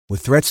With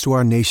threats to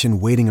our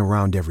nation waiting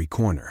around every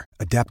corner,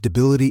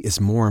 adaptability is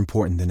more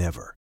important than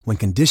ever. When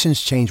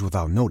conditions change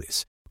without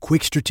notice,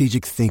 quick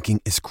strategic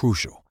thinking is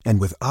crucial.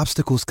 And with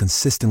obstacles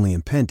consistently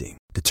impending,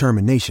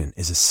 determination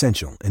is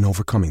essential in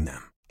overcoming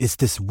them. It's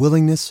this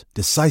willingness,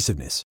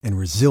 decisiveness, and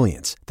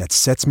resilience that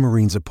sets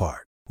Marines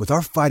apart. With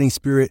our fighting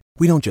spirit,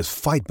 we don't just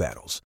fight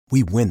battles,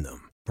 we win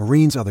them.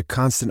 Marines are the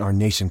constant our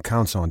nation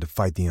counts on to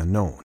fight the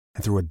unknown.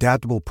 And through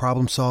adaptable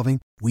problem solving,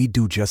 we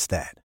do just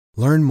that.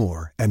 Learn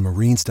more at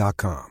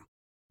marines.com.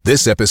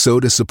 This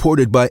episode is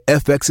supported by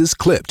FX's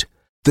Clipped,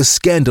 the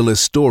scandalous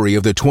story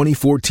of the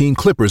 2014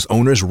 Clippers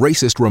owner's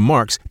racist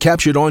remarks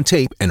captured on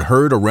tape and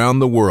heard around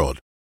the world.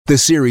 The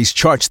series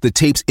charts the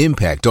tape's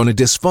impact on a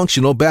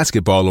dysfunctional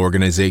basketball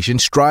organization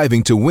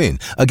striving to win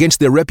against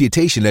their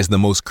reputation as the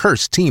most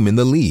cursed team in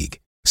the league.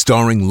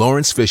 Starring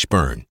Lawrence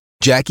Fishburne,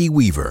 Jackie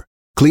Weaver,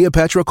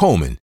 Cleopatra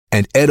Coleman,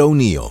 and Ed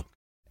O'Neill.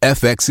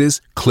 FX's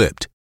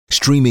Clipped,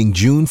 streaming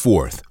June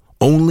 4th,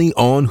 only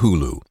on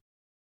Hulu.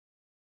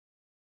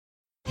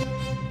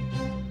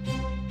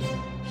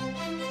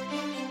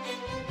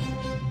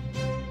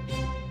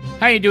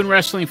 How you doing,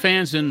 wrestling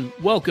fans, and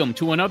welcome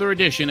to another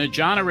edition of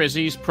John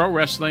Arezzi's Pro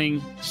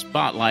Wrestling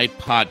Spotlight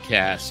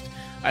Podcast.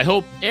 I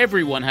hope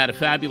everyone had a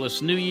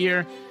fabulous new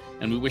year,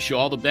 and we wish you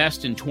all the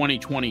best in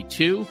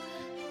 2022.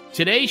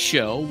 Today's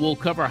show will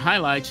cover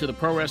highlights of the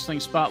Pro Wrestling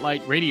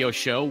Spotlight radio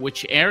show,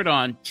 which aired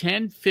on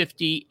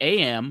 10:50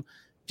 a.m.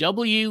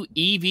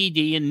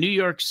 WEVD in New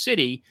York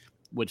City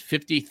with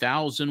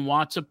 50,000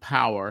 watts of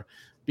power.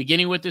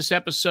 Beginning with this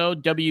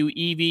episode,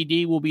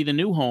 WEVD will be the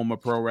new home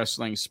of Pro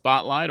Wrestling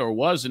Spotlight, or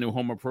was the new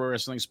home of Pro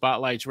Wrestling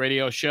Spotlight's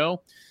radio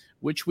show,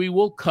 which we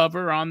will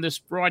cover on this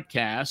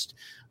broadcast.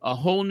 A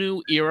whole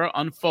new era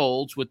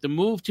unfolds with the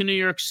move to New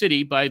York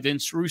City by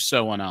Vince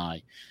Russo and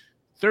I.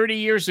 30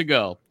 years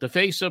ago, the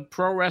face of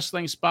Pro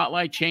Wrestling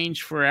Spotlight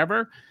changed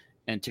forever.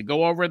 And to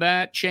go over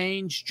that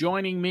change,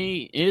 joining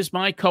me is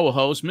my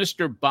co-host,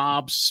 Mr.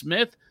 Bob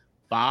Smith.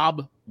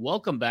 Bob,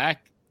 welcome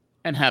back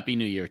and Happy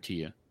New Year to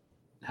you.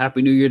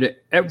 Happy New Year to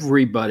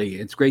everybody.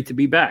 It's great to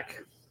be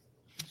back.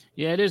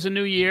 Yeah, it is a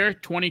new year,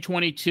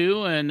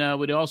 2022, and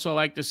we'd also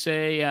like to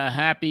say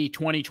happy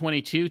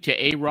 2022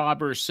 to A-Rob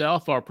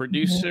herself, our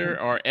producer,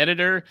 our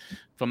editor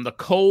from the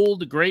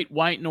cold, great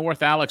white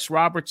north, Alex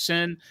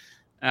Robertson.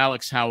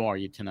 Alex, how are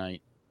you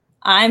tonight?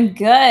 I'm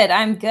good.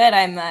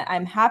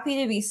 I'm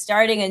happy to be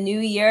starting a new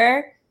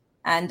year,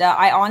 and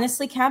I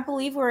honestly can't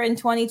believe we're in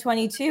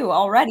 2022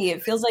 already.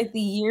 It feels like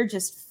the year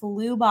just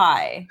flew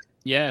by.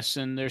 Yes,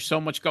 and there's so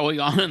much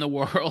going on in the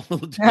world.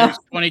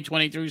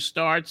 2023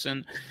 starts,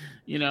 and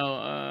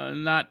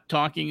not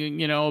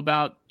talking,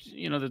 about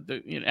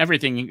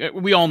everything.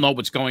 We all know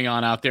what's going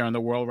on out there in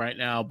the world right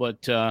now,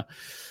 but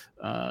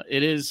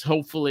it is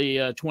hopefully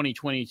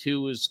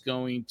 2022 is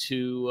going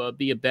to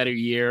be a better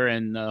year,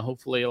 and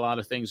hopefully a lot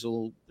of things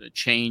will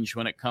change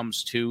when it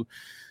comes to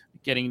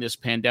getting this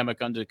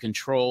pandemic under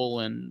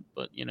control.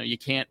 But you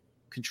can't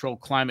control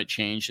climate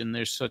change, and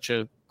there's such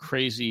a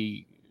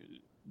crazy.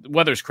 The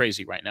weather's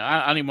crazy right now.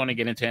 I don't even want to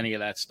get into any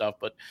of that stuff,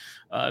 but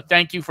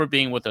thank you for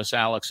being with us,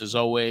 Alex, as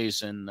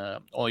always, and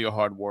all your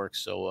hard work.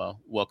 So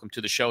welcome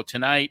to the show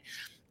tonight.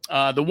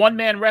 The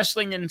one-man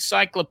wrestling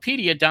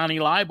encyclopedia, Donnie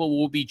Leibel,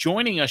 will be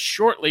joining us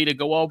shortly to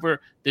go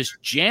over this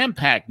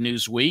jam-packed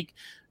news week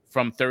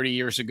from 30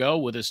 years ago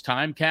with his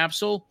time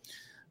capsule.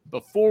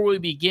 Before we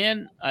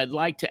begin, I'd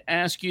like to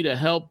ask you to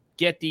help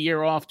get the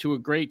year off to a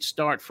great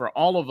start for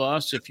all of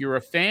us. If you're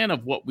a fan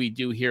of what we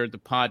do here at the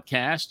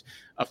podcast,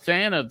 a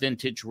fan of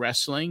vintage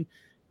wrestling,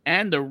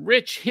 and the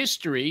rich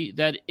history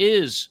that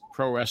is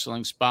Pro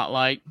Wrestling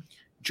Spotlight,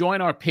 join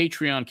our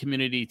Patreon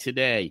community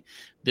today.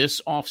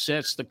 This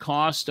offsets the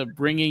cost of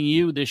bringing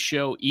you this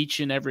show each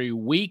and every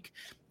week.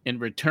 In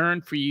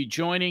return for you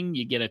joining,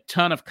 you get a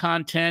ton of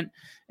content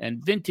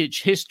and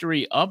vintage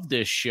history of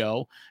this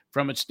show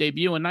from its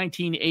debut in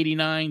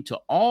 1989 to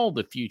all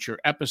the future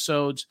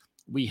episodes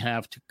we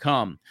have to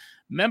come.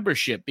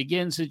 Membership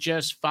begins at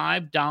just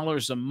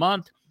 $5 a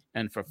month,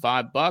 and for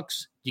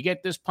 $5, you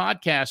get this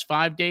podcast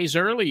 5 days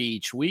early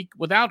each week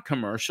without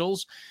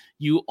commercials.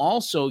 You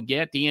also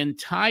get the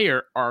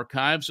entire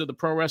archives of the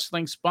Pro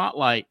Wrestling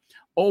Spotlight.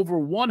 Over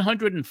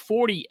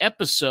 140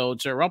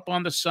 episodes are up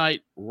on the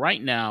site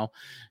right now.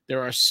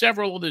 There are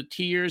several other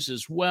tiers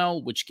as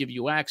well, which give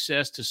you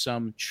access to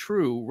some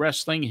true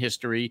wrestling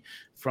history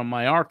from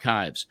my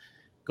archives.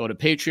 Go to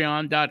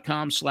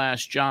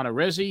patreon.com/John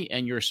Arezzi,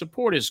 and your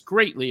support is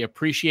greatly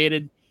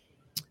appreciated.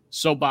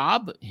 So,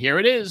 Bob, here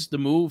it is. The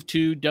move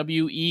to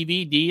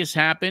WEVD has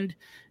happened,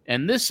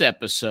 and this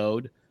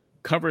episode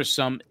covers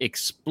some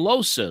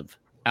explosive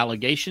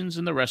allegations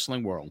in the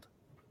wrestling world.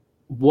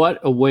 What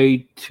a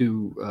way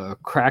to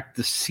crack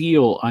the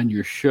seal on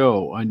your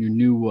show, on your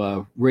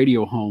new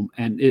radio home.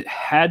 And it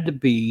had to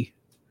be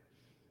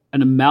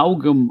an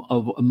amalgam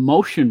of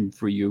emotion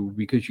for you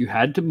because you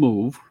had to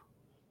move.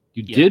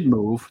 You did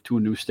move to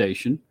a new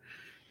station.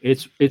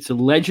 It's a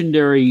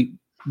legendary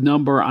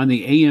number on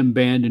the AM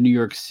band in New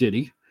York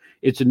City.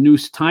 It's a new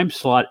time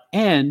slot,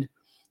 and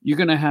you're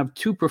going to have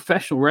two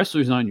professional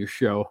wrestlers on your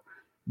show.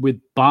 with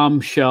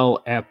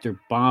bombshell after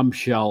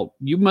bombshell.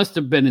 You must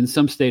have been in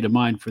some state of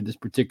mind for this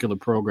particular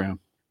program.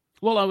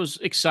 Well, I was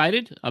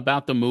excited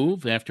about the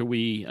move after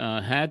we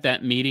had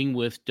that meeting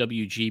with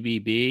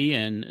WGBB,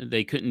 and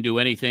they couldn't do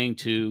anything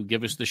to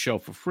give us the show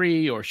for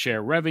free or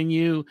share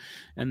revenue.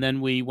 And then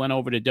we went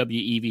over to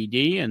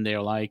WEVD, and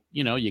they're like,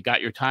 you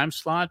got your time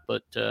slot,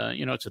 but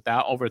it's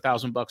over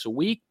 $1,000 a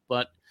week.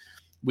 But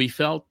we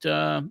felt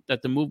that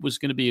the move was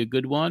going to be a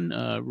good one,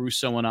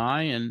 Russo and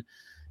I,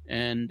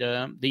 and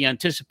the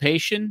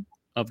anticipation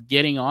of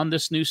getting on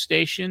this new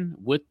station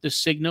with the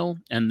signal,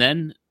 and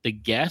then the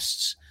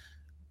guests.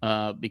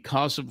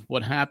 Because of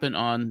what happened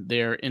on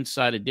their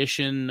Inside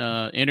Edition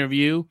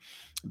interview,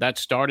 that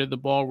started the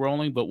ball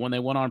rolling. But when they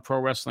went on Pro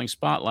Wrestling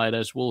Spotlight,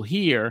 as we'll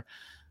hear,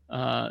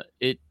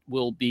 it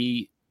will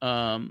be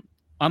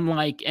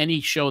unlike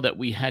any show that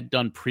we had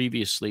done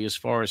previously as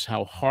far as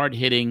how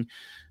hard-hitting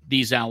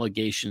these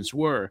allegations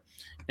were.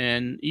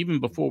 And even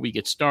before we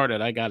get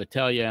started, I got to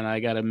tell you, and I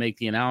got to make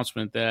the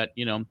announcement that,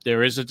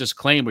 there is a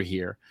disclaimer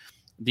here.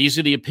 These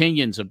are the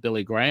opinions of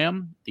Billy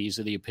Graham. These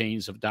are the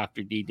opinions of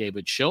Dr. D.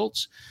 David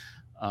Schultz.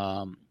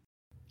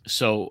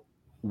 So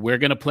we're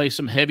going to play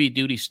some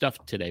heavy-duty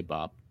stuff today,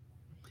 Bob.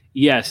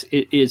 Yes,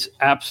 it is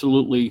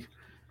absolutely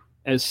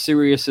as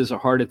serious as a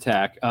heart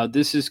attack.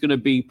 This is going to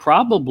be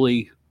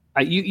probably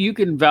you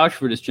can vouch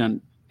for this,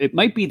 John. It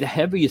might be the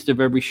heaviest of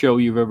every show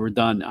you've ever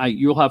done.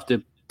 You'll have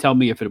to tell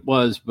me if it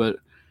was, but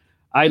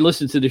I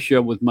listened to the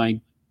show with my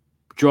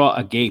jaw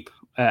agape.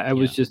 I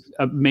was just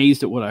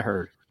amazed at what I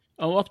heard.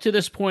 Oh, up to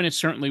this point, it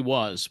certainly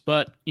was.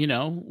 But,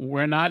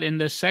 we're not in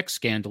the sex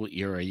scandal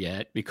era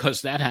yet,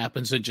 because that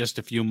happens in just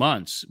a few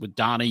months with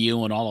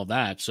Donahue and all of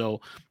that.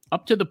 So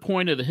up to the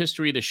point of the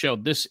history of the show,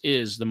 this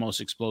is the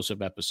most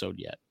explosive episode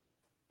yet.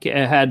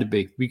 It had to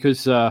be,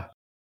 because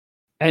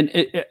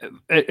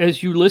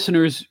as you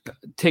listeners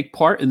take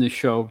part in the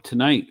show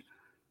tonight,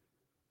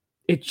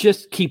 it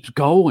just keeps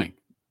going.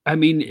 I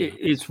mean,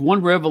 it's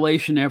one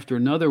revelation after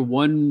another,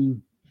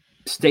 one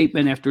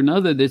statement after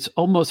another that's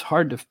almost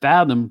hard to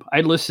fathom.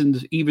 I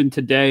listened even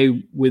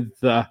today with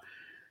a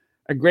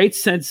great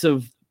sense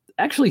of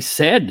actually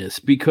sadness,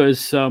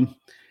 because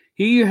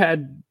he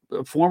had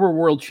a former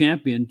world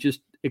champion just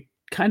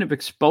kind of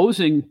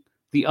exposing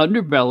the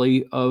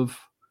underbelly of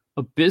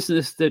a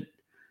business that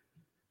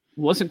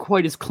wasn't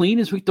quite as clean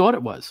as we thought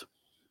it was.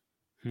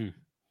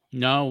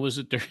 No,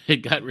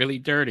 it got really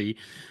dirty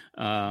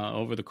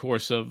over the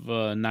course of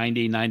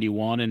 90,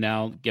 91, and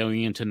now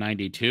going into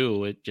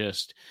 92.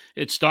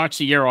 It starts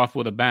the year off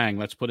with a bang,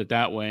 let's put it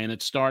that way. And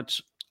it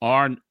starts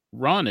our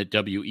run at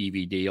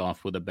WEVD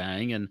off with a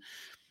bang. And,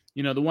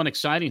 the one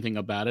exciting thing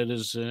about it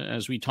is,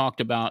 as we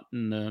talked about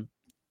in the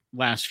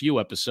last few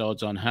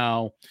episodes, on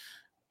how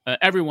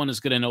everyone is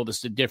going to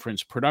notice the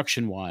difference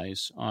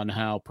production-wise on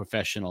how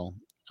professional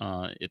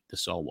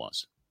this all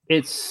was.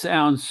 It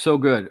sounds so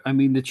good. I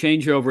mean, the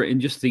changeover and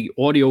just the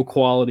audio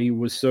quality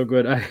was so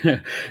good.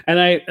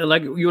 I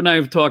like you and I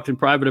have talked in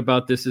private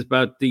about this, is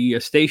about the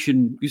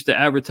station used to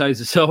advertise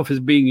itself as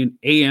being an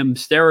AM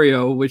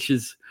stereo, which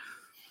is,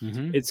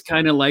 it's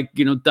kind of like,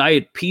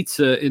 diet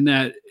pizza, in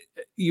that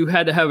you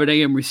had to have an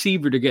AM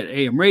receiver to get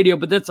AM radio,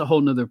 but that's a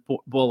whole nother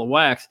ball of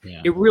wax.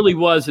 Yeah. It really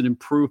was an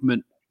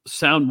improvement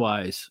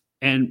sound-wise.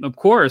 And of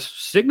course,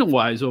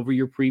 signal-wise over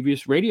your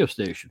previous radio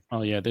station.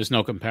 Oh yeah, there's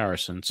no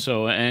comparison.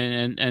 So,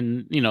 and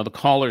the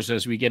callers,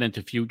 as we get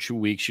into future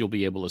weeks, you'll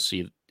be able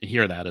to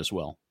hear that as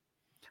well.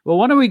 Well,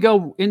 why don't we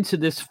go into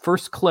this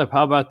first clip?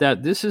 How about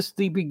that? This is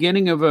the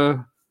beginning of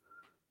a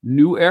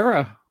new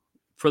era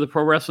for the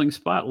Pro Wrestling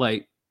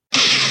Spotlight.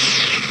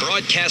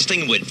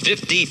 Broadcasting with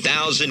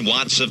 50,000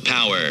 watts of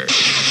power.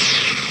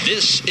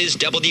 This is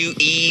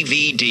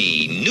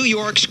WEVD, New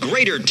York's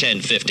Greater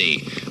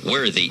 1050.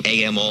 We're the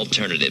AM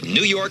alternative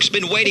New York's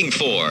been waiting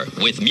for,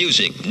 with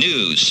music,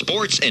 news,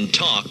 sports, and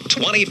talk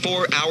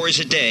 24 hours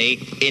a day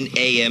in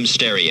AM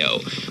stereo.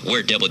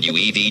 We're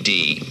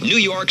WEVD, New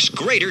York's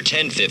Greater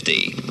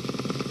 1050.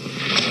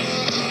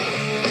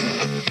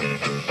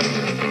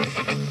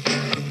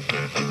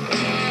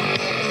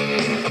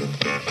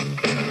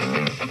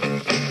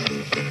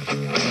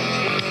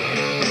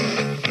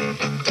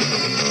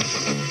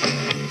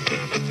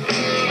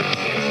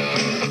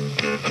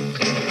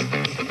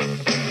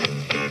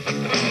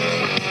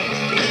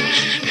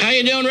 How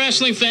you doing,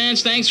 wrestling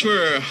fans? Thanks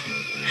for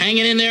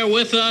hanging in there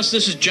with us.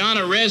 This is John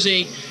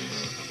Arezzi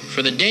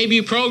for the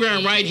debut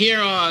program right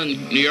here on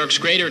New York's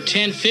Greater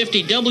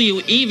 1050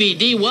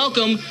 WEVD.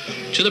 Welcome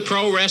to the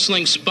Pro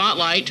Wrestling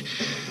Spotlight.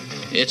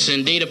 It's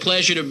indeed a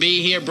pleasure to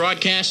be here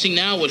broadcasting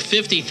now with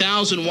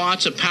 50,000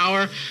 watts of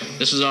power.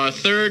 This is our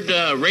third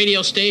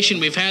radio station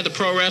we've had the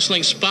Pro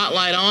Wrestling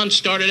Spotlight on.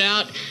 Started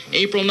out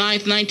April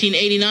 9th,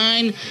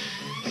 1989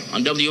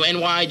 on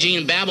WNYG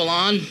in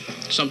Babylon.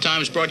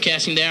 Sometimes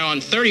broadcasting there on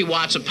 30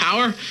 watts of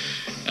power.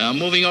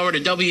 Moving over to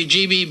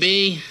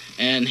WGBB,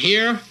 and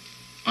here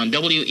on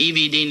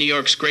WEVD, New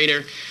York's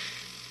Greater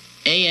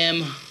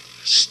AM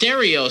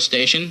stereo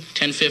station,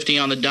 1050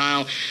 on the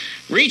dial.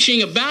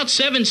 reaching about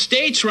 7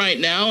 states right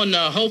now, and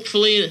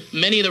hopefully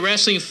many of the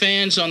wrestling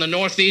fans on the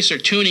Northeast are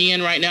tuning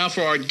in right now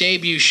for our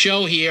debut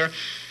show here.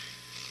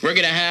 We're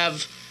going to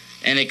have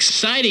an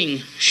exciting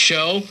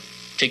show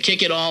to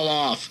kick it all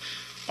off.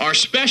 Our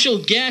special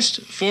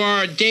guest for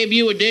our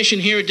debut edition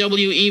here at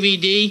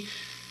WEVD,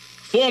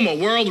 former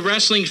World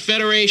Wrestling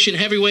Federation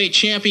heavyweight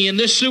champion,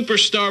 this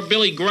superstar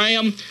Billy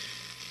Graham,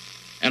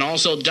 and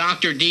also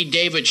Dr. D.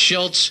 David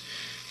Schultz,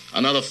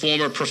 another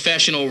former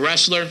professional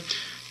wrestler.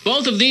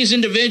 Both of these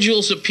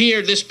individuals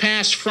appeared this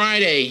past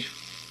Friday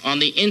on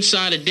the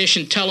Inside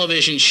Edition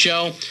television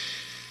show.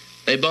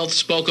 They both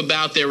spoke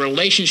about their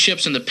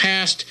relationships in the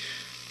past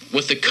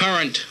with the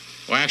current,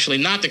 or actually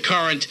not the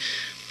current,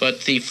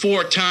 but the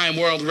 4-time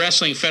World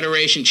Wrestling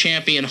Federation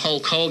champion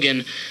Hulk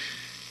Hogan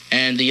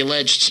and the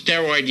alleged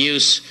steroid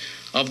use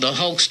of the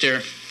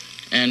Hulkster.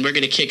 And we're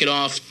going to kick it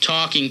off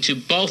talking to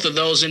both of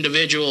those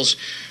individuals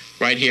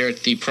right here at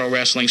the Pro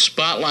Wrestling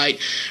Spotlight.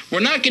 We're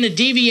not going to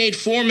deviate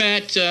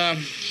format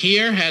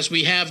here as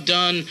we have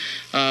done.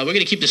 We're going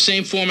to keep the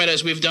same format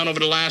as we've done over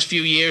the last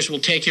few years. We'll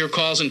take your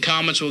calls and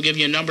comments. We'll give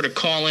you a number to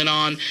call in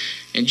on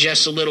in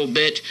just a little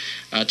bit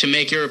to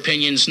make your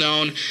opinions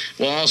known.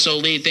 We'll also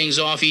lead things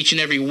off each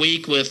and every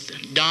week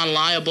with Don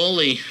Liable,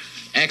 the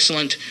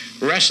excellent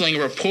wrestling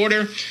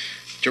reporter,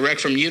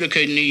 direct from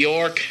Utica, New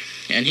York,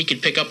 and he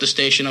could pick up the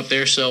station up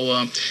there.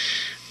 So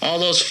all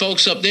those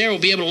folks up there will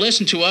be able to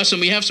listen to us, and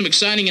we have some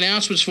exciting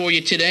announcements for you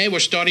today. We're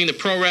starting the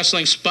Pro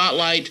Wrestling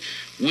Spotlight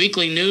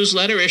weekly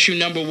newsletter. Issue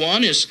number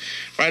 1 is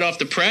right off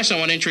the press. I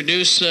want to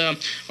introduce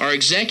our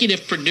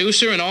executive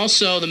producer and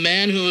also the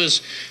man who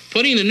is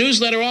putting the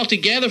newsletter all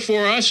together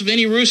for us,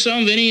 Vinny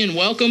Russo. Vinny, and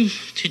welcome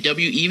to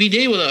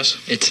WEVD with us.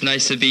 It's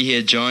nice to be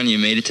here, John. You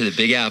made it to the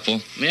Big Apple.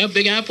 Yeah,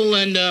 Big Apple,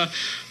 and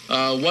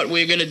what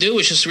we're going to do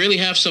is just really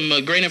have some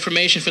great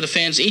information for the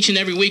fans each and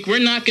every week. We're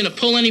not going to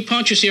pull any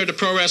punches here at the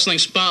Pro Wrestling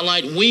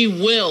Spotlight. We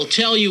will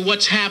tell you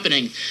what's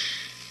happening,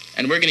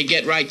 and we're going to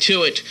get right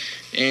to it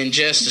in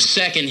just a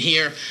second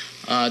here.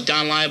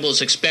 Don Liable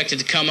is expected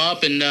to come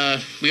up, and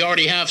we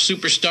already have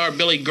superstar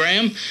Billy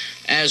Graham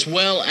as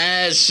well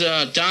as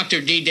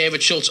Dr. D.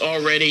 David Schultz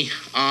already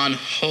on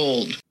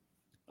hold.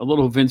 A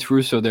little Vince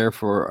Russo there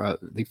for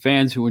the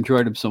fans who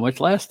enjoyed him so much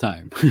last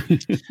time.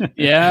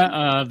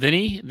 Yeah,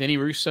 Vinny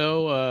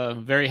Russo,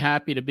 very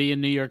happy to be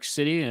in New York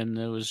City, and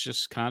it was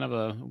just kind of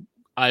a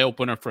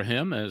eye-opener for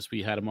him as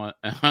we had him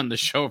on the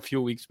show a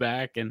few weeks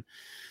back. And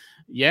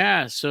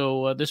yeah,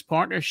 so this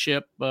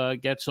partnership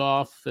gets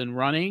off and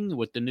running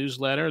with the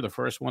newsletter. The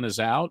first one is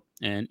out,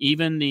 and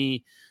even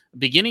the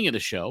beginning of the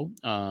show,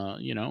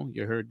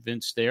 you heard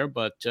Vince there,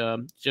 but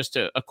just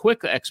a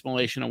quick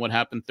explanation on what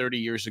happened 30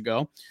 years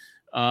ago.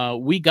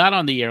 We got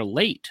on the air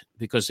late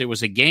because there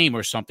was a game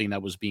or something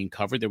that was being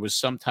covered. There was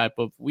some type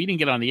of, we didn't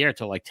get on the air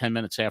till like 10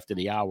 minutes after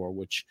the hour,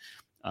 which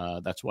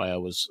that's why I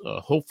was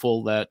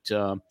hopeful that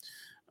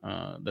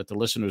the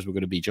listeners were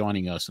going to be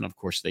joining us. And of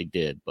course they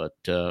did, but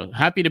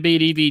happy to be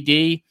at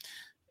EVD,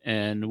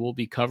 and we'll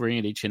be covering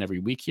it each and every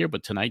week here.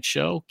 But tonight's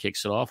show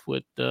kicks it off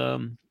with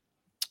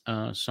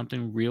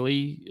something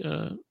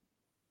really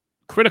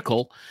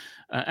critical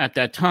at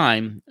that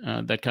time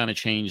that kind of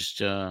changed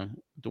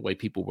the way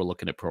people were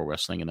looking at pro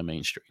wrestling in the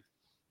mainstream.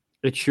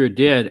 It sure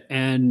did.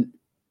 And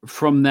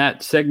from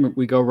that segment,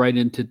 we go right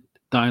into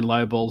Don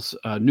Liable's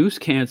news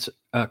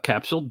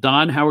capsule.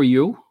 Don, how are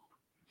you?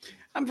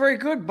 I'm very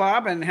good,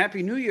 Bob, and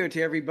Happy New Year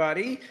to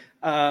everybody.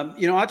 I'll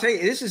tell you,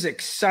 this is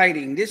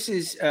exciting. This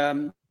is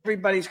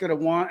everybody's going to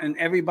want, and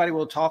everybody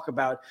will talk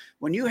about.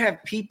 When you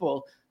have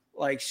people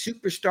like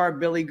superstar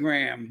Billy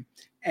Graham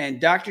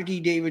and Dr. D.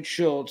 David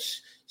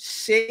Schultz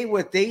say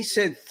what they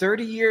said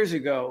 30 years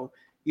ago,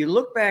 you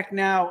look back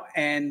now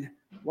and,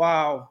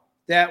 wow,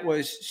 that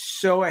was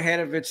so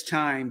ahead of its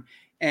time.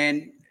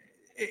 And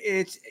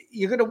this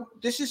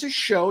is a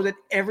show that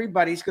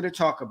everybody's going to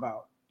talk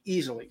about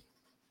easily.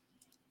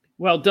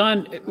 Well,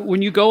 Don,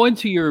 when you go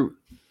into your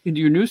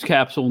news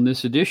capsule in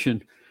this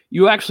edition,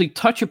 you actually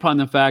touch upon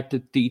the fact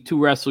that the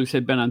two wrestlers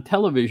had been on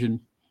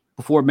television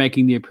before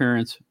making the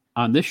appearance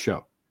on this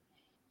show.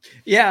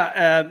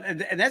 Yeah,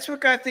 and that's what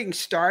got things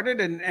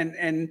started.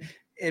 And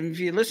if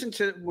you listen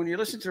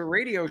to a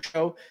radio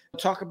show, we'll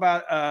talk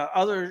about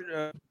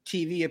other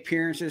TV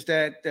appearances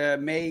that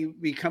may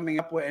be coming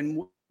up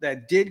and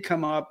that did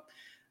come up.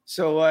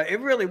 So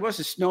it really was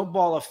a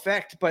snowball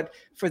effect. But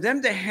for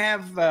them to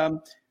have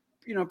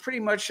pretty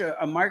much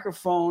a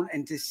microphone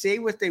and to say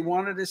what they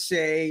wanted to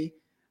say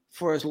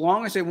for as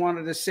long as they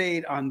wanted to say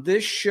it on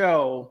this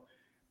show,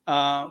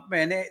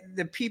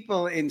 the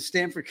people in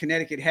Stamford,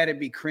 Connecticut had to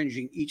be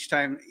cringing each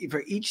time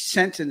for each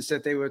sentence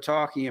that they were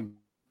talking about.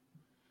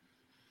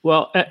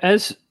 Well,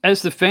 as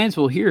the fans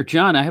will hear,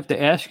 John, I have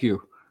to ask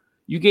you,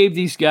 you gave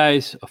these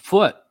guys a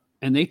foot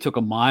and they took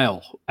a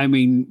mile. I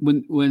mean,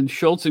 when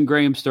Schultz and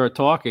Graham start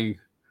talking,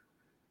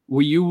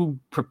 were you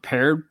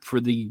prepared for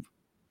the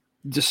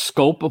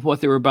scope of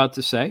what they were about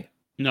to say?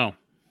 No,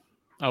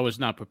 I was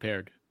not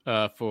prepared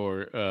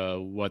for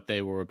what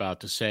they were about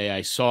to say.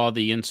 I saw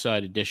the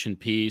Inside Edition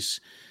piece,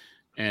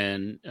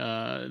 And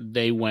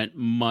they went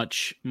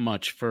much,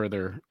 much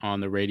further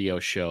on the radio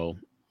show.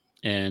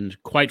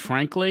 And quite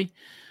frankly,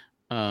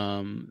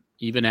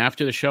 even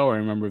after the show, I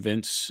remember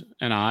Vince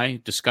and I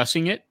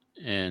discussing it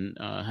and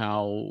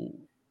how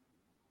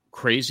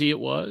crazy it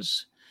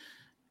was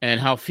and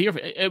how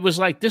fearful. It was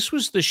like this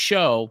was the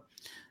show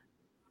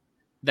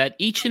that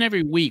each and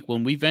every week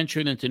when we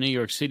ventured into New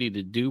York City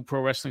to do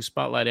Pro Wrestling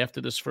Spotlight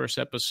after this first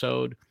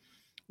episode,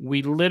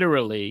 we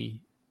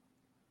literally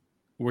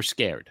were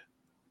scared.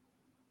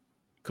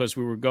 Because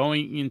we were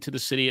going into the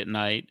city at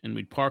night and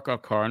we'd park our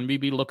car and we'd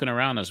be looking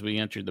around as we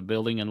entered the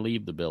building and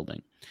leave the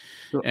building.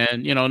 Sure.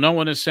 And, no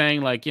one is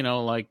saying like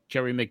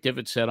Jerry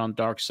McDivitt said on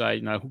Dark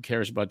Side, who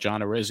cares about John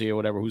Arezzi or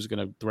whatever, who's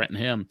going to threaten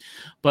him.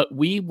 But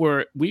we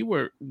were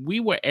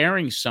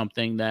airing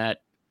something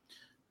that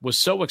was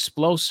so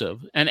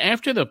explosive. And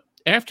after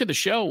the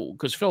show,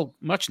 because Phil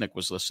Muchnick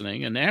was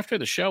listening, and after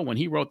the show, when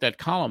he wrote that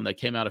column that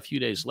came out a few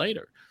days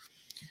later,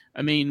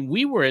 I mean,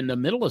 we were in the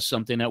middle of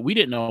something that we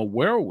didn't know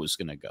where it was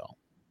going to go.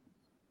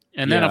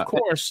 And then, of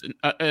course,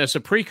 as a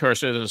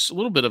precursor, there's a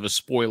little bit of a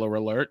spoiler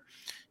alert.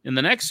 In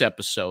the next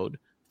episode,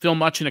 Phil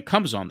Muchnick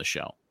comes on the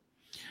show,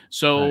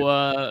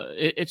 so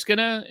it's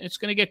gonna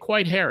get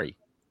quite hairy.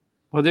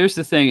 Well, there's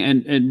the thing,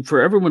 and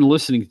for everyone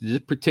listening to this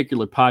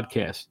particular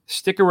podcast,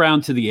 stick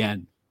around to the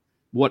end.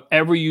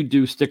 Whatever you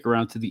do, stick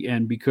around to the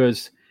end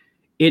because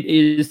it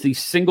is the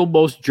single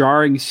most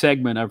jarring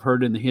segment I've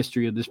heard in the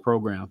history of this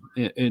program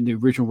in the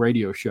original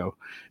radio show.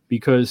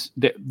 Because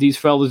these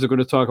fellas are going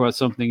to talk about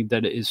something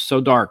that is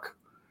so dark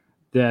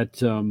that,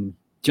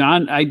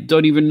 John, I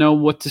don't even know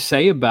what to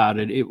say about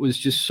it. It was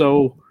just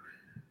so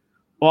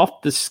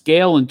off the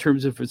scale in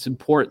terms of its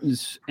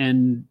importance,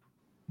 and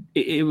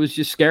it was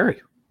just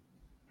scary.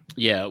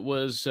 Yeah, it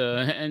was.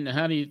 And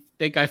how do you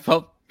think I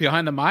felt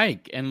behind the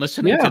mic and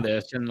listening to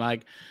this? And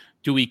like,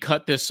 do we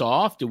cut this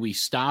off? Do we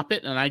stop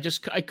it? And I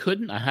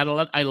couldn't.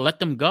 I let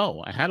them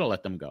go. I had to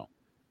let them go.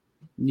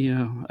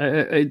 Yeah,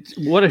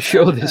 what a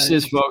show this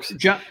is, folks.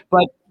 John,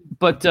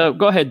 but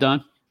go ahead,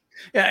 Don.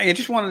 Yeah, I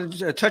just wanted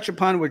to touch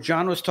upon what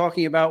John was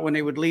talking about when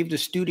they would leave the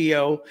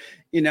studio.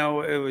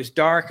 It was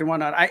dark and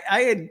whatnot.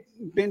 I had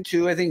been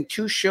to, I think,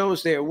 2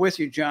 shows there with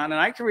you, John,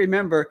 and I can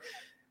remember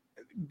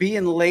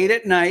being late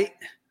at night.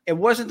 It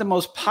wasn't the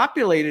most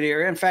populated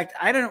area. In fact,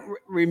 I don't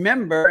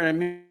remember, and I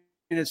mean,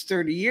 it's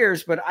 30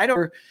 years, but I don't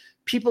remember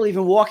people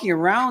even walking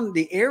around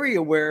the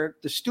area where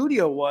the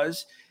studio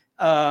was.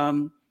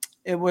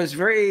 It was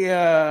very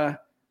a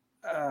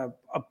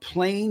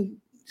plain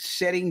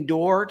setting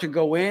door to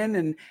go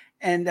in,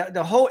 and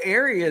the whole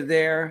area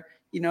there.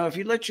 If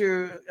you let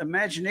your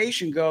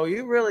imagination go,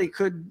 you really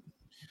could.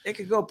 It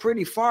could go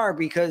pretty far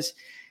because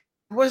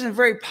it wasn't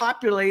very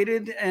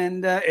populated,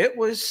 and it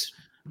was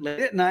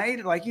late at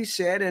night, like you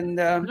said. And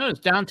no, it was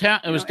downtown.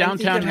 It was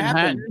downtown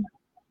Manhattan.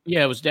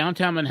 Yeah, it was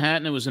downtown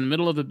Manhattan. It was in the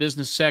middle of the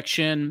business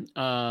section.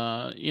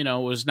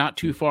 It was not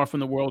too far from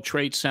the World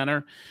Trade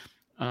Center,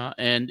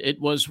 and it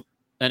was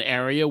an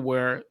area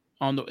where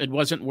it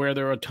wasn't where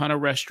there were a ton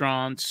of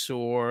restaurants,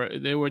 or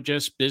they were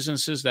just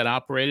businesses that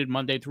operated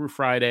Monday through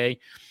Friday,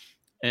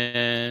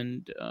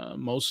 and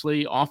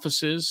mostly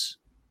offices.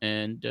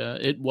 And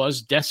it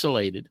was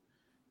desolated,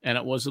 and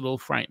it was a little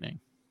frightening.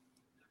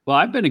 Well,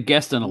 I've been a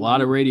guest on a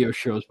lot of radio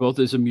shows, both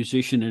as a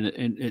musician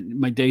and in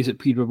my days at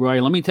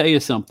Peterborough. Let me tell you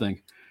something.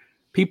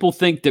 People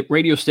think that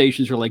radio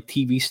stations are like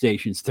TV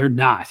stations. They're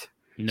not.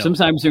 No.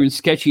 Sometimes they're in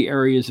sketchy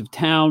areas of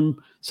town.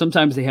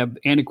 Sometimes they have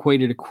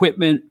antiquated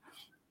equipment.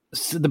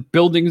 So the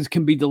buildings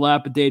can be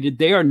dilapidated.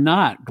 They are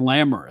not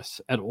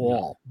glamorous at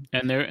all.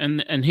 No.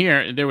 And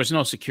here there was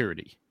no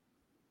security.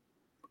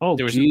 Oh,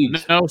 there was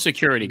no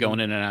security going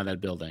in and out of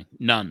that building.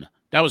 None.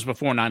 That was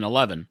before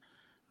 9/11.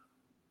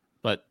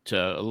 But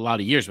a lot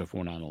of years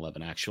before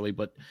 9/11, actually.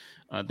 But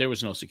there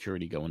was no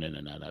security going in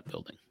and out of that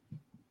building.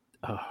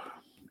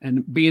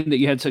 And being that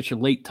you had such a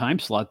late time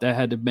slot, that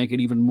had to make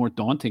it even more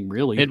daunting,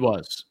 really. It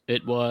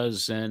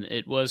was. And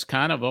it was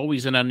kind of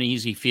always an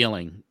uneasy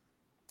feeling.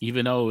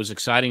 Even though it was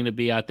exciting to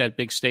be at that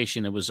big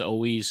station, it was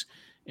always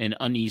an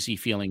uneasy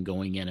feeling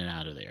going in and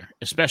out of there,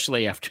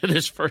 especially after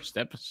this first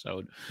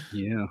episode.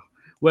 Yeah.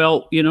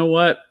 Well, you know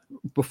what?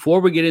 Before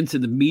we get into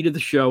the meat of the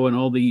show and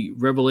all the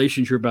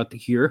revelations you're about to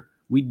hear,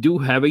 we do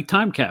have a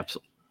time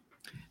capsule.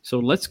 So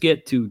let's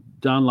get to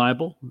Don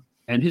Leibel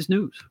and his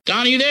news.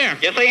 Don, are you there?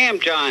 Yes, I am,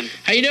 John.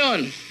 How you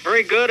doing?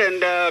 Very good,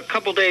 and a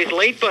couple days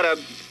late, but a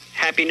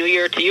happy New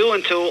Year to you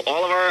and to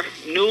all of our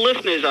new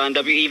listeners on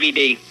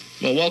WEVD.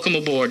 Well, welcome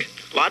aboard.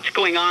 Lots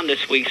going on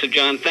this week, so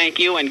John, thank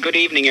you, and good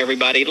evening,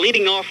 everybody.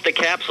 Leading off the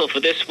capsule for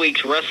this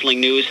week's wrestling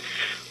news,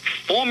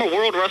 former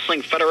World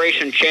Wrestling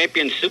Federation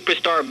champion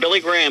superstar Billy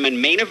Graham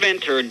and main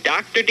eventer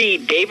Dr. D.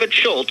 David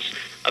Schultz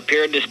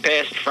appeared this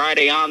past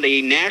Friday on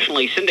the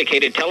nationally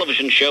syndicated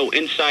television show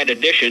Inside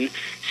Edition,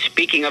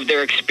 speaking of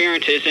their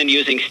experiences in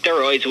using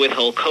steroids with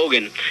Hulk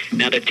Hogan.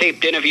 Now, the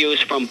taped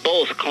interviews from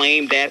both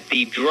claim that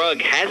the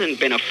drug hasn't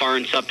been a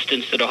foreign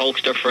substance to the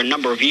Hulkster for a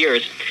number of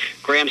years.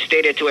 Graham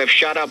stated to have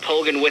shot up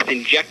Hogan with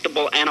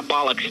injectable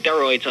anabolic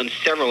steroids on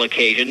several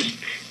occasions.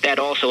 That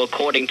also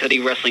according to the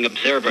Wrestling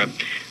Observer.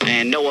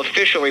 And no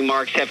official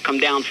remarks have come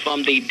down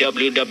from the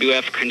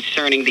WWF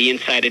concerning the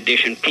Inside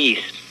Edition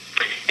piece.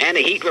 And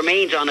the heat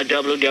remains on the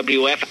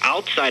WWF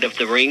outside of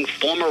the ring.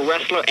 Former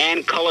wrestler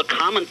and color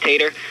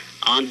commentator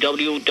on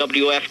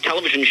WWF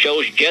television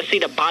shows, Jesse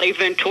the Body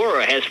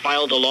Ventura has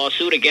filed a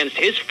lawsuit against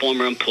his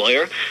former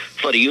employer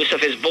for the use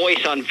of his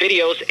voice on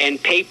videos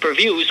and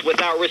pay-per-views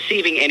without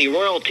receiving any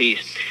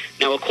royalties.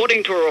 Now,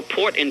 according to a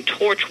report in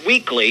Torch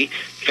Weekly,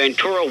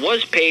 Ventura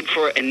was paid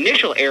for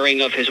initial airing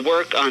of his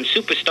work on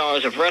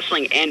Superstars of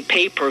Wrestling and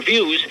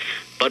pay-per-views,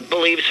 but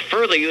believes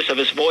further use of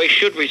his voice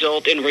should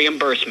result in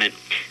reimbursement.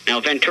 Now,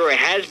 Ventura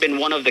has been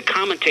one of the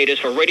commentators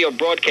for radio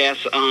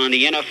broadcasts on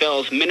the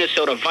NFL's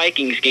Minnesota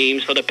Vikings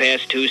games for the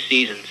past 2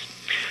 seasons.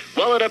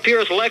 Well, it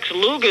appears Lex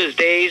Luger's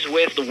days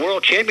with the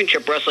World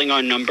Championship Wrestling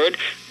are numbered.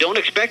 Don't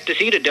expect to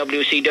see the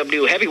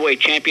WCW Heavyweight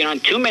Champion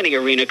on too many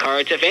arena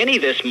cards, if any,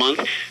 this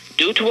month,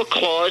 due to a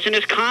clause in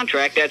his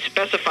contract that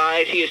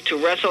specifies he is to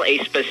wrestle a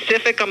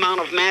specific amount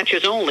of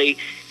matches only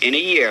in a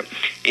year.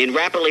 In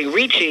rapidly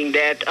reaching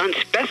that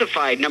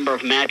unspecified number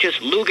of matches,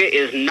 Luger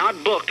is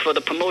not booked for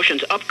the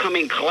promotion's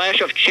upcoming Clash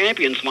of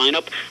Champions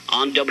lineup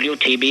on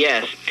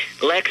WTBS.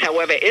 Lex,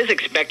 however, is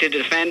expected to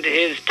defend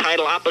his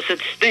title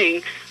opposite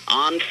Sting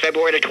on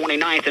February the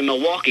 29th in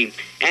Milwaukee.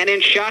 And in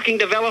shocking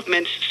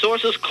developments,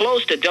 sources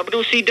close to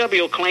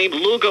WCW claim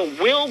Luger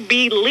will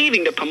be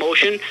leaving the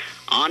promotion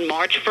on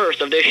March 1st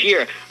of this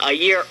year, a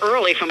year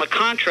early from a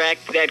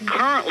contract that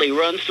currently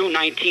runs through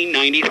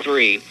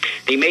 1993.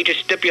 The major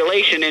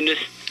stipulation in this,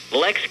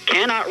 Lex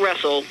cannot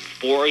wrestle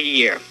for a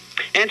year.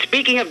 And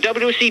speaking of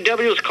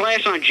WCW's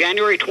Clash on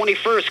January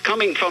 21st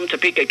coming from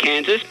Topeka,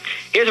 Kansas,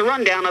 here's a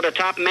rundown of the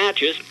top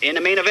matches. In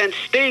the main event,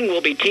 Sting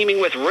will be teaming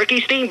with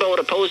Ricky Steamboat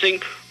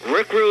opposing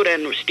Rick Rude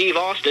and Steve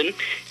Austin.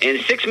 In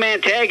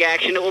 6-man tag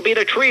action, it will be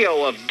the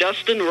trio of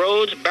Dustin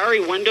Rhodes, Barry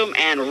Windham,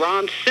 and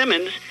Ron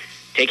Simmons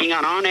taking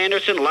on Arn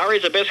Anderson, Larry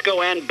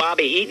Zbyszko, and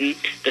Bobby Eaton.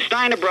 The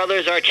Steiner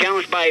brothers are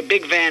challenged by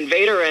Big Van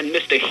Vader and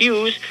Mr.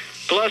 Hughes,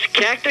 plus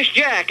Cactus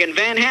Jack and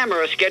Van Hammer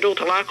are scheduled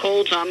to lock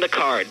holds on the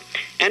card.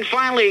 And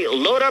finally,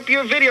 load up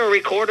your video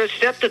recorder,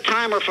 set the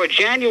timer for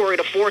January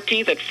the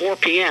 14th at 4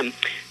 p.m.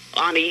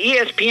 On the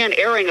ESPN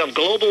airing of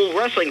Global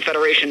Wrestling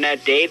Federation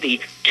that day,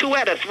 the 2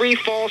 out of 3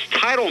 falls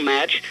title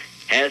match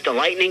has the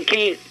Lightning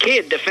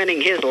Kid defending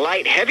his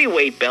light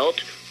heavyweight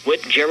belt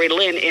with Jerry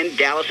Lynn in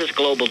Dallas's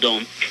Global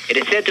Dome. It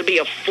is said to be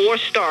a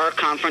 4-star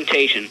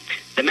confrontation.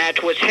 The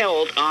match was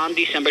held on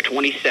December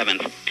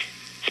 27th.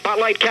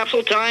 Spotlight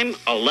capsule time,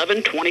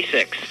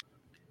 11:26.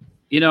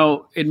 You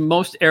know, in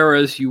most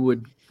eras, you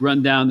would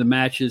run down the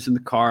matches and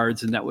the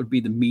cards, and that would be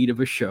the meat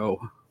of a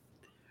show.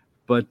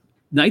 But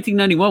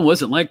 1991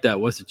 wasn't like that,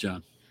 was it,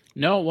 John?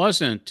 No, it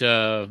wasn't.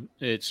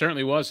 It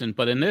certainly wasn't.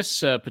 But in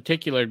this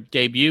particular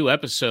debut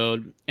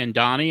episode, and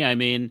Donnie, I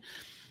mean,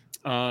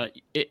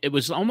 it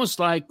was almost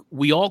like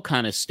we all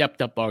kind of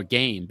stepped up our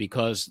game,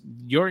 because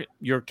your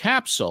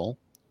capsule,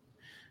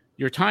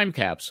 your time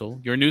capsule,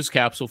 your news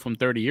capsule from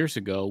 30 years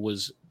ago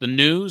was the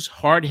news,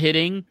 hard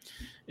hitting.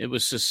 It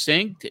was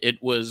succinct.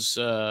 It was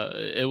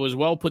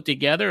well put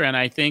together. And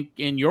I think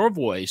in your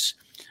voice,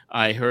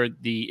 I heard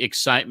the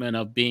excitement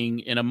of being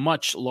in a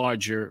much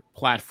larger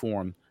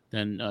platform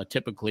than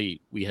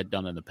typically we had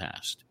done in the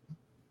past.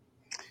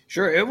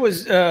 Sure. It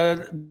was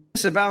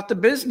it's about the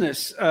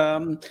business.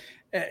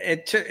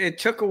 It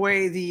took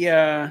away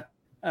the,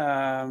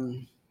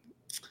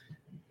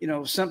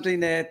 something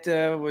that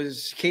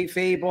was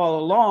kayfabe all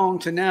along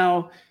to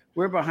now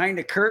we're behind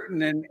the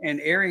curtain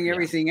and airing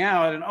everything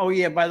out. And, oh,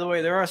 yeah, by the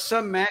way, there are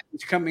some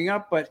matches coming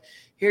up, but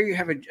here you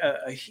have an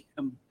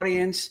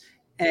audience,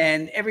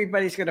 and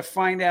everybody's going to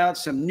find out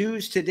some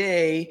news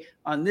today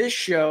on this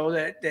show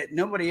that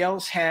nobody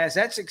else has.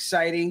 That's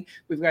exciting.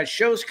 We've got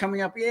shows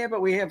coming up. Yeah,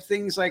 but we have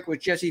things like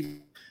with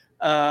Jesse,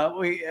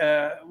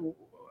 the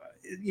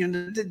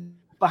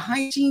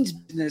behind scenes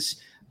business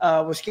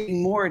was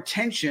getting more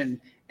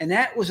attention. And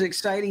that was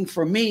exciting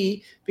for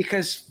me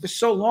because for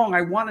so long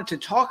I wanted to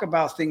talk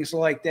about things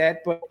like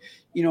that. But,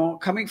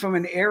 coming from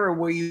an era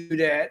where you do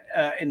that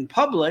in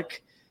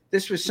public,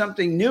 this was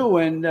something new.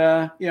 And,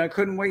 I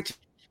couldn't wait to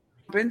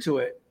jump into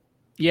it.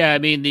 Yeah, I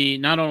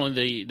mean, not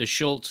only the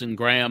Schultz and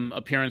Graham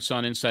appearance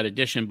on Inside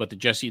Edition, but the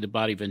Jesse the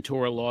Body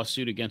Ventura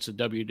lawsuit against the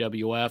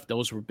WWF,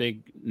 those were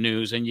big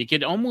news. And you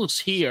could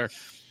almost hear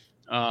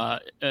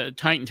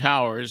Titan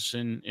Towers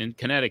in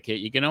Connecticut.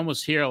 You can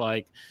almost hear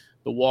like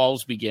the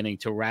walls beginning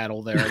to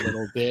rattle there a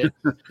little bit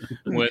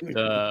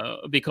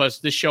because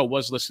this show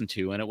was listened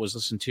to, and it was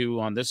listened to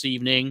on this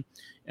evening,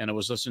 and it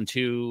was listened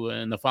to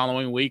in the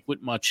following week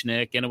with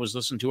Muchnick, and it was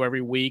listened to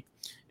every week.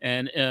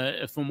 And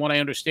from what I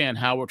understand,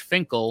 Howard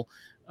Finkel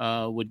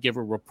would give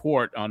a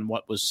report on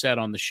what was said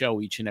on the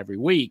show each and every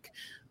week.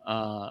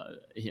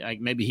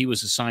 Maybe he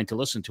was assigned to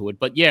listen to it.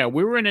 But yeah,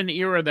 we were in an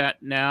era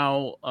that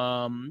now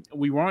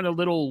we weren't a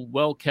little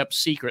well-kept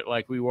secret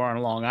like we were on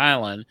Long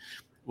Island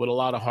with a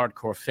lot of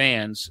hardcore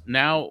fans.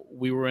 Now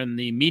we were in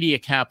the media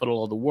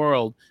capital of the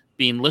world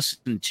being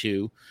listened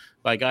to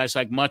by guys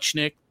like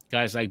Muchnick,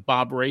 guys like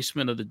Bob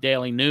Raceman of the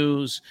Daily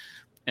News,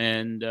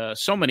 and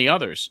so many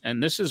others.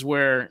 And this is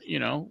where,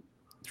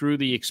 through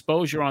the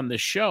exposure on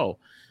this show,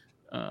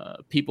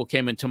 people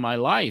came into my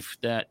life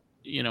that,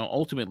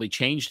 ultimately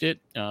changed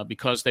it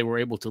because they were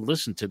able to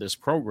listen to this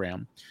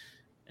program.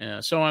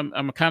 So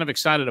I'm kind of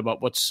excited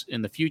about what's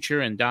in the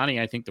future. And Donnie,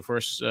 I think the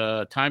first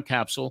time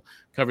capsule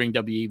covering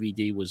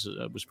WEVD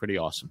was pretty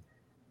awesome.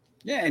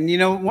 Yeah,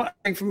 and one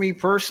thing for me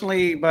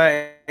personally,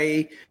 by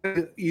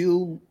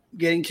you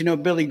getting to know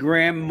Billy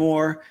Graham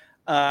more,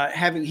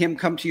 having him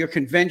come to your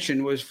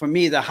convention was for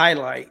me the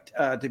highlight,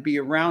 to be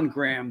around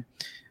Graham.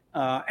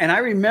 And I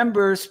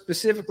remember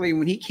specifically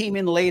when he came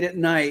in late at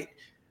night,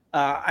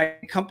 I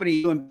accompanied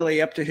you and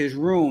Billy up to his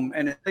room,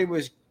 and he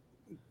was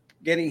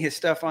getting his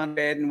stuff on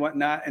bed and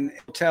whatnot and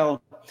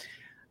hotel.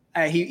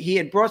 He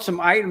had brought some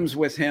items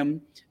with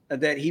him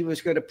that he was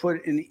going to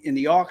put in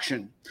the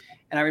auction.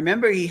 And I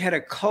remember he had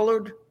a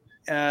colored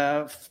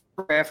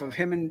photograph of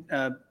him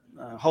and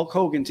Hulk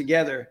Hogan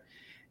together,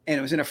 and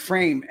it was in a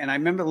frame. And I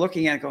remember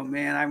looking at it going,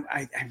 man,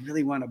 I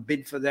really want to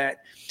bid for that.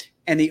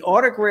 And the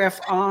autograph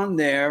on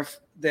there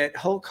that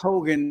Hulk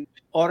Hogan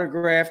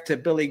autographed to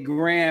Billy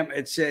Graham,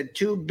 it said,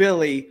 "To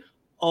Billy,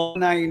 oh,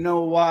 now you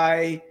know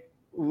why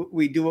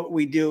we do what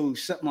we do,"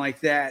 something like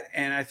that.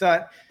 And I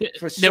thought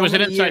there was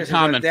an inside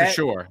comment for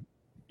sure.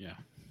 Yeah.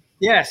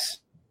 Yes.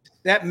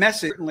 That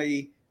message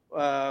certainly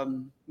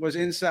was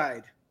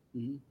inside.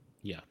 Mm-hmm.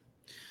 Yeah.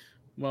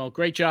 Well,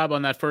 great job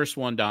on that first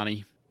one,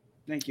 Donnie.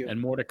 Thank you. And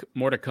more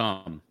to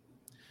come.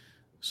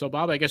 So,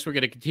 Bob, I guess we're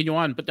going to continue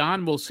on. But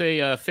Don, we'll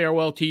say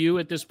farewell to you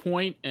at this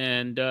point,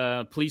 and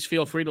please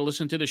feel free to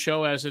listen to the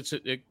show as it's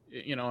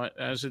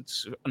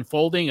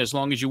unfolding, as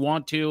long as you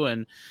want to,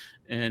 and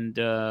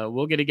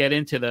we're going to get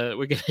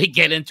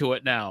into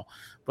it now.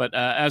 But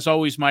as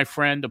always, my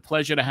friend, a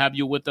pleasure to have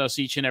you with us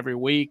each and every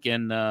week,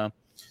 and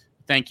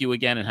thank you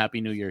again, and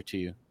Happy New Year to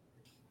you.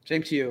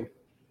 Same to you.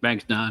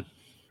 Thanks, Don.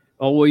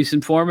 Always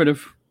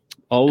informative.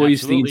 Always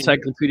Absolutely. The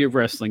encyclopedia of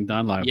wrestling,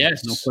 Don Lively.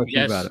 Yes, no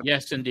question about it.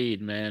 Yes,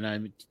 indeed,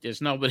 man. There's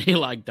nobody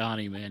like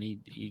Donnie, man.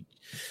 He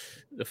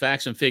the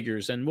facts and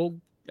figures, and we'll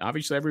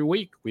obviously every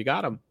week we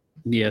got him.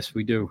 Yes,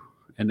 we do,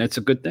 and that's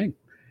a good thing.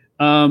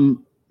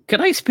 Can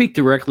I speak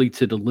directly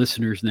to the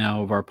listeners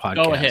now of our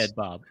podcast? Go ahead,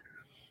 Bob.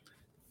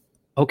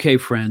 Okay,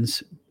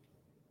 friends,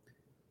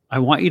 I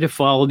want you to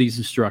follow these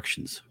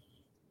instructions.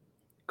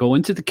 Go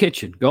into the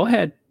kitchen. Go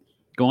ahead.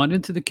 Go on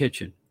into the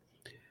kitchen.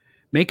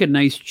 Make a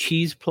nice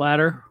cheese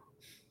platter.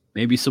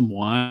 Maybe some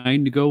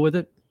wine to go with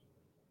it.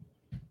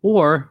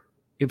 Or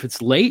if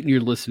it's late and you're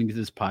listening to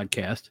this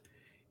podcast,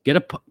 get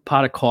a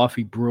pot of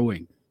coffee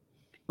brewing.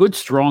 Good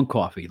strong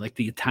coffee, like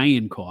the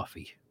Italian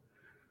coffee.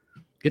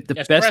 Get the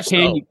best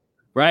can.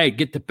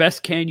 Get the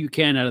best can you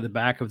can out of the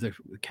back of the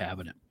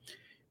cabinet.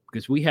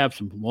 Because we have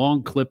some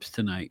long clips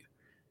tonight.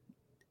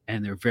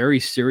 And they're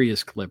very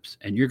serious clips.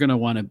 And you're going to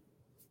want to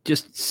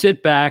just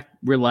sit back,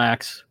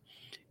 relax,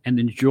 and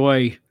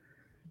enjoy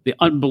the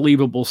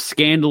unbelievable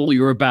scandal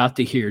you're about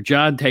to hear.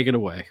 John, take it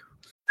away.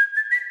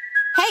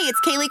 Hey,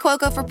 it's Kaylee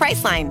Cuoco for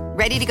Priceline.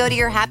 Ready to go to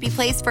your happy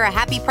place for a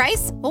happy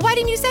price? Well, why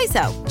didn't you say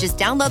so? Just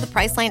download the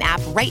Priceline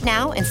app right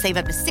now and save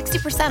up to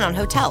 60% on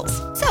hotels.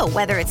 So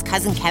whether it's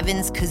Cousin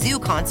Kevin's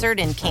Kazoo Concert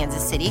in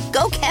Kansas City,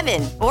 go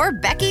Kevin, or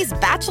Becky's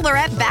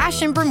Bachelorette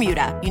Bash in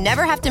Bermuda, you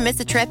never have to miss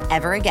a trip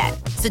ever again.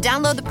 So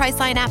download the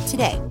Priceline app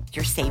today.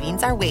 Your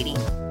savings are waiting.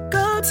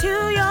 Go to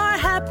your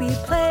happy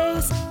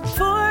place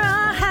for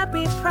a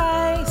happy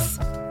price.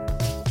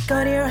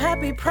 Go to your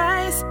happy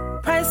price,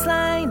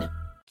 Priceline.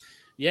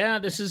 Yeah,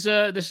 this is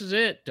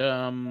it.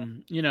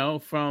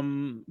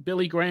 From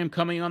Billy Graham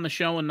coming on the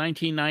show in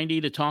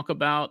 1990 to talk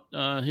about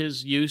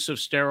his use of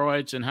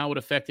steroids and how it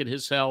affected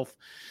his health.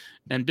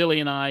 And Billy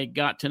and I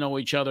got to know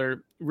each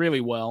other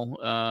really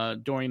well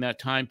during that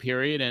time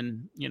period.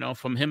 And,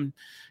 from him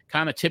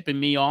kind of tipping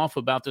me off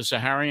about the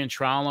Saharian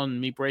trial and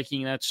me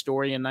breaking that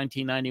story in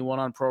 1991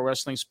 on Pro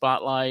Wrestling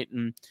Spotlight.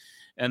 And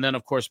then,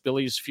 of course,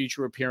 Billy's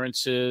future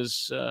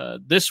appearances.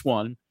 This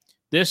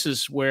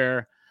is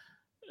where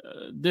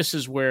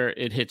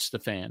it hits the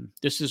fan.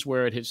 This is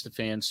where it hits the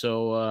fan.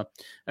 So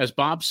as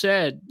Bob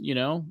said,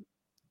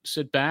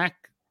 sit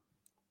back,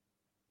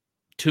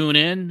 tune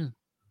in,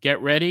 get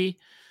ready,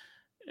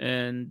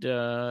 and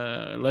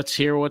let's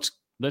hear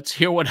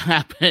what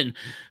happened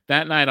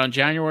that night on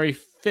January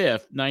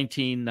 5th,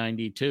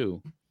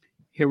 1992.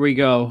 Here we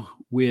go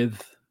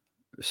with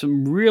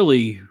some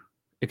really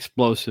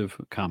explosive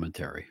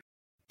commentary.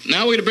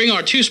 Now we're going to bring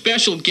our two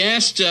special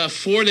guests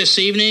for this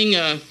evening.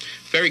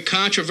 Very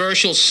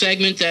controversial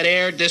segment that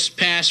aired this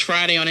past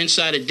Friday on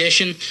Inside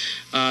Edition.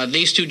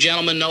 These two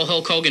gentlemen know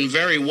Hulk Hogan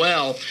very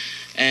well,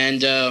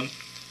 and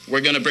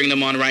we're going to bring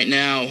them on right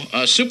now.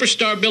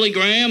 Superstar Billy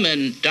Graham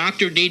and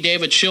Dr. D.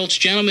 David Schultz.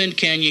 Gentlemen,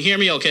 can you hear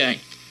me okay?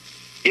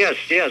 Yes,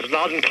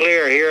 loud and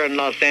clear here in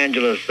Los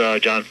Angeles,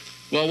 John.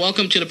 Well,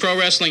 welcome to the Pro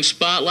Wrestling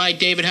Spotlight.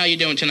 David, how you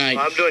doing tonight?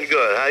 I'm doing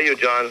good. How you,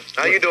 John?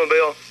 How you doing,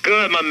 Bill?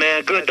 Good, my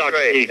man. Good, Dr.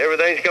 Great.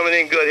 Everything's coming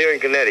in good here in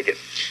Connecticut.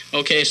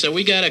 Okay, so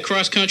we got a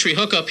cross-country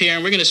hookup here,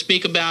 and we're going to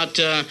speak about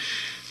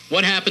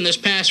what happened this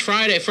past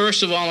Friday.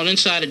 First of all, an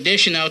Inside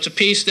Edition. Now, it's a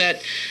piece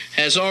that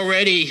has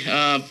already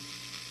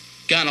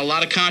gotten a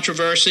lot of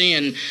controversy,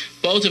 and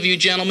both of you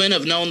gentlemen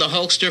have known the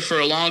Hulkster for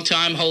a long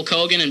time, Hulk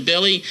Hogan and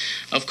Billy.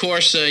 Of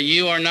course,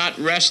 you are not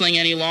wrestling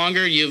any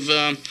longer. You've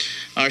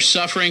are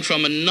suffering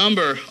from a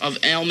number of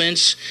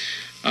ailments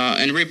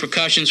and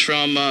repercussions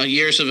from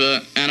years of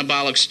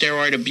anabolic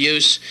steroid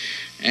abuse.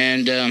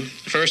 And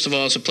first of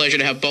all, it's a pleasure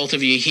to have both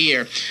of you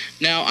here.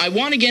 Now, I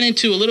want to get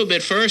into a little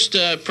bit first,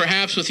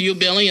 perhaps with you,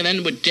 Billy, and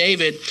then with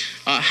David.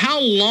 How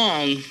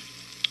long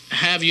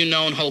have you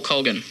known Hulk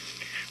Hogan?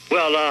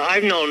 Well,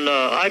 I've known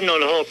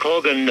Hulk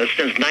Hogan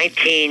since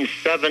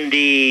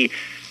 1970,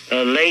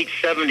 late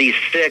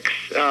 '76,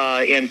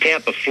 in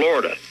Tampa,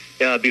 Florida.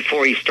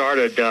 Before he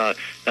started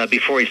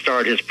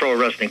his pro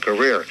wrestling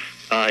career,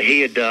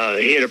 he had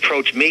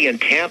approached me in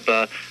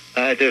Tampa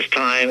at this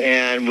time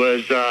and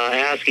was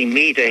asking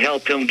me to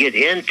help him get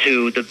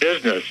into the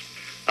business,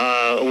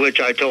 which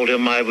I told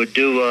him I would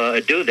do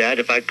that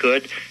if I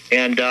could.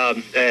 And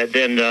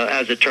then,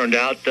 as it turned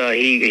out,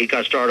 he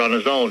got started on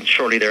his own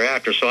shortly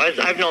thereafter. So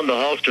I've known the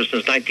Hulkster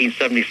since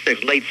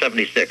 1976, late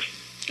 '76.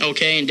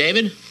 Okay, and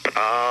David?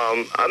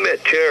 I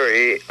met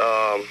Terry.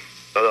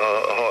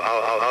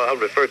 I'll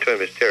refer to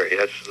him as Terry.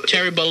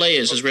 Terry Bollea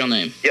is his real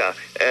name. Yeah,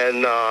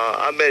 and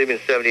I met him in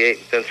 '78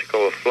 in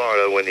Pensacola,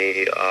 Florida, when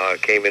he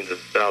came into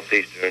the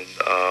southeastern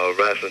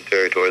wrestling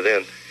territory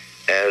then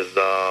as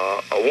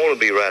a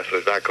wannabe wrestler,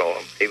 as I call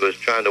him. He was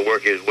trying to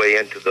work his way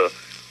into the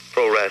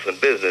pro wrestling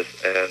business,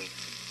 and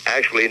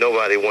actually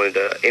nobody wanted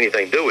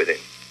anything to do with him.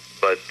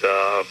 But,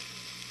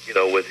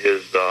 with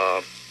his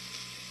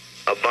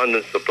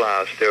abundant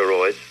supply of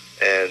steroids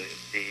and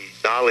the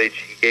knowledge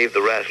he gave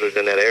the wrestlers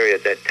in that area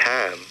at that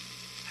time,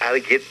 how to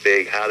get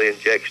big, how to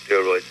inject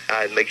steroids,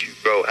 how it makes you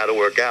grow, how to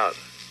work out.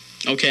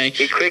 Okay.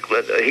 He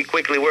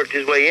quickly worked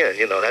his way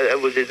in. That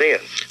was his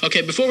end.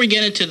 Okay, before we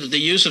get into the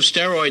use of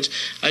steroids,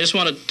 I just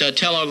want to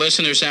tell our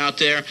listeners out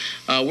there,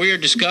 we are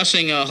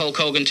discussing Hulk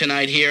Hogan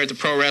tonight here at the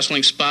Pro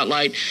Wrestling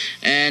Spotlight,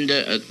 and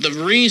the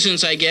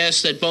reasons, I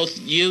guess, that both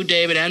you,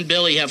 David, and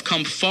Billy have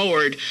come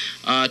forward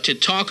to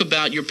talk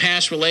about your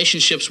past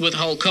relationships with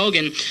Hulk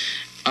Hogan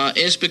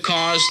is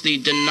because the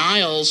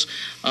denials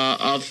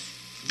of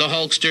the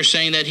Hulkster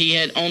saying that he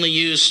had only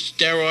used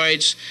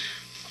steroids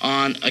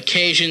on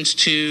occasions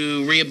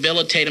to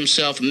rehabilitate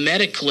himself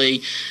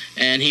medically,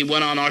 and he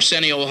went on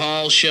Arsenio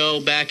Hall's show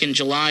back in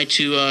July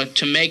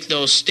to make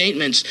those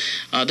statements.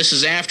 This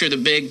is after the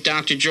big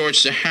Dr.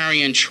 George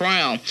Zaharian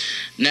trial.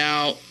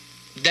 Now,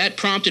 that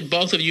prompted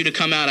both of you to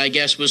come out, I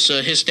guess, was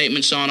his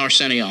statements on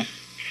Arsenio.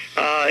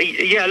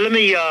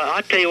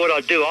 I'll tell you what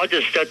I'll do. I'll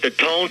just set the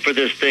tone for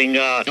this thing.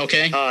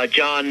 Okay.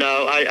 John,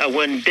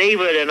 when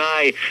David and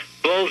I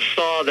both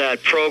saw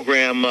that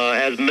program,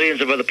 as millions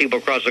of other people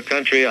across the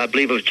country, I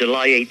believe it was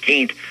July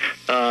 18th,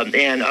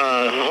 and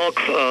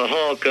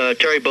Hulk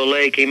Terry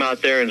Bollea came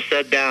out there and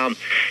sat down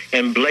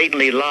and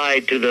blatantly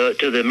lied to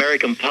the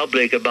American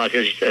public about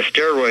his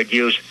steroid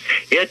use.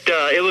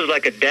 It was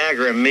like a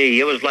dagger in me.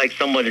 It was like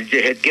someone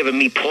had given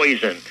me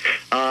poison.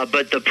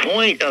 But the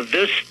point of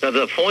this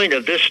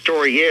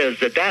story is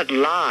that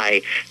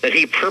lie that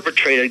he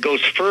perpetrated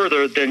goes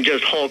further than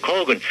just Hulk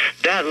Hogan.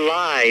 That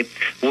lie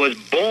was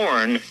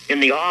born in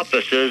the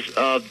offices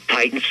of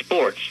Titan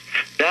Sports.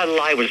 That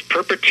lie was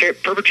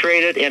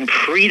perpetrated and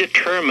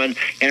predetermined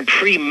and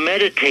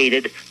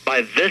premeditated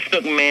by Vince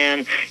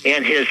McMahon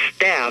and his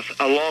staff,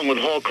 along with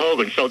Hulk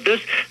Hogan. So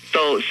the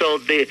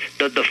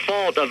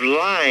fault of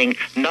lying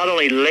not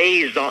only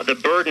the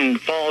burden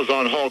falls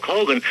on Hulk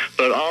Hogan,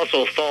 but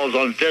also falls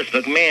on Vince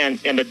McMahon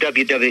and the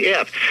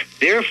WWF.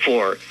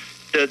 Therefore,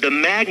 the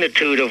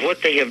magnitude of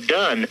what they have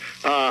done,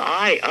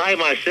 I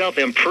myself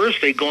am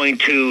personally going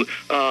to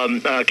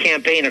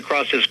campaign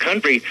across this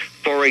country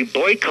for a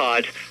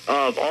boycott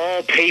of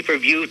all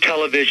pay-per-view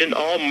television,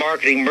 all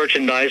marketing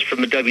merchandise from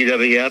the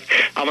WWF.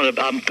 I'm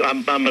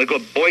gonna go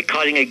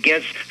boycotting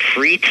against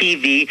free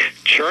TV.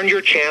 Turn your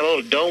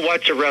channel, don't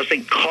watch the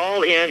wrestling.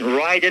 Call in,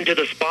 write into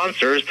the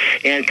sponsors,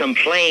 and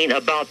complain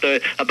about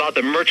the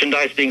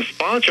merchandise being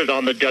sponsored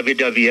on the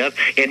WWF.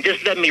 And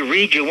just let me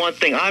read you one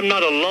thing. I'm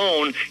not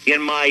alone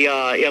in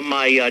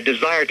my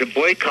desire to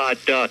boycott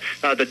the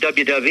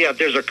WWF.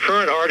 There's a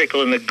current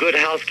article in the Good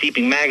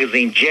Housekeeping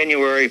magazine,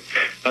 January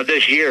of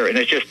this year, and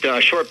it's just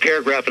a short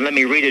paragraph, and let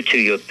me read it to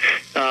you.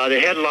 The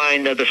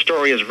headline of the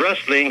story is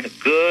 "Wrestling,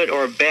 Good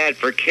or Bad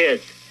for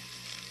Kids?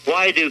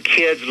 Why do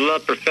kids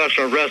love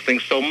professional wrestling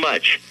so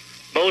much?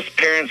 Most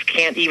parents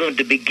can't even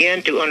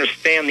begin to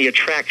understand the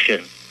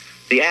attraction.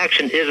 The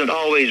action isn't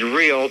always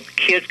real.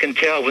 Kids can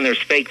tell when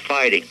there's fake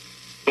fighting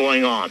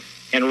going on."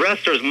 And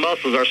wrestlers'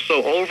 muscles are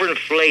so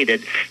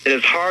overinflated that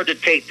it's hard to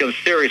take them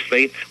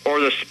seriously or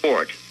the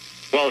sport.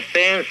 While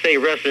fans say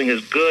wrestling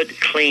is good,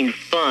 clean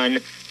fun,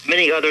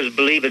 many others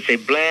believe it's a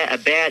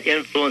bad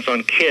influence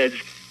on kids,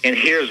 and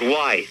here's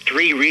why.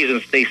 3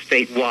 reasons they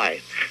state why.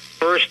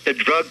 First, the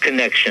drug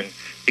connection.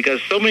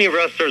 Because so many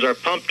wrestlers are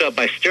pumped up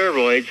by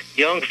steroids,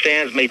 young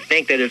fans may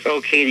think that it's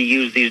okay to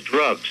use these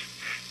drugs.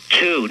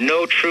 2,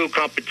 no true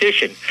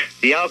competition.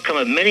 The outcome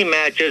of many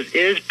matches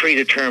is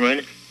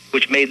predetermined,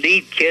 which may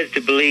lead kids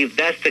to believe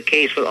that's the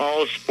case with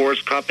all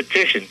sports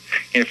competition.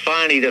 And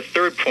finally, the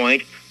third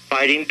point,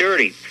 fighting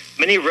dirty.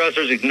 Many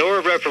wrestlers ignore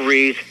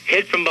referees,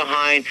 hit from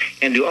behind,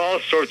 and do all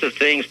sorts of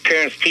things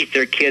parents teach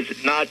their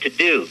kids not to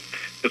do.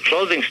 The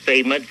closing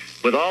statement,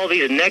 with all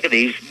these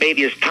negatives,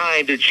 maybe it's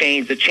time to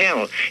change the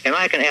channel. And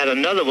I can add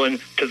another one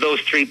to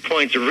those 3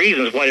 points of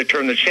reasons why to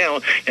turn the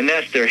channel, and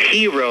that's their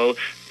hero,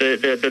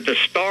 the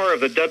star of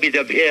the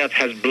WWF,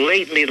 has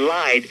blatantly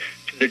lied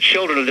to the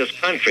children of this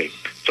country.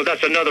 So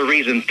that's another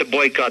reason to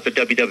boycott the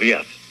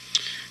WWF.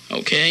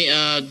 Okay,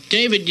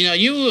 David,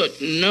 you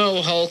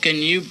know Hulk, and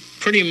you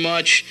pretty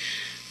much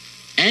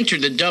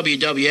entered the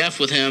WWF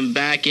with him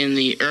back in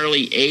the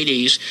early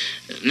 80s.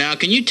 Now,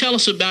 can you tell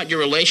us about your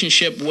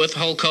relationship with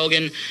Hulk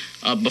Hogan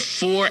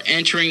before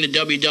entering the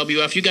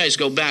WWF? You guys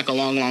go back a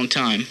long, long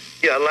time.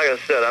 Yeah, like I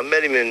said, I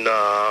met him in,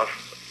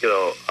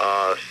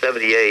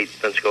 78,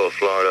 Pensacola,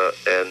 Florida,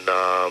 and,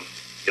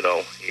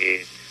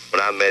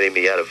 when I met him,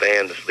 he had a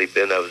van to sleep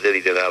in. That was it. He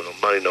didn't have no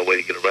money, no way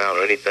to get around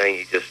or anything.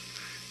 He just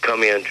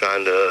come in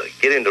trying to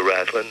get into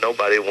wrestling.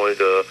 Nobody wanted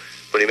to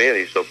put him in.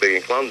 He's so big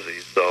and clumsy.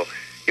 So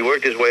he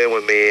worked his way in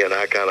with me, and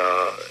I kind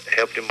of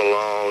helped him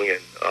along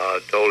and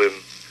told him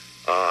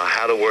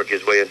how to work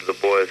his way into the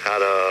boys, how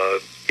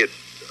to get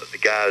the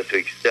guys to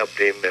accept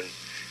him. And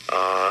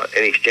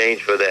in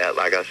exchange for that,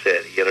 like I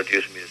said, he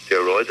introduced me to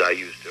steroids. I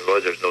use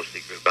steroids. There's no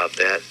secret about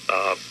that.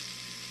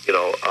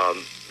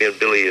 Me and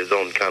Billy is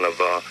on kind of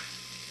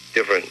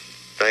different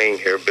thing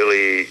here.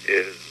 Billy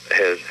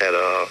has had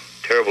a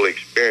terrible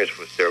experience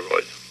with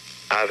steroids.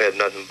 I've had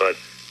nothing but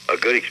a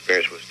good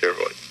experience with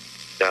steroids.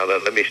 Now,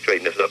 let me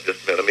straighten this up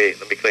just a minute.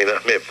 Let me clean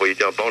up a minute before you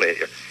jump on it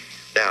here.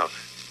 Now,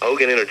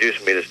 Hogan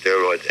introduced me to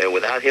steroids, and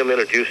without him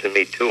introducing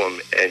me to them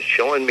and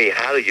showing me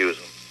how to use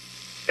them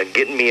and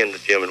getting me in the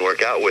gym and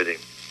work out with him,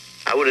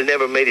 I would have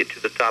never made it to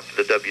the top of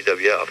the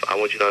WWF. I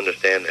want you to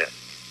understand that.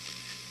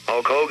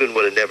 Hulk Hogan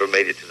would have never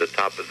made it to the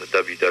top of the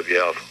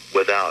WWF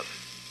without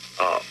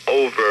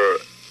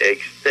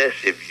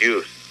over-excessive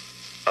use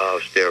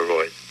of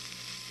steroids.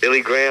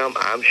 Billy Graham,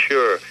 I'm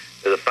sure,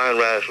 is a fine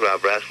wrestler.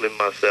 I've wrestled him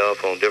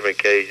myself on different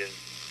occasions,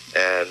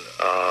 and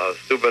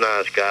super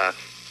nice guy.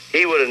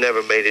 He would have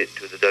never made it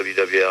to the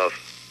WWF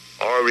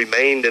or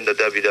remained in the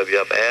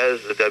WWF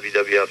as the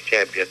WWF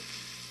champion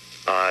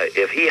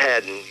if he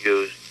hadn't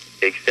used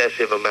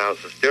excessive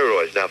amounts of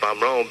steroids. Now, if I'm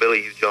wrong,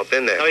 Billy, you jump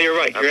in there. No, you're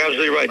right. You're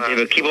absolutely right,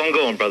 David. Keep on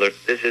going, brother.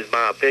 This is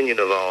my opinion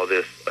of all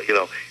this,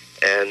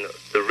 and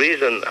the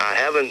reason I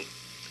haven't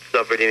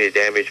suffered any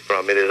damage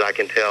from it, as I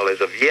can tell, as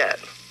of yet,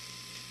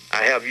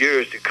 I have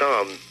years to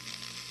come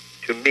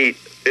to meet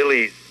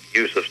Billy's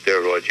use of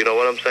steroids. You know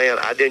what I'm saying?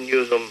 I didn't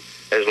use them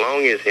as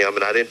long as him,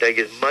 and I didn't take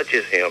as much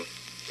as him.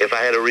 If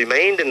I had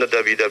remained in the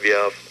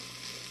WWF,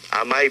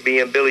 I might be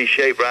in Billy's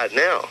shape right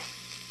now.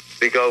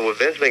 Because with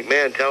Vince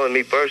McMahon telling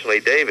me personally,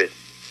 David,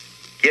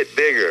 get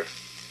bigger,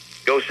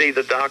 go see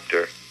the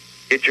doctor,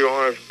 get your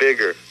arms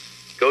bigger,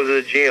 go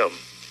to the gym.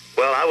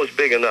 Well, I was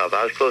big enough.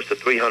 I was close to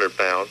 300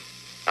 pounds.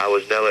 I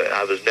was never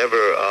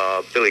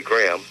Billy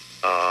Graham.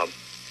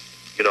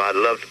 I'd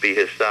love to be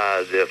his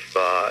size if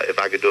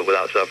I could do it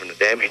without suffering the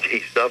damage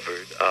he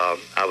suffered.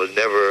 I was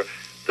never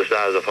the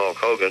size of Hulk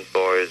Hogan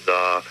for his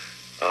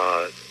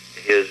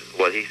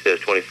what he says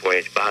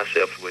 24-inch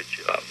biceps,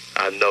 which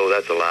I know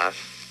that's a lie.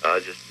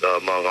 Just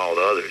among all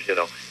the others,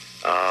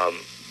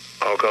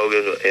 Hulk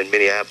Hogan in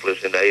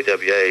Minneapolis in the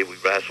AWA, we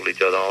wrestled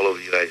each other all over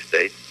the United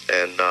States,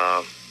 and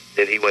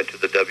then he went to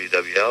the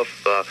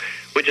WWF,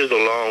 which is a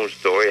long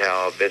story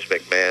how Vince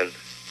McMahon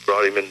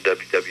brought him in the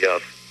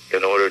WWF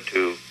in order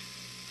to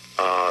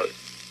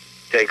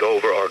take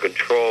over or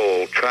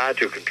try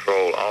to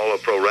control all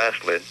of pro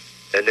wrestling,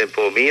 and then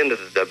pull me into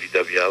the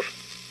WWF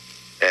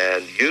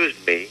and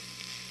used me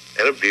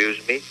and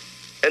abused me,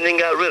 and then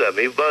got rid of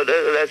me. But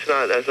that's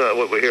not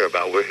what we're here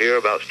about. We're here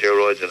about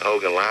steroids and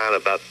Hogan lying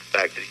about the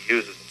fact that he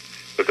uses them,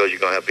 because you're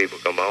going to have people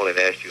come on and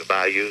ask you if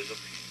I use them.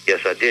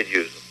 Yes, I did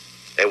use them.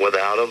 And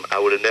without them, I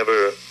would have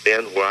never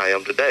been where I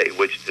am today,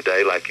 which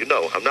today, like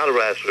I'm not a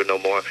wrestler no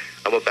more.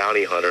 I'm a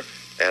bounty hunter,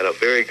 and a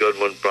very good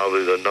one,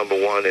 probably the number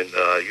one in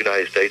the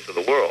United States of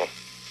the world.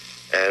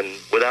 And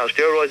without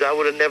steroids, I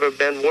would have never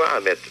been where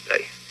I'm at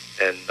today.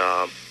 And,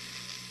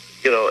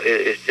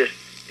 it's just,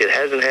 it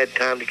hasn't had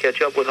time to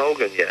catch up with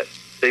Hogan yet.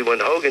 See, when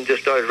Hogan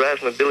just started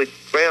wrestling, Billy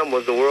Graham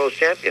was the world's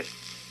champion.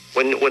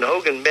 When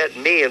Hogan met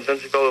me in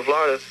Pensacola,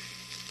 Florida,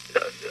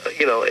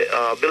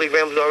 Billy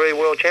Graham was already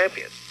world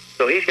champion.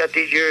 So he's got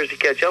these years to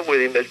catch up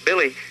with him, as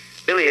Billy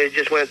has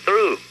just went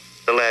through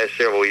the last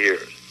several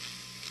years.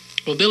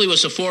 Well, Billy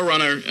was a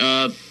forerunner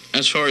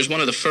as far as one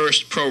of the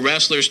first pro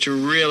wrestlers to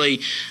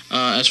really,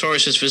 as far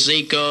as his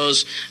physique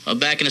goes,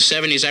 back in the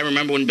 70s, I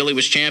remember when Billy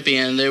was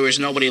champion, there was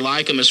nobody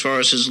like him as far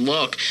as his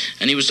look,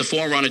 and he was the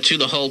forerunner to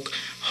the Hulk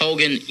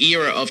Hogan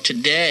era of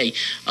today.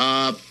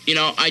 I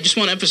just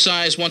want to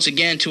emphasize once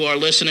again to our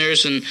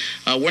listeners, and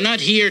I'm not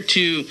here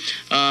to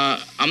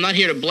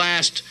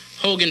blast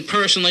Hogan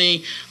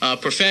personally,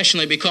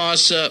 professionally,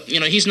 because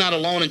he's not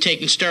alone in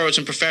taking steroids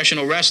in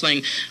professional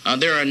wrestling.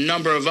 There are a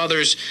number of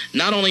others,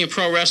 not only in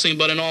pro wrestling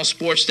but in all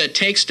sports, that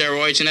take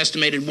steroids. An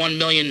estimated 1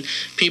 million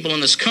people in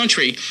this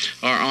country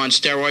are on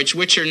steroids,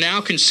 which are now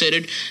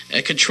considered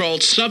a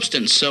controlled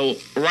substance. So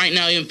right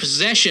now, in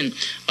possession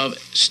of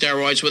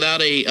steroids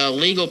without a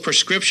legal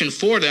prescription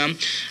for them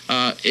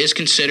is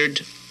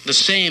considered the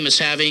same as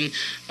having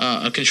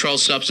a controlled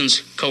substance,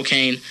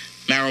 cocaine,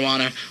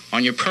 marijuana,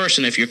 on your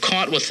person if you're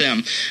caught with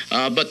them.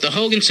 But the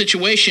Hogan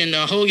situation,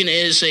 Hogan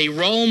is a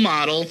role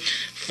model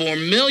for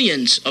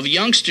millions of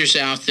youngsters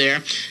out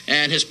there,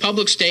 and his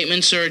public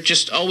statements are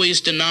just always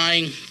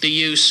denying the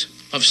use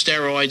of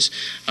steroids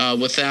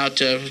without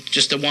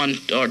just the 1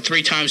 or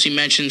 3 times he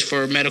mentioned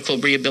for medical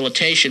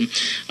rehabilitation.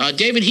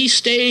 David, he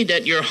stayed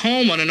at your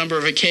home on a number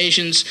of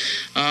occasions,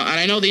 and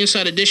I know the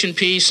Inside Edition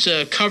piece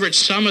covered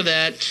some of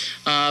that,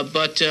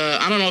 but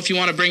I don't know if you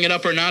want to bring it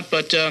up or not,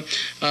 but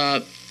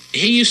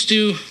he used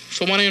to,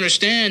 from what I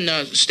understand,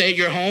 stay at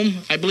your home,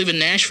 I believe in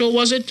Nashville,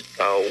 was it?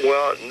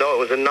 Well, no, it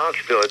was in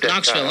Knoxville at that time.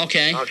 Knoxville,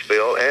 okay.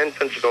 Knoxville and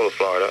Pensacola,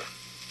 Florida,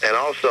 and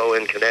also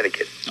in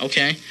Connecticut.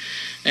 Okay.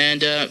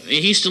 And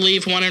he used to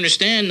leave, from what I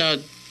understand,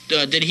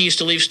 did he used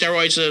to leave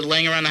steroids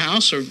laying around the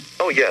house? Or?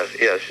 Oh, yes.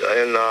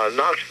 In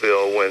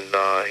Knoxville, when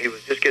he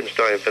was just getting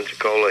started in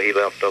Pensacola, he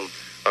left them.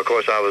 Of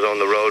course, I was on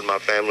the road. My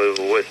family was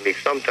with me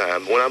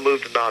sometime. When I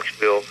moved to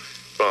Knoxville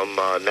from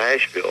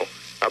Nashville,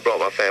 I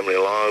brought my family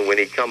along. When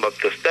he come up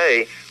to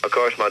stay, of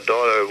course, my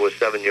daughter was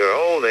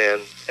 7-year-old then,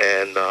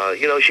 and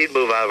she'd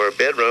move out of her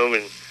bedroom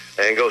and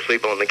go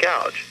sleep on the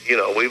couch.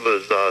 We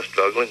was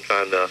struggling,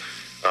 trying to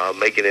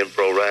make it in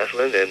pro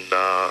wrestling, and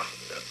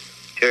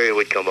Terry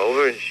would come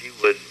over, and she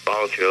would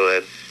volunteer to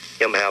let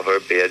him have her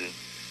bed.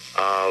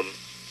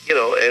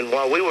 And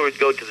while we would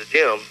go to the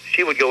gym,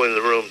 she would go into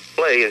the room to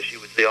play, and she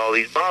would see all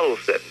these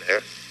bottles sitting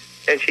there,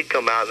 and she'd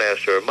come out and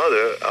ask her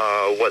mother,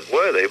 what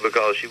were they,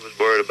 because she was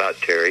worried about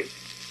Terry.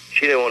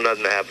 She didn't want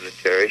nothing to happen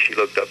to Terry. She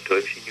looked up to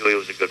him. She knew he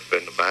was a good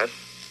friend of mine.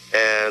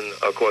 And,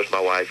 of course,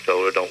 my wife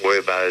told her, don't worry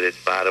about it. It's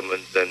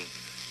vitamins and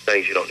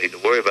things you don't need to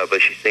worry about.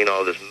 But she's seen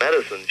all this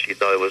medicine. She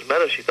thought it was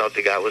medicine. She thought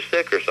the guy was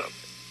sick or something.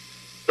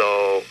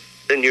 So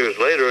then years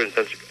later in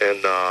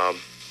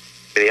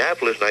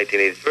Minneapolis,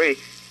 1983,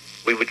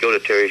 we would go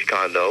to Terry's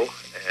condo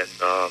and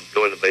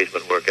go in the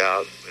basement and work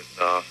out.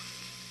 And,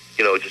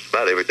 just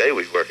about every day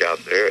we'd work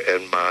out there.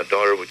 And my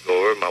daughter would go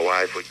over, my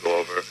wife would go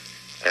over,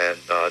 and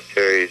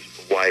Terry's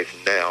wife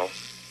now,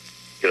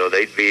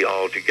 they'd be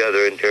all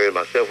together, and Terry and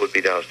myself would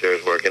be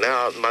downstairs working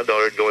out, and my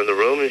daughter would go in the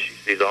room, and she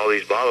sees all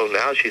these bottles.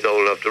 Now she's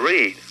old enough to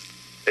read,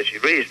 and she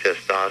reads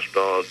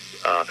testosterone,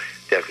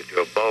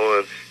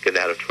 testosterone,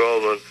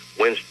 gonadotropin,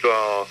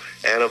 Winstrol,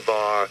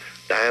 Anavar,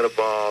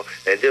 Dianabol,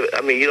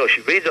 and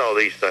she reads all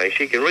these things.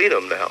 She can read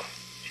them now.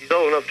 She's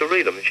old enough to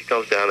read them, and she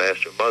comes down and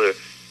asks her mother,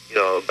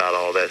 about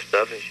all that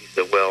stuff, and she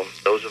said, well,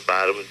 those are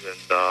vitamins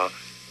and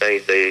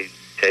things they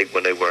take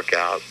when they work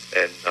out,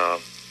 and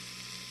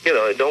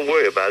don't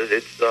worry about it.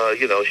 It's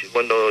she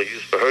wasn't no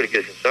use for her to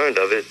get concerned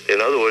of it.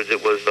 In other words,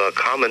 it was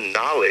common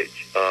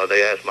knowledge.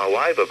 They asked my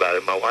wife about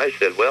it. My wife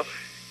said, well,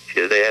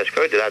 they asked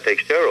her, did I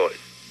take steroids?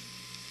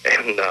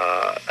 And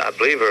I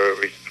believe her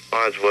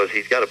response was,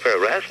 he's got a pair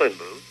of wrestling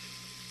boots.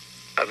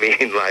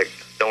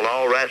 Don't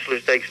all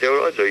wrestlers take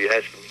steroids? Or you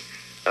asking me?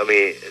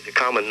 It's a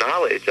common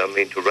knowledge,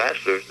 to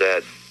wrestlers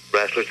that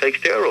wrestlers take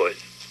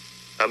steroids.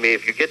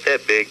 If you get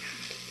that big,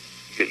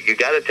 you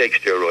got to take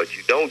steroids.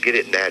 You don't get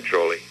it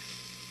naturally.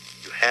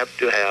 You have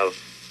to have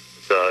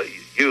the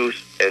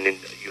use, and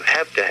you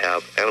have to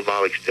have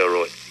anabolic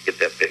steroids to get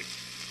that big.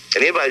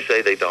 And anybody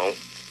say they don't,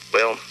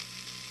 well,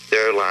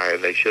 they're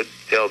lying. They should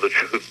tell the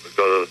truth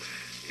because,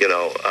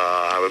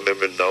 I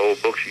remember in the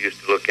old books you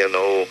used to look in, the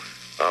old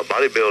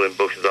bodybuilding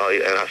books and all,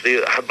 and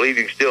I believe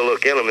you can still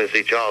look in them and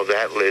see Charles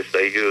Atlas.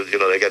 They use,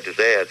 they got this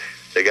ad.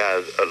 The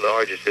guy's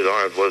largest his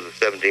arms was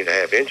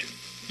 17.5 inches.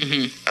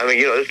 Mm-hmm.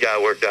 This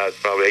guy worked out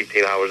probably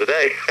 18 hours a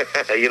day.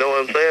 You know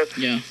what I'm saying?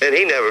 Yeah. And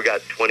he never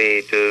got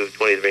 22,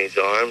 23-inch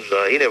arms.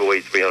 He never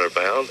weighed 300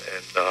 pounds.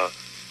 And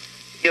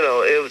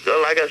it was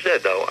like I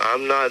said though.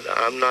 I'm not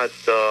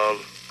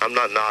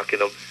knocking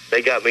them.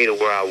 They got me to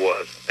where I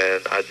was,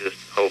 and I just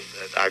hope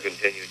that I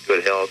continue in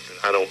good health and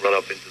I don't run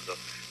up into the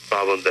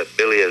problem that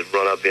Billy has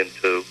run up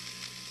into.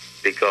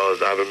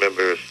 Because I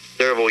remember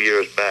several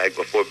years back,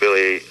 before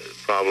Billy's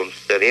problems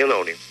set in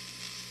on him,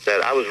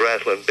 that I was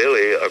wrestling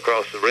Billy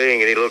across the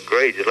ring, and he looked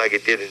great, just like he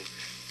did in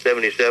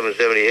 77,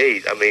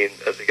 78.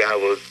 The guy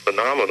was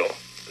phenomenal.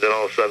 And then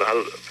all of a sudden,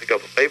 I pick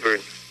up a paper,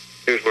 and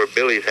here's where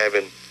Billy's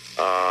having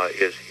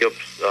his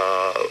hips,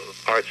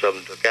 parts of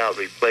them took out,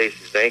 replaced,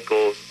 his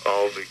ankles,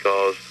 all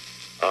because,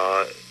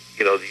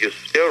 the use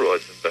of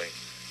steroids and things.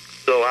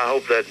 So I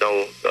hope that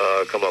don't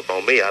come up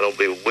on me. I don't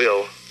believe it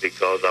will,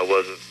 because I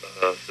wasn't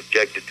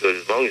subjected to it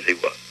as long as he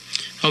was.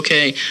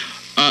 Okay.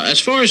 As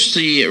far as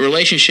the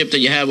relationship that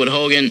you had with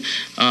Hogan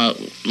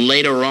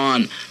later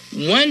on,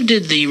 when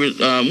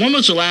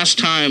was the last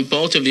time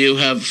both of you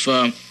have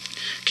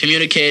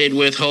communicated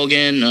with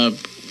Hogan,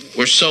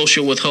 were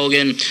social with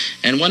Hogan,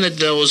 and when did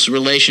those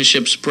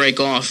relationships break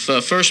off?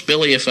 First,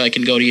 Billy, if I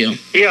can go to you.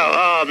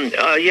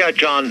 Yeah,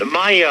 John.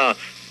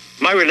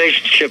 My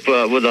relationship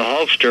with the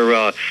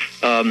Hulkster,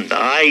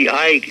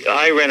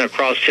 I ran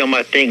across him,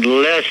 I think,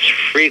 less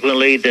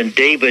frequently than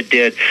David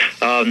did.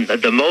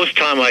 The most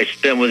time I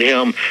spent with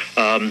him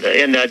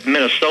in that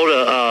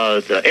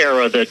Minnesota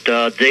era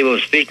that David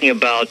was speaking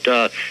about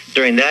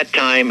during that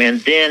time,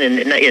 and then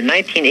in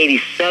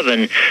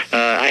 1987,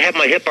 I had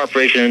my hip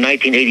operation in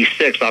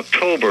 1986,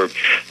 October,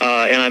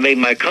 and I made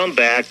my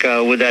comeback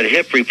with that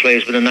hip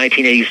replacement in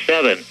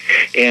 1987.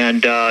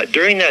 And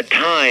during that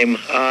time,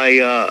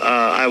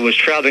 I was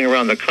traveling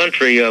around the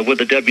country with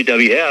the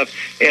WWF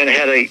and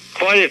had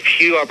quite a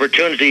few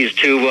opportunities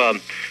to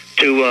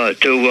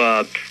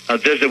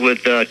visit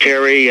with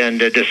Terry and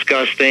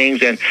discuss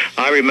things. And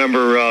I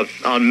remember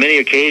on many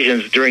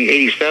occasions during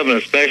 '87,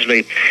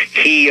 especially,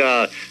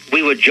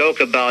 we would joke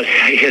about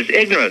his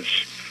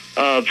ignorance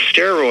of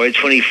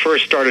steroids when he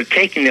first started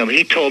taking them.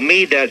 He told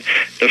me that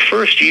the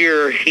first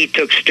year he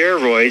took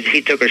steroids,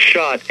 he took a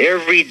shot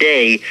every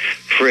day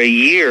for a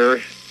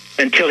year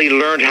until he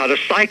learned how to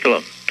cycle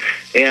them.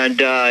 And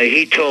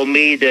he told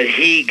me that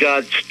he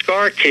got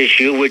scar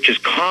tissue, which is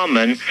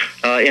common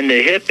in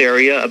the hip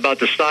area, about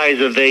the size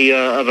of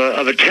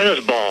a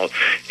tennis ball.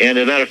 And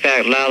as a matter of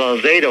fact, Lalo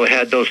Alzado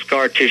had those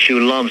scar tissue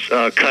lumps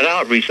cut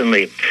out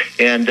recently.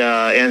 And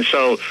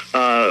so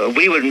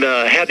we would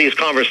have these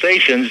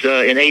conversations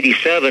in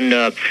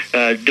 '87,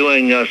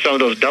 doing some of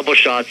those double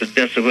shots that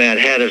Vince McMahon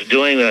had us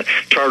doing,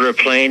 charter a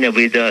plane, and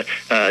we'd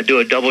do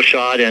a double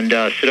shot and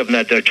sit up in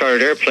that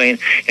chartered airplane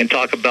and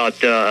talk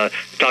about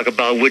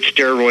which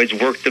steroids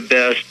work the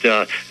best,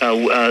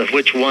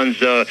 which ones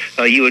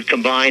you would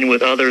combine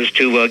with others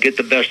to get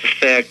the best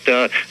effect,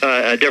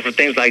 different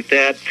things like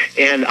that.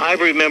 And I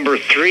remember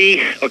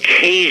 3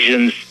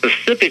 occasions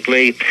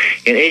specifically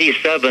in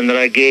 '87 that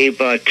I gave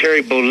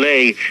Terry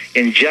Bollea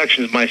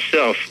injections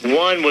myself.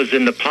 One was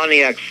in the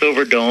Pontiac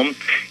Silverdome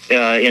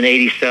in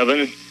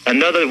 '87.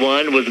 Another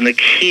one was in the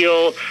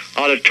Kiel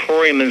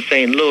Auditorium in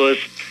St. Louis,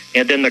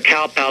 and then the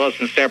Cow Palace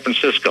in San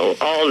Francisco,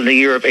 all in the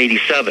year of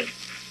 '87.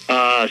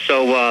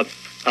 So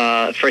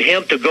for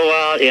him to go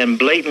out and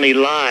blatantly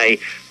lie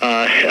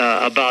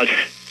about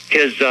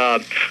his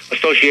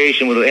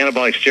association with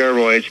anabolic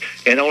steroids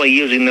and only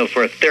using them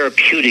for a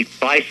therapeutic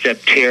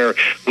bicep tear,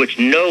 which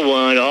no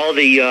one, all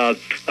the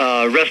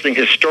wrestling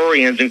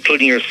historians,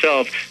 including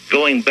yourself,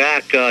 going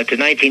back to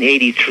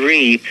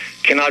 1983,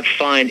 cannot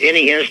find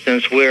any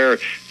instance where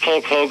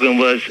Hulk Hogan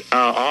was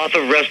off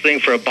of wrestling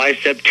for a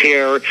bicep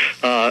tear,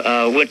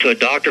 went to a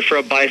doctor for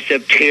a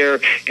bicep tear,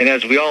 and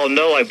as we all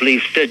know, I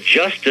believe Sid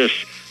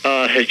Justice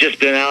has just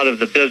been out of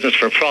the business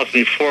for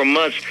approximately 4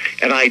 months,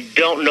 and I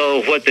don't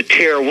know what the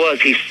tear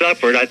was he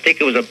suffered. I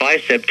think it was a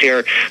bicep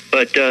tear,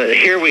 but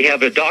here we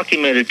have a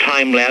documented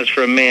time lapse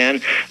for a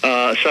man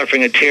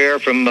suffering a tear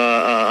from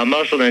a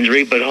muscle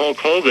injury, but Hulk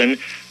Hogan,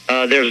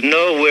 there's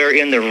nowhere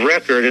in the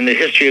record, in the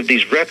history of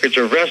these records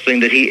of wrestling,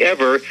 that he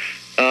ever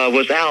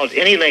was out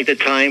any length of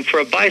time for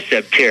a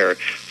bicep tear.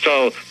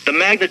 So the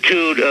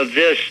magnitude of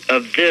this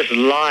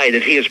lie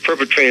that he has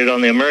perpetrated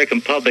on the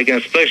American public,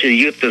 and especially the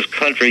youth of this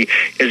country,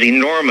 is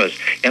enormous.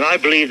 And I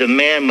believe the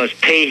man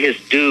must pay his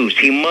dues.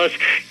 Him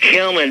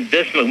and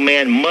Vince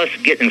McMahon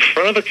must get in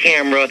front of a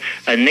camera,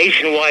 a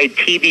nationwide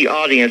TV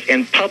audience,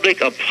 and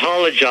public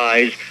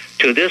apologize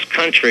to this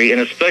country,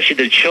 and especially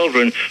the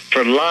children,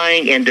 for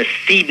lying and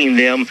deceiving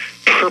them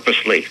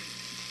purposely.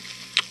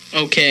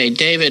 Okay,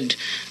 David,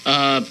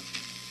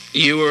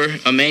 you were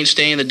a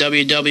mainstay in the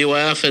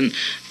WWF, and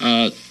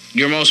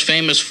you're most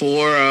famous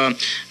for,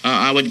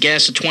 I would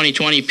guess, a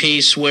 2020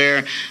 piece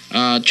where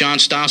John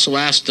Stossel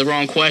asked the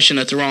wrong question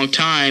at the wrong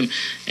time,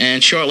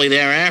 and shortly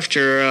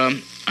thereafter,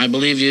 I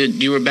believe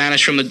you were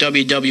banished from the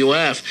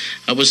WWF.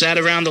 Was that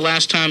around the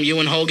last time you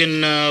and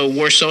Hogan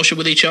were social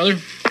with each other?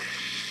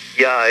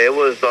 Yeah, it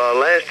was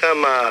last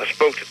time I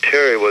spoke to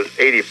Terry was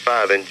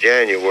 '85 in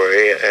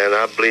January, and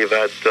I believe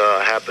that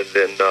happened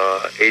in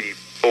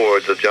 '84,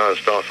 the John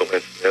Stossel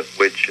incident,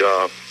 which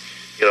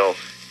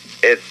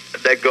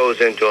that goes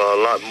into a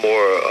lot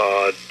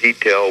more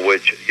detail.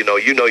 Which you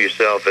know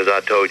yourself, as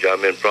I told you,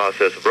 I'm in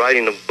process of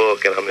writing a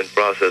book, and I'm in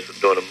process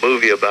of doing a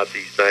movie about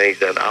these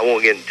things, and I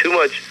won't get into too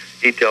much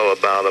detail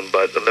about them.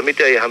 But let me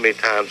tell you how many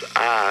times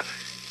I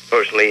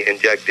personally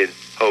injected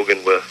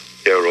Hogan with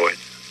steroids,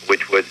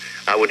 which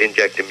I would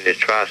inject him in his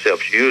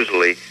triceps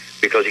usually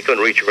because he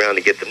couldn't reach around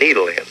to get the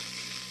needle in.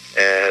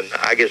 And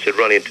I guess it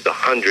run into the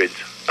hundreds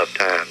of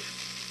times,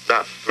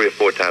 not 3 or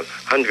 4 times,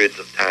 hundreds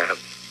of times.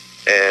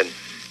 And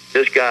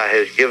this guy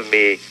has given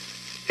me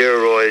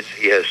steroids.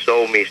 He has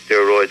sold me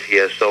steroids. He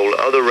has sold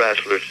other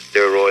wrestlers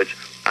steroids.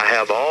 I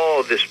have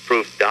all this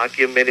proof,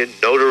 documented,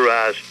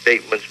 notarized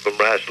statements from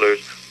wrestlers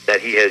that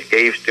he has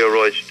gave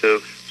steroids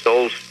to,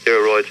 sold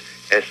steroids,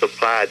 and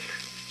supplied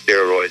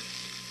steroids.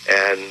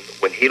 And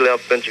when he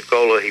left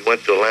Pensacola, he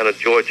went to Atlanta,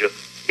 Georgia.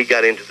 He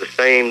got into the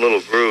same little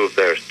groove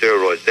there,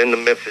 steroids. Then to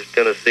Memphis,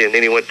 Tennessee, and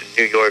then he went to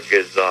New York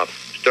as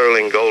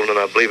Sterling Golden,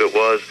 I believe it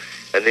was.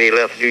 And then he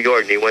left New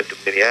York and he went to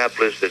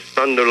Minneapolis as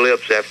Thunder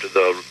Lips after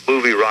the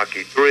movie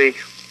Rocky III,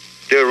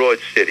 Steroid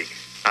City.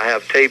 I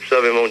have tapes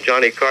of him on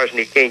Johnny Carson.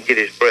 He can't get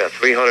his breath,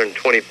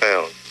 320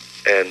 pounds.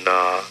 And,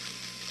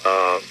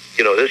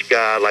 you know, this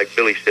guy, like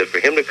Billy said, for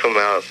him to come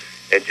out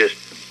and just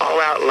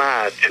all out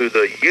lie to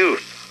the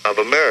youth of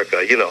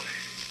America, you know,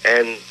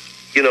 and,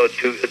 you know,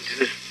 to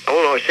this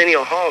on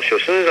Arsenio Hall show,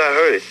 as soon as I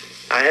heard it,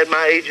 I had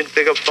my agent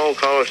pick up a phone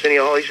call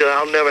Arsenio Hall. He said,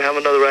 I'll never have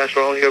another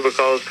wrestler on here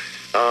because,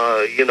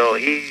 you know,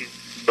 he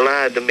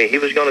lied to me. He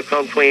was going to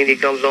come clean. He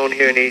comes on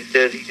here and he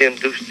says he didn't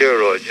do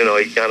steroids. You know,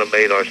 he kind of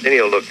made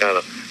Arsenio look kind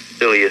of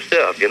silly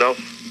himself, you know.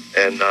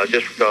 And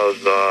just because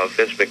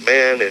Vince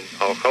McMahon and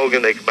Hulk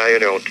Hogan, they come out here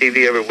and they're on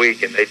TV every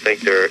week and they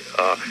think they're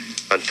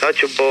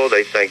untouchable.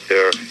 They think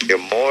they're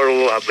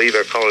immortal. I believe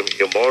they're calling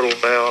him immortal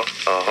now,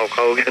 Hulk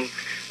Hogan.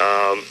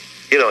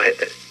 You know,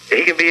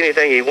 he can be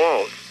anything he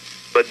wants.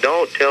 But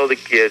don't tell the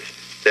kids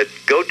that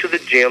go to the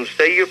gym,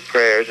 say your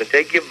prayers, and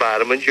take your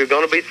vitamins. You're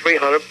going to be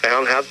 300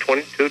 pounds, have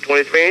 22,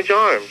 23-inch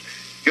arms.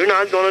 You're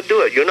not going to do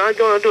it. You're not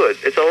going to do it.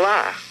 It's a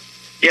lie.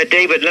 Yeah,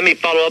 David, let me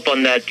follow up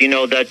on that. You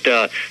know, that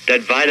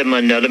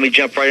vitamin, let me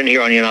jump right in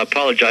here on you, and I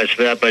apologize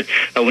for that. But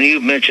when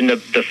you mentioned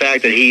the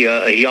fact that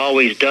he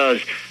always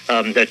does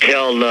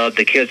tell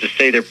the kids to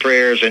say their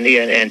prayers and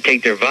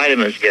take their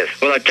vitamins. Yes.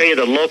 Well, I tell you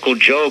the local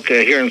joke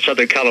here in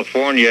Southern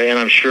California, and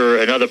I'm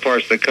sure in other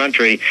parts of the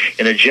country,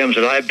 in the gyms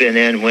that I've been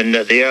in,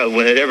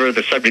 whenever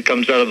the subject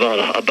comes out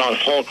about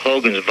Hulk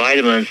Hogan's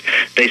vitamins,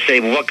 they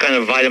say, well, what kind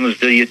of vitamins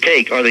do you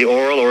take? Are they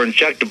oral or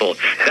injectable?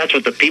 That's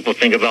what the people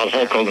think about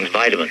Hulk Hogan's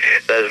vitamins.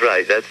 That's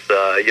right. That's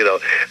you know,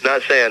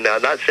 not saying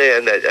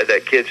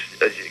that kids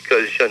because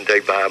you shouldn't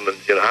take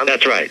vitamins. You know,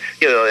 that's right.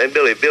 You know, and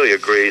Billy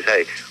agrees.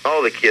 Hey,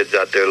 all the kids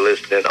out there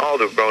listening, all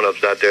the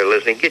grown-ups out there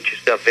listening, get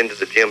yourself into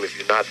the gym if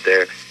you're not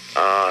there.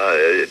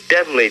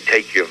 Definitely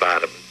take your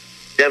vitamins.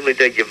 Definitely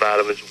take your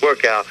vitamins.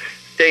 Work out.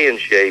 Stay in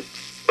shape.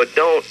 But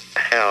don't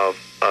have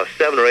a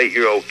 7 or 8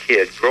 year old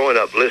kid growing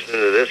up listening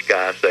to this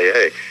guy say,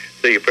 "Hey,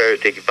 say your prayers,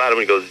 take your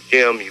vitamins, go to the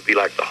gym. You be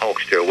like the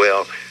Hulkster."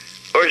 Well,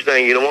 first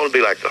thing, you don't want to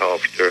be like the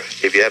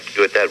Hulkster if you have to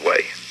do it that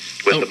way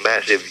with the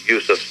massive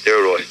use of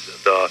steroids,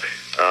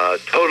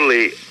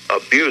 totally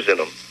abusing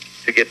them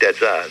to get that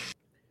size.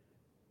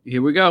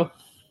 Here we go.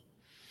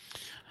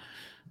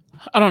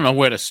 I don't know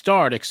where to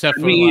start except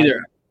for Me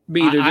either.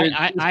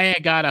 I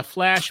got a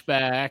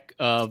flashback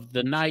of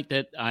the night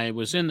that I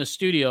was in the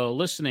studio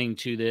listening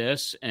to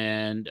this,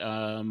 and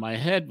my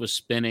head was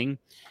spinning.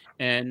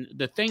 And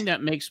the thing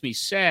that makes me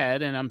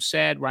sad, and I'm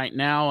sad right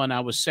now, and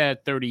I was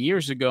sad 30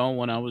 years ago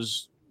when I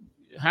was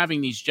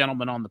having these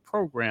gentlemen on the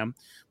program,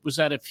 was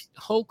that if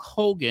Hulk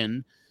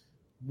Hogan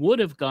would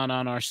have gone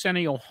on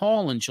Arsenio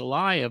Hall in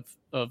July of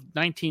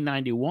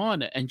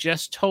 1991 and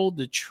just told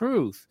the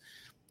truth,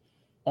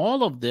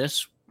 all of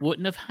this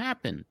wouldn't have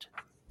happened.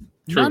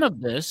 True. None of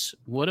this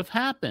would have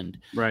happened.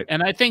 Right.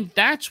 And I think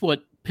that's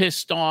what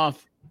pissed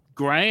off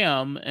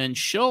Graham and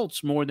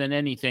Schultz more than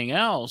anything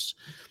else,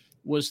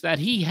 was that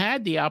he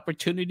had the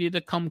opportunity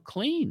to come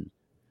clean.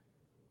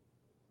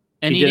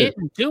 And he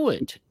didn't do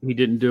it. He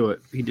didn't do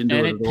it. He didn't do it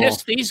at all. And it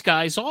pissed these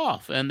guys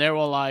off. And they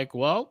were like,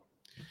 well,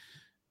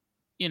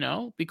 you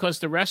know, because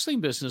the wrestling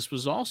business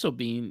was also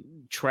being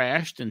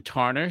trashed and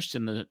tarnished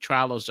in the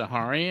trial of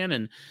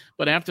Zaharian.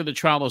 But after the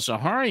trial of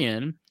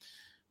Zaharian,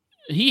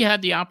 he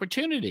had the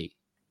opportunity.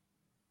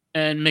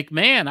 And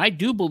McMahon, I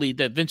do believe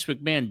that Vince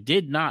McMahon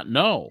did not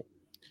know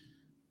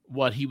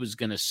what he was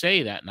going to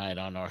say that night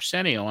on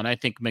Arsenio. And I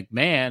think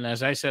McMahon,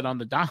 as I said on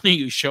the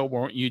Donahue show,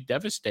 weren't you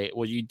devastated?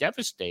 Were you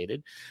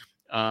devastated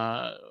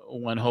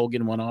when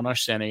Hogan went on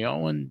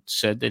Arsenio and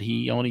said that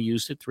he only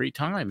used it 3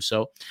 times?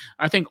 So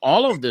I think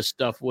all of this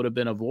stuff would have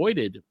been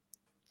avoided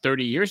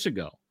 30 years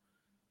ago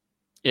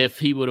if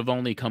he would have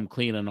only come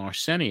clean on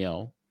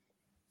Arsenio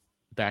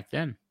back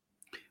then.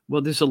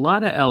 Well, there's a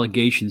lot of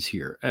allegations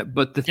here,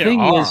 but the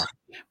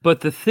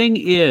thing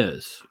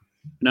is,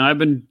 now I've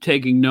been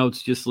taking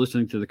notes just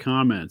listening to the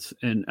comments,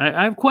 and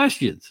I have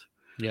questions.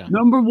 Yeah.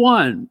 Number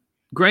one,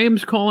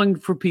 Graham's calling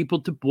for people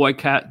to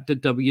boycott the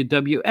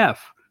WWF,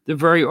 the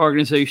very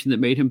organization that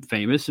made him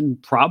famous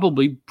and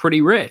probably pretty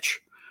rich.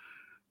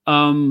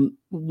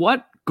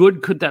 What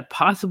good could that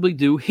possibly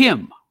do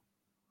him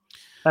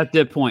at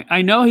that point?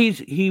 I know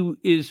he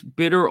is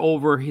bitter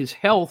over his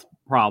health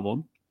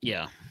problem.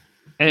 Yeah.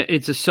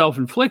 It's a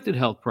self-inflicted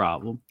health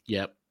problem.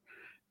 Yep.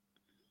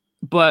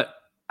 But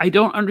I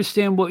don't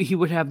understand what he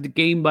would have to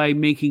gain by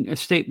making a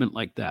statement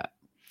like that.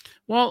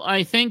 Well,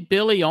 I think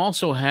Billy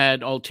also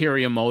had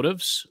ulterior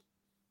motives,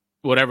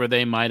 whatever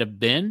they might have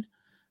been.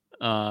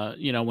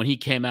 When he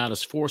came out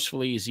as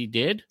forcefully as he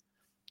did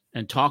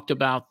and talked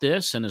about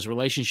this and his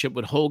relationship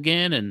with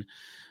Hogan.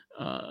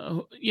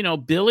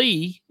 And,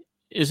 Billy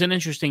is an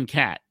interesting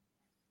cat.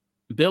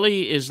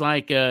 Billy is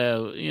like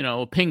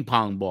a ping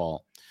pong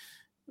ball.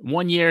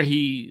 One year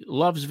he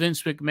loves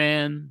Vince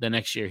McMahon. The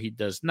next year he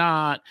does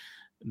not.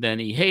 Then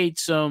he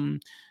hates him.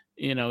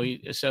 You know,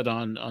 he said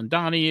on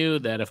Donahue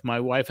that if my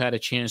wife had a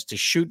chance to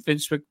shoot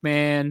Vince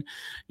McMahon,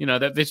 you know,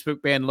 that Vince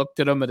McMahon looked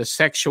at him at a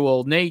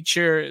sexual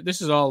nature.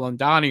 This is all on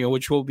Donahue,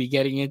 which we'll be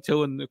getting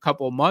into in a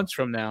couple of months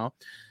from now.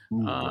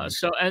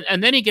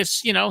 And then he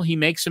gets, you know, he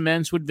makes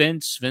amends with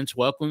Vince. Vince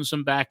welcomes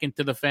him back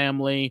into the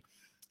family.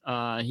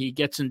 He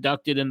gets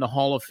inducted in the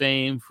Hall of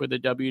Fame for the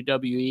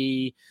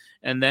WWE.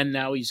 And then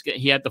now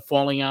he had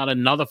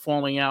another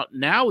falling out.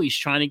 Now he's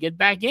trying to get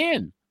back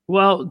in.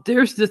 Well,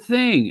 there's the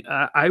thing.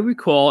 I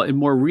recall in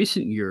more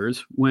recent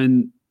years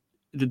when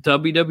the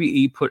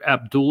WWE put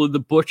Abdullah the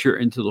Butcher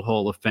into the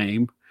Hall of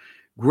Fame,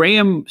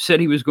 Graham said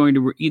he was going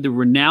to either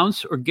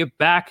renounce or give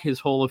back his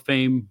Hall of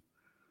Fame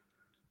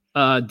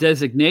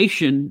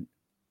designation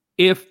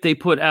if they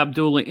put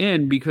Abdullah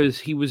in, because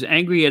he was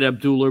angry at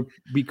Abdullah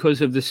because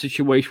of the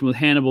situation with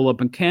Hannibal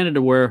up in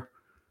Canada, where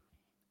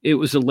it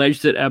was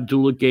alleged that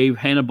Abdullah gave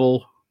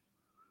Hannibal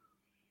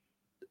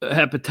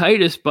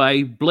hepatitis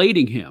by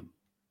blading him.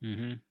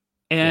 Mm-hmm.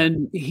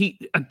 And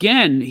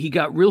he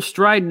got real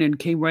strident and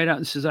came right out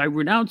and says, I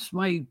renounce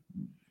my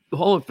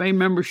Hall of Fame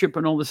membership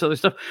and all this other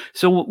stuff.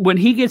 So when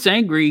he gets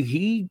angry,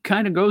 he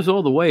kind of goes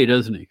all the way,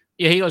 doesn't he?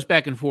 Yeah, he goes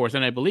back and forth.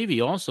 And I believe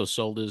he also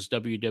sold his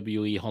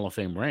WWE Hall of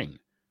Fame ring.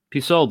 He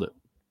sold it.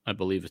 I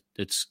believe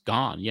it's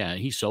gone. Yeah,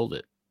 he sold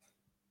it.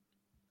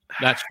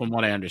 That's from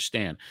what I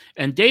understand.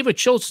 And David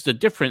Schultz is a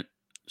different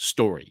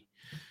story.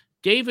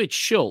 David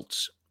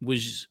Schultz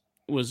was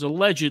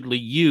allegedly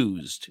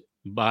used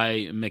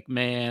by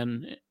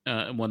McMahon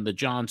when the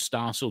John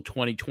Stossel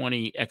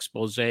 2020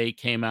 expose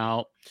came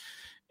out.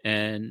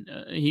 And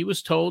he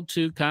was told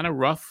to kind of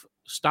rough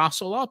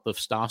Stossel up if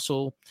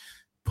Stossel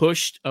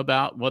pushed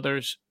about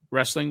whether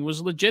wrestling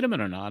was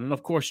legitimate or not. And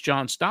of course,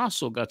 John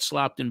Stossel got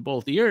slapped in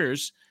both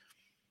ears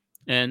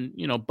and,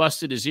 you know,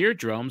 busted his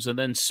eardrums and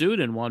then sued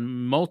and won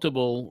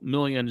multiple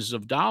millions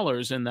of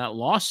dollars in that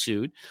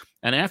lawsuit.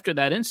 And after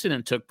that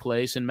incident took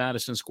place in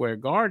Madison Square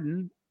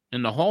Garden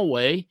in the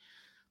hallway,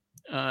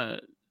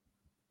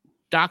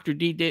 Dr.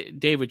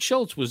 David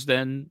Schultz was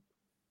then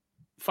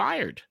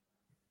fired.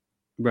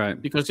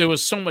 Right. Because there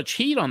was so much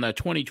heat on that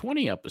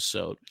 2020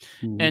 episode.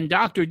 Mm-hmm. And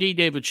Dr. D.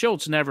 David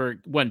Schultz never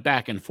went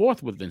back and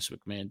forth with Vince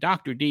McMahon.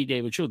 Dr. D.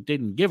 David Schultz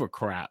didn't give a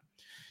crap.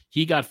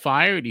 He got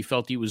fired. He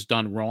felt he was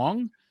done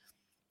wrong.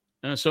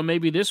 So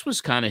maybe this was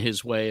kind of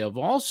his way of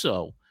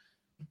also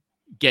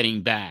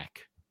getting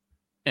back.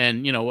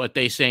 And, you know, what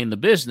they say in the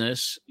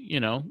business,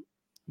 you know,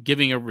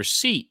 giving a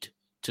receipt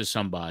to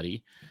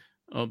somebody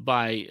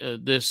by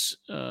this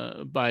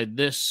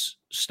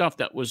stuff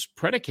that was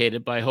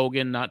predicated by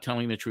Hogan not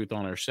telling the truth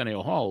on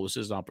Arsenio Hall. Was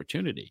his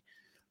opportunity.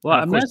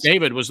 Well, and of course,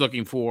 David was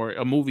looking for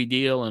a movie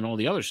deal and all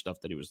the other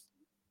stuff that he was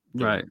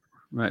doing.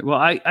 Right. Well,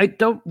 I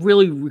don't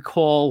really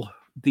recall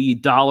the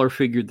dollar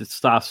figure that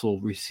Stossel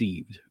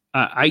received.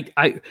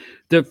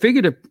 The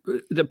figure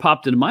that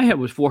popped into my head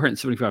was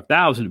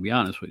 $475,000. To be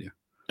honest with you.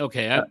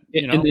 Okay,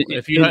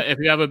 if you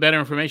have a better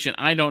information,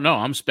 I don't know.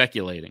 I'm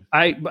speculating.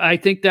 I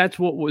think that's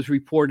what was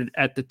reported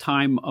at the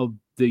time of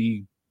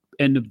the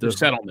end of the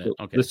settlement.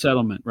 Okay, the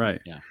settlement, right?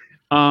 Yeah.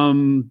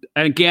 And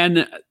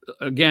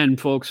again,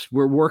 folks,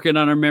 we're working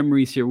on our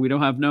memories here. We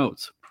don't have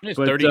notes. It's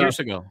 30 years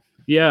ago.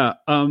 Yeah.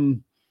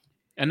 And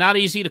not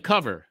easy to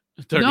cover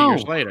 30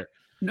 years later.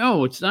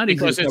 No, it's not easy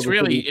because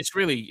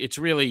it's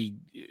really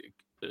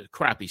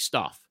crappy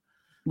stuff.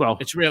 Well,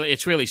 it's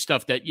really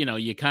stuff that, you know,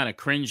 you kind of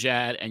cringe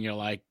at and you're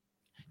like,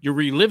 you're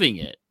reliving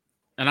it.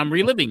 And I'm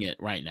reliving it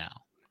right now.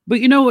 But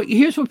you know what?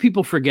 Here's what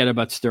people forget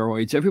about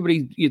steroids.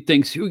 Everybody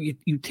thinks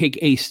you take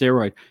a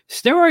steroid.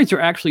 Steroids are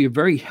actually a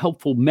very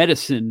helpful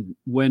medicine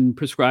when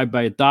prescribed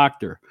by a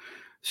doctor.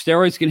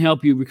 Steroids can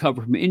help you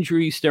recover from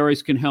injuries.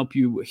 Steroids can help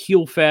you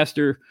heal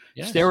faster.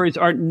 Yes. Steroids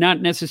are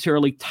not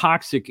necessarily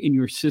toxic in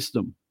your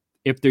system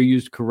if they're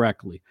used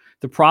correctly.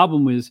 The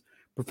problem is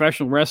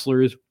professional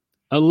wrestlers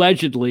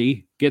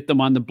allegedly get them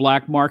on the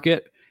black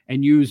market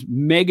and use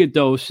mega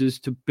doses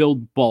to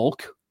build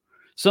bulk.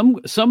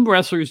 Some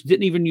wrestlers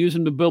didn't even use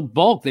them to build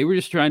bulk. They were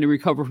just trying to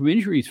recover from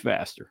injuries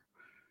faster.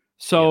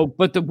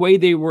 But the way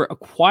they were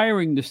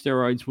acquiring the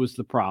steroids was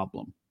the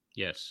problem.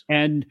 Yes.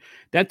 And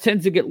that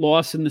tends to get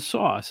lost in the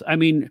sauce. I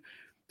mean,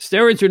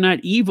 steroids are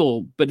not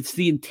evil, but it's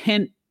the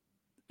intent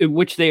in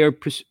which they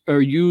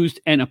are used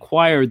and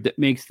acquired that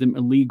makes them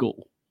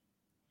illegal.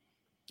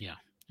 Yeah.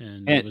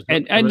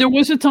 And there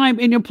was a time,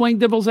 and you're playing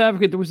devil's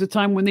advocate, there was a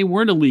time when they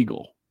weren't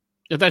illegal.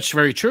 That's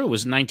very true. It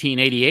was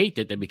 1988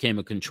 that they became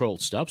a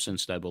controlled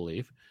substance, I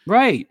believe.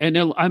 Right. And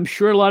I'm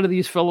sure a lot of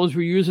these fellows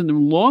were using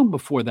them long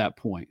before that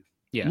point.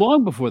 Yeah.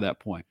 Long before that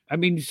point. I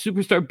mean,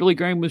 superstar Billy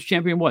Graham was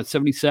champion, what,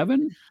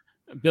 77?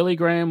 Billy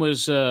Graham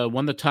was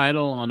won the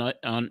title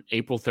on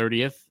April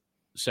 30th,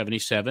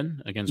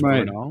 77 against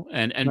Bruno.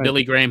 And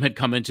Billy Graham had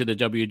come into the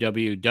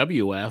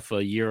WWF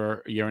a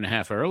year and a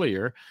half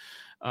earlier.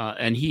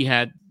 And he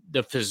had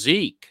the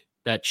physique,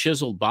 that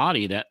chiseled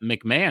body that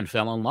McMahon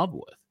fell in love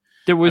with.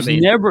 There was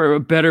never a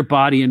better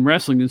body in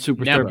wrestling than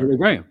superstar Billy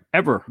Graham,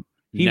 ever.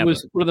 He Never.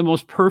 was one of the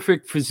most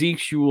perfect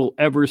physiques you will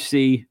ever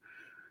see.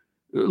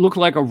 Looked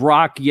like a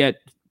rock, yet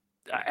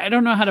I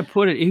don't know how to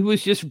put it. He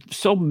was just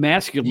so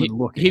masculine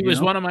looking. He was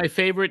one of my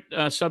favorite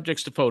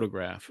subjects to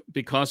photograph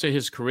because of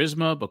his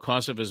charisma,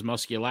 because of his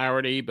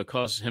muscularity,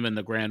 because of him in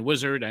the Grand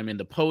Wizard. I mean,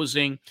 the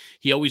posing.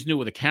 He always knew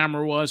where the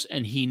camera was,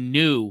 and he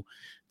knew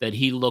that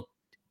he looked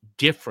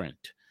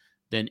different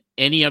than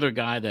any other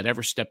guy that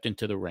ever stepped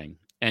into the ring.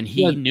 And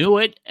he knew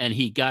it, and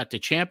he got the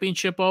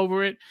championship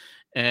over it.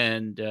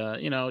 And,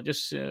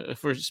 just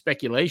for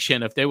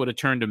speculation, if they would have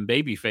turned him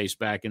babyface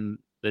back in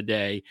the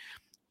day,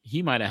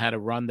 he might have had a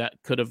run that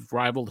could have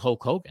rivaled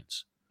Hulk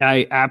Hogan's.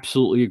 I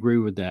absolutely agree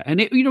with that.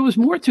 And it was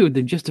more to it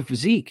than just a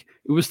physique.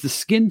 It was the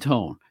skin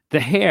tone, the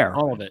hair,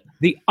 all of it,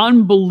 the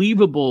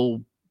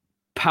unbelievable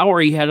power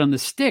he had on the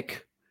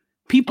stick.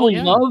 People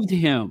loved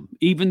him,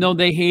 even though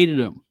they hated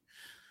him.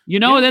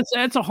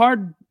 That's a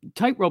hard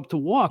tightrope to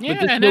walk. Yeah,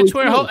 but and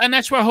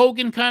that's where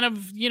Hogan kind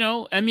of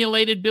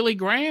emulated Billy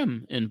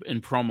Graham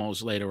in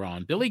promos later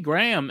on. Billy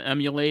Graham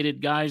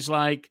emulated guys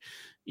like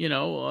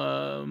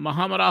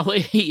Muhammad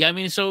Ali. I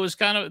mean, so it was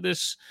kind of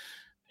this,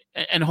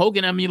 and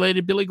Hogan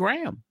emulated Billy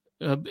Graham.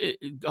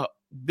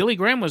 Billy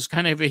Graham was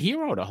kind of a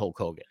hero to Hulk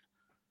Hogan.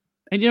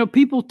 And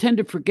people tend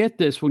to forget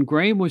this. When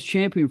Graham was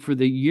champion for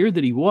the year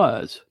that he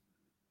was,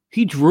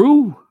 he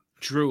drew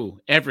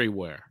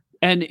everywhere.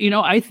 And,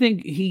 I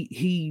think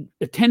he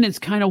attendance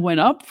kind of went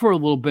up for a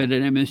little bit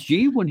at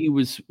MSG when he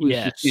was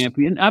the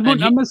champion. I'm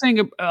not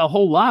saying a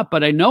whole lot,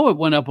 but I know it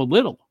went up a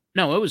little.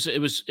 No, it was,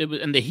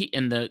 and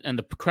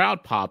the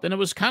crowd popped, and it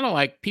was kind of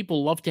like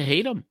people love to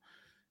hate him.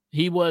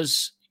 He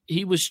was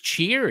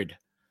cheered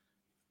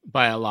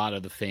by a lot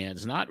of the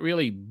fans, not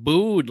really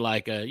booed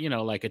like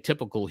a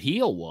typical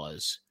heel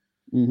was.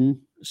 Mm-hmm.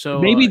 So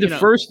maybe the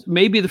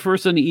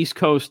first on the East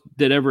Coast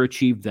that ever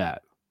achieved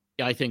that.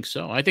 I think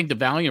so. I think the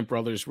Valiant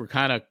brothers were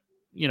kind of,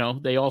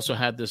 they also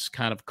had this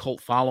kind of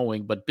cult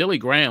following, but Billy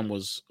Graham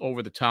was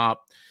over the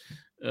top.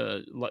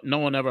 No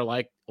one ever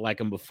liked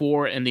him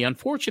before. And the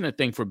unfortunate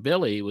thing for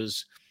Billy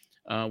was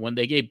when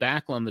they gave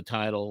Backlund the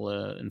title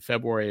in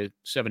February of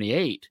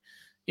 78,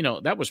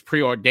 that was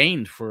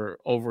preordained for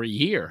over a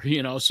year,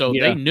 so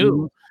they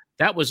knew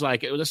that was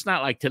like, it's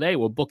not like today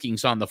where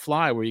booking's on the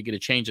fly where you get to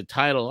change a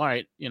title. All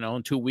right,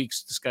 in 2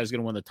 weeks, this guy's going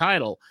to win the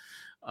title.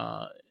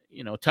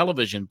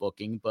 Television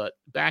booking. But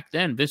back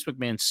then, Vince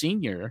McMahon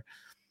Sr.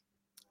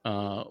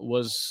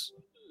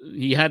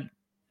 He had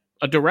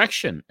a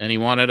direction, and he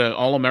wanted an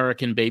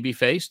all-American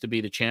babyface to be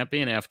the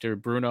champion after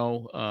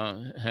Bruno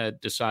had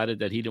decided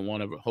that he didn't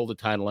want to hold the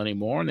title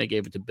anymore, and they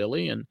gave it to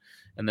Billy, and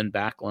then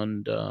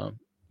Backlund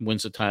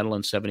wins the title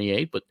in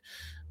 78. But,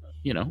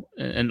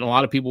 and a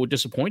lot of people were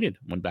disappointed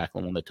when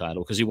Backlund won the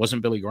title because he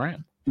wasn't Billy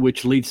Graham.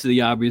 Which leads to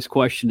the obvious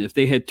question. If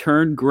they had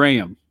turned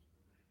Graham,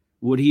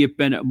 would he have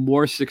been a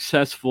more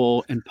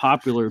successful and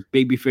popular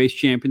babyface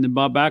champion than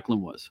Bob Backlund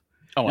was?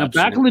 Oh, now,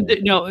 absolutely.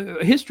 Backlund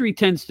did, history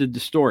tends to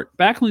distort.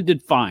 Backlund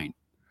did fine.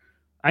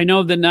 I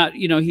know that not,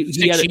 he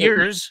had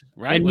years,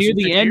 right? And near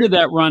the end of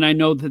that run, I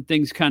know that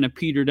things kind of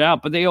petered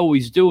out, but they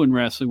always do in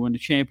wrestling when the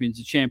champion's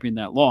a champion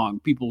that long.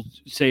 People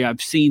say,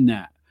 I've seen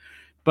that.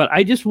 But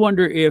I just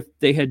wonder if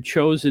they had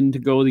chosen to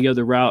go the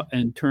other route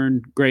and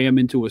turn Graham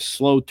into a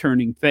slow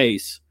turning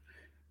face,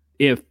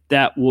 if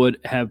that would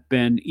have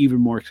been even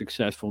more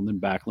successful than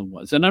Backlund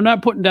was. And I'm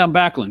not putting down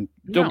Backlund.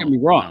 Don't get me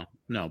wrong.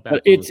 No,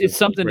 but it's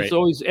something that's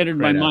always entered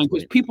my mind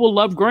because people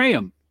love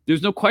Graham.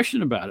 There's no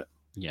question about it.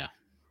 Yeah.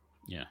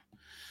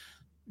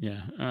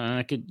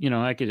 I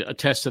could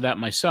attest to that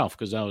myself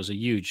because I was a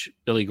huge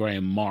Billy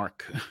Graham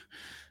mark.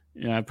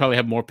 I probably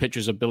have more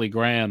pictures of Billy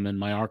Graham in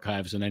my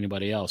archives than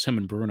anybody else, him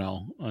and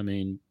Bruno. I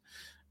mean,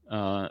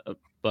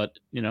 but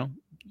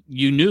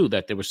you knew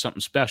that there was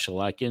something special.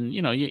 Like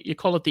you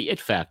call it the it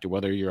factor,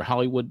 whether you're a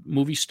Hollywood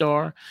movie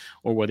star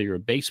or whether you're a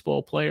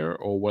baseball player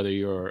or whether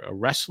you're a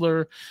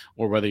wrestler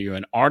or whether you're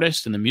an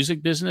artist in the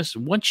music business.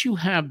 Once you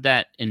have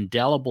that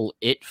indelible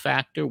it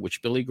factor,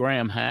 which Billy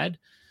Graham had,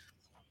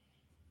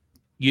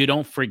 you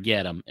don't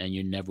forget him and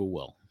you never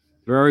will.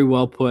 Very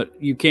well put.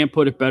 You can't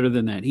put it better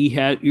than that.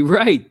 You're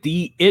right,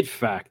 the it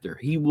factor.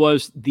 He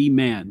was the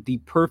man, the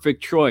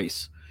perfect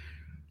choice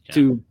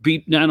to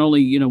beat, not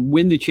only,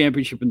 win the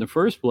championship in the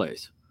first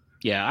place.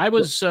 Yeah, I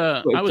was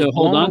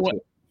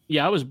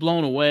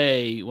blown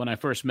away when I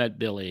first met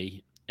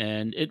Billy,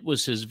 and it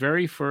was his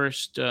very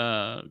first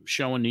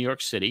show in New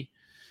York City.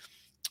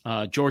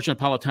 George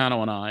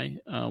Napolitano and I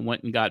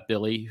went and got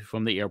Billy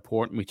from the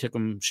airport, and we took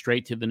him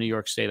straight to the New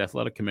York State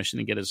Athletic Commission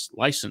to get his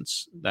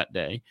license that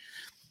day.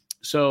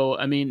 So,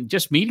 I mean,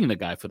 just meeting the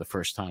guy for the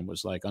first time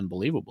was like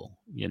unbelievable,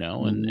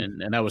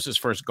 and that was his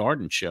first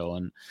Garden show.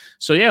 And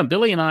so, yeah,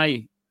 Billy and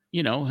I,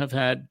 have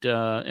had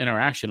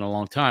interaction a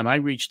long time. I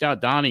reached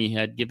out. Donnie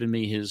had given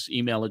me his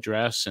email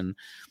address, and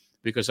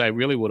because I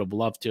really would have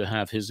loved to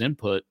have his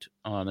input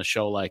on a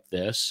show like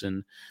this,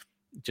 and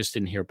just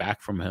didn't hear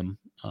back from him.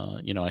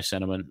 I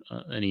sent him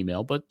an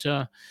email, but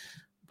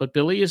But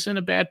Billy is in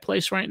a bad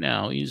place right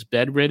now. He's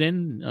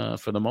bedridden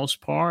for the most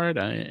part.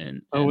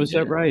 Is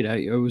that right?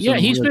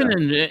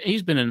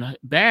 He's been in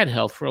bad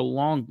health for a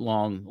long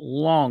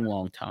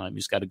time.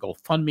 He's got a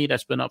GoFundMe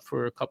that's been up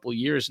for a couple of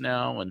years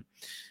now, and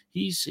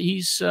he's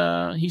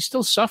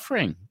still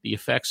suffering the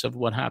effects of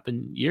what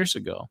happened years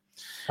ago.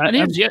 And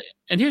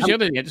here's the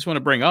other thing I just want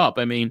to bring up.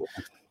 I mean,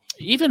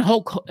 even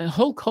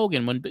Hulk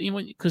Hogan,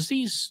 because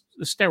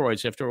the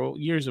steroids after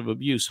years of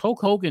abuse,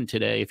 Hulk Hogan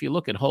today, if you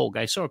look at Hulk,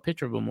 I saw a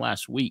picture of him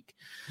last week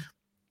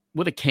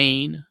with a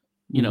cane,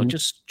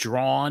 just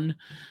drawn,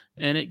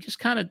 and it just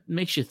kind of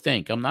makes you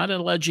think. I'm not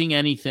alleging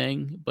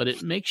anything, but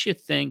it makes you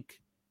think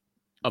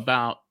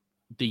about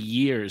the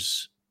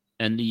years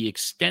and the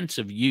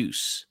extensive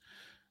use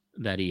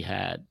that he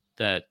had.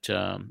 That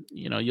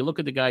you look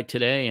at the guy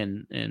today,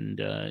 and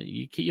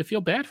you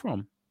feel bad for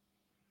him.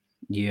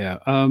 Yeah.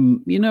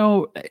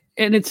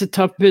 And it's a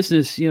tough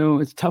business.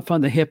 It's tough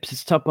on the hips.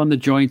 It's tough on the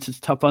joints. It's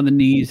tough on the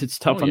knees. It's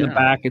tough on the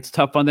back. It's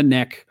tough on the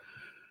neck.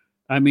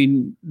 I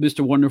mean,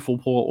 Mr. Wonderful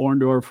Paul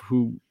Orndorff,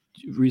 who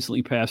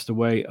recently passed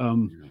away,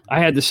 I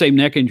had the same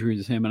neck injuries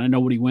as him, and I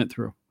know what he went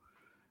through.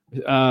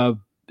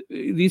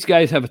 These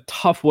guys have a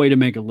tough way to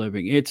make a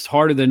living. It's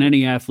harder than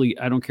any athlete.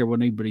 I don't care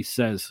what anybody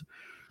says.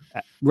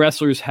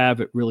 Wrestlers have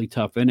it really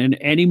tough. And in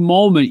any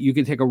moment, you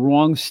can take a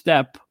wrong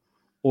step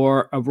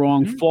or a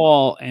wrong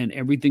fall, and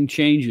everything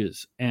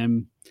changes.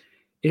 And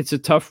it's a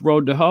tough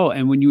road to hoe.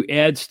 And when you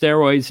add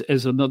steroids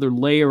as another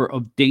layer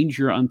of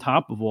danger on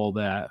top of all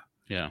that,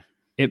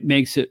 it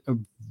makes it a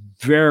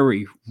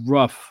very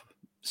rough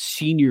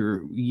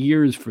senior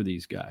years for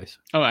these guys.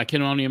 Oh, I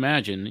can only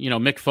imagine.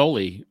 Mick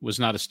Foley was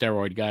not a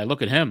steroid guy.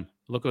 Look at him.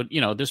 Look at,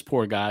 this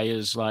poor guy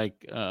is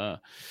like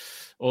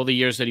all the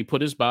years that he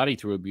put his body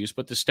through abuse,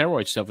 but the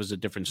steroid stuff is a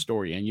different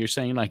story. And you're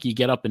saying like you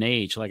get up in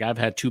age, like I've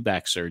had 2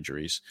 back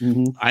surgeries.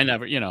 I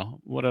never,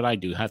 what did I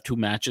do? Have 2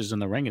 matches in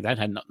the ring, and that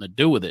had nothing to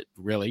do with it,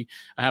 really.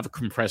 I have a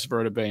compressed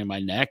vertebrae in my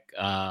neck,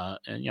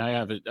 and I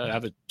have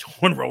a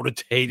torn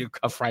rotator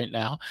cuff right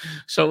now.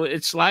 So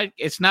it's like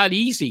it's not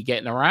easy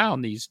getting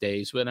around these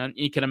days. But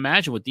you can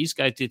imagine what these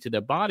guys did to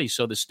their bodies.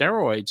 So the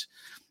steroids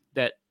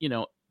that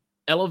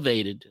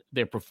elevated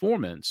their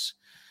performance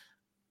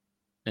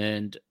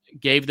and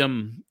gave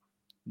them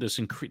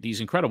these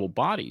incredible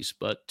bodies.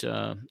 But,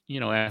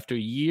 after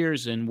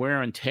years and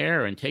wear and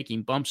tear and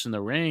taking bumps in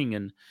the ring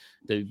and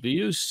the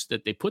abuse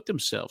that they put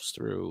themselves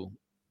through,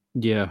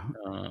 it's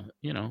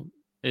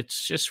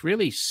just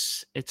really,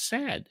 it's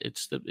sad.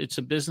 It's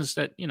a business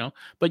that,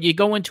 but you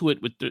go into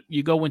it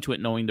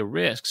knowing the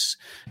risks,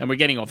 and we're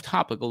getting off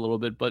topic a little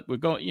bit, but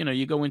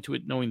you go into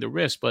it knowing the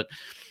risks. But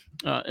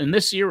in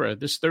this era,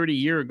 this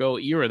 30-year ago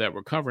era that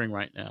we're covering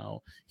right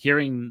now,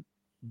 hearing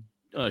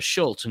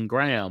Schultz and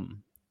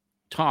Graham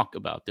talk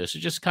about this, it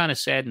just kind of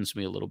saddens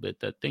me a little bit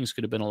that things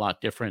could have been a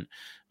lot different.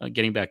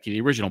 Getting back to the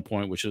original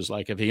point, which is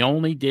like if he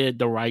only did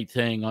the right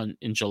thing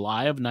in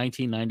July of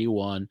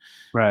 1991,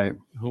 right?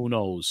 Who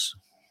knows?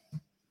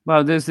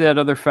 Well, there's that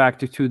other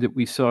factor too, that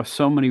we saw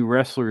so many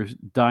wrestlers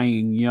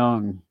dying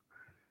young,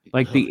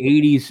 like the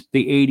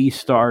 80s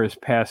stars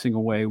passing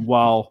away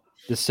while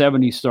the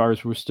 70s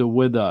stars were still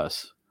with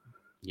us.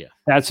 Yeah,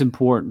 that's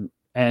important.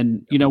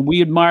 And,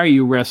 we admire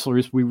you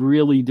wrestlers. We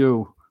really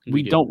do.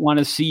 We don't want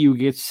to see you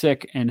get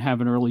sick and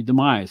have an early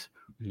demise.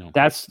 No.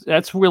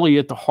 That's really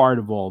at the heart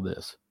of all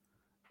this.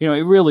 It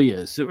really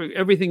is.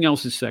 Everything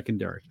else is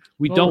secondary.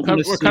 We're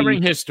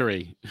covering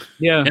history.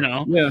 Yeah.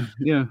 Yeah.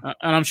 And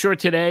I'm sure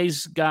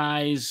today's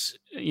guys,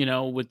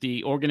 with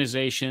the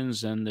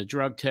organizations and the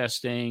drug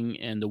testing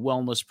and the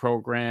wellness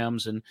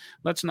programs, and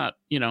let's not,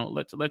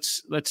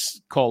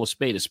 let's call a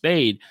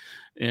spade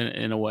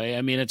in a way.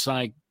 I mean, it's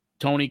like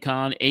Tony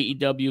Khan,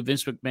 AEW,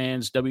 Vince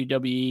McMahon's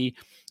WWE.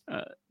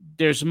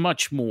 There's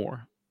much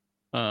more.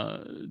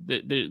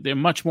 They're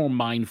much more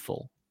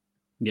mindful.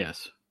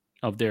 Yes.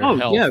 Of their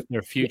health,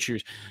 their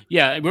futures.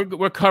 Yeah,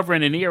 we're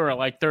covering an era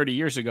like 30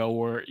 years ago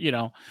where,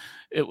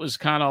 it was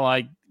kind of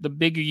like the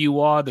bigger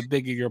you are, the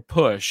bigger your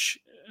push,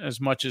 as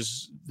much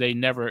as they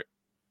never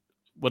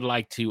would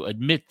like to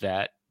admit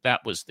that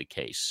was the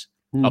case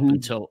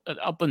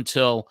up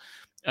until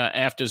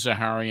after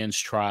Zaharian's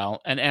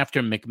trial and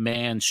after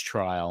McMahon's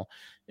trial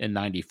in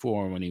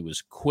 94 when he was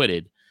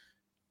acquitted.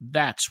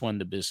 That's when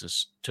the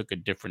business took a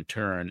different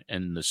turn,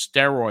 and the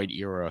steroid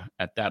era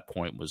at that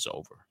point was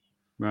over.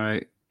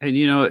 Right. And,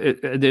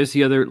 there's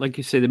the other, like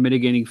you say, the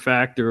mitigating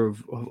factor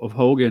of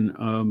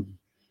Hogan,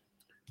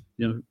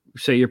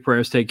 say your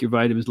prayers, take your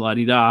vitamins,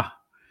 la-di-da.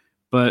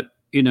 But,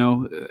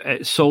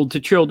 sold to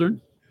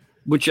children,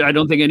 which I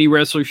don't think any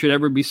wrestler should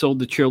ever be sold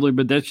to children,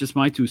 but that's just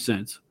my 2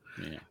 cents.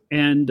 Yeah.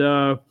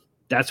 And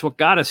that's what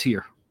got us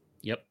here.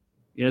 Yep.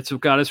 Yeah, that's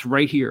what got us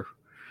right here.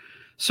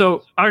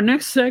 So our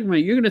next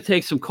segment, you're going to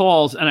take some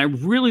calls, and I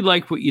really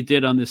like what you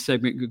did on this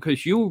segment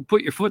because you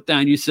put your foot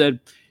down. You said,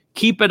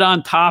 keep it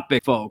on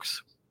topic,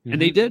 folks. And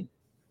they did.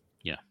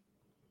 Yeah.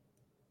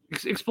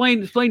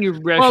 Explain your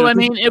rationale. Well, I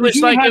mean, it was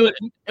like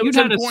it was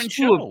an important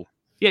show.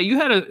 Yeah, you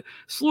had a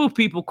slew of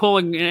people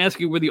calling and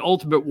asking where the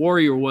Ultimate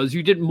Warrior was.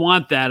 You didn't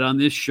want that on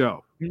this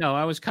show. No,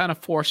 I was kind of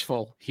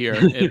forceful here.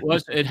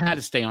 It had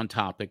to stay on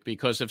topic,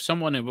 because if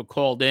someone had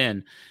called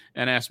in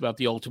and asked about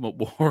the Ultimate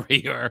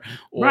Warrior,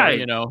 or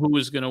Right. who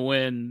was going to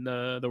win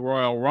the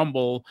Royal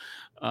Rumble,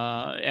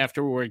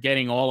 after we're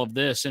getting all of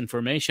this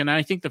information,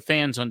 I think the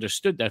fans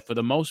understood that for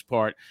the most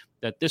part,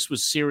 that this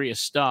was serious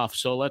stuff.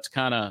 So let's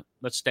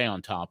stay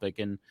on topic.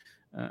 And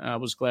I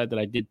was glad that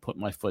I did put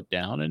my foot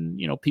down, and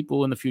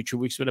people in the future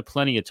weeks would have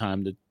plenty of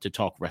time to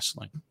talk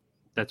wrestling.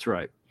 That's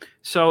right.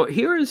 So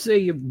here is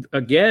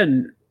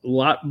again a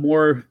lot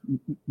more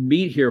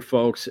meat here,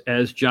 folks,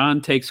 as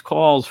John takes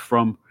calls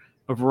from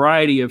a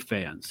variety of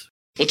fans.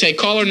 We'll take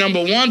caller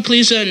number 1.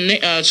 Please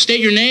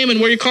state your name and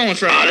where you're calling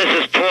from.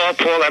 This is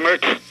Paul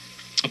Emmert.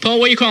 Paul,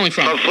 where are you calling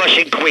from? From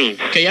Flushing, Queens.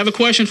 Okay, you have a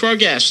question for our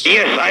guest?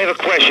 Yes, I have a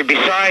question.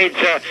 Besides,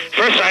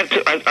 first I have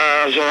to,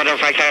 I was wondering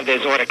if I can have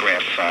this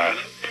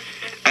autograph.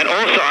 And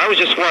also, I was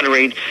just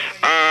wondering...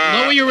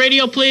 Lower your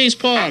radio, please,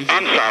 Paul.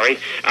 I'm sorry.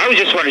 I was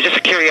just wondering, just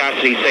a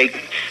curiosity's sake,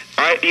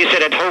 you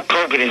said that Hulk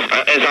Hogan is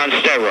on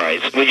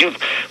steroids. Would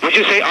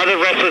you say other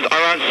wrestlers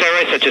are on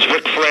steroids, such as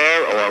Ric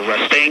Flair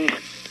or Sting,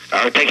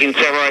 are taking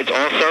steroids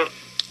also?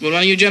 Well,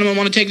 why do you gentlemen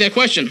want to take that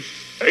question?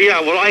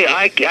 Yeah, well,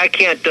 I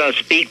can't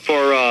speak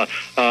for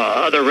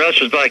other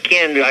wrestlers, but I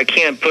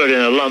can put in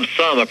a lump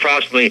sum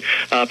approximately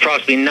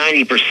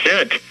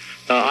 90%.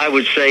 I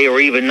would say, or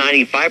even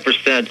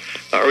 95%,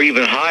 or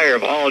even higher,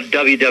 of all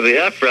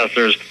WWF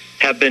wrestlers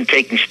have been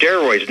taking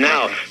steroids.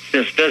 Now,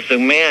 since Vince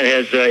McMahon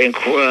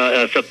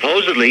has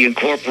supposedly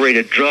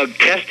incorporated drug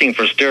testing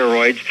for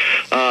steroids,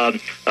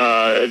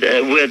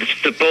 with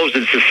supposed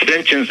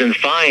suspensions and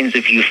fines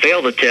if you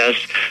fail the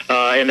test,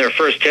 and their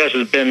first test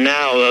has been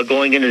now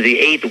going into the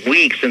 8th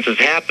week since it's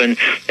happened,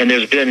 and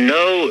there's been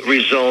no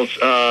results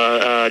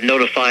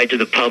notified to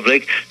the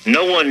public.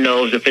 No one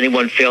knows if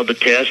anyone failed the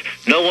test.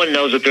 No one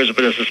knows if there's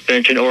been a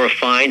suspension or a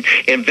fine.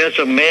 And Vince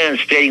McMahon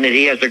stating that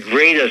he has the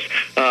greatest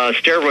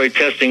steroid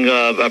testing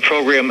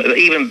program,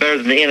 even better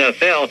than the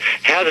NFL,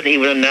 hasn't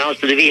even announced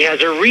that if he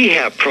has a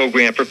rehab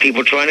program for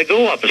people trying to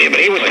go up. Yeah, but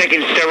he was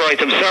taking steroids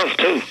himself,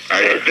 too.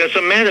 Vince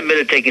McMahon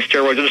admitted taking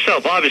steroids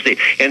himself, obviously.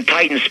 In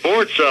Titan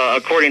Sports,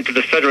 according to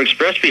the Federal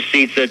Express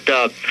receipts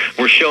that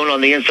were shown on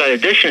the Inside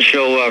Edition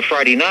show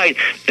Friday night,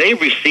 they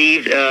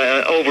received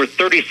over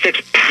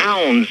 36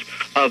 pounds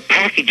of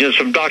packages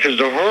from Dr.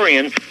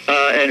 Zahorian,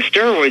 and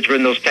steroids were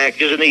in those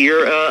packages in the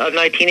year of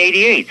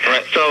 1988.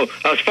 Right. So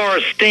as far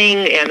as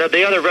Sting and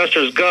the other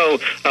wrestlers go,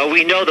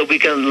 we know that we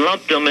can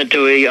lump them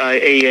into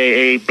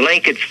a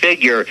blanket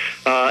figure,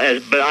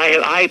 but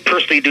I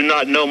personally do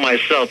not know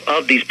myself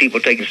of these people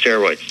taking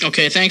steroids.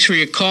 Okay, thanks for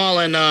your call.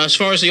 And as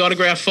far as the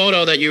autograph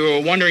photo that you were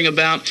wondering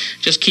about,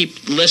 just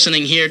keep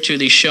listening here to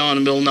the show,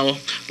 and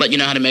let you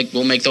know how to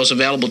we'll make those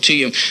available to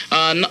you.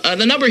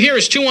 The number here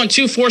is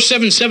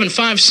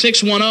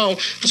 212-477-5610.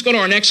 Let's go to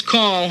our next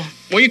call.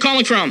 Where are you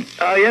calling from?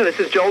 Yeah, this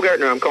is Joel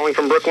Gertner. I'm calling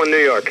from Brooklyn, New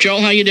York.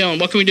 Joel, how you doing?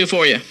 What can we do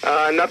for you?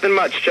 Nothing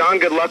much. John,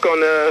 good luck on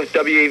the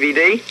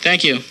WEVD.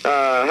 Thank you.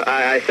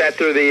 I sat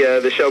through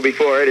the show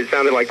before it. It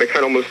sounded like the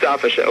Colonel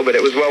Mustafa show, but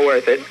it was well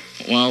worth it.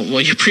 Well,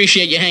 we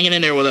appreciate you hanging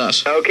in there with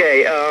us.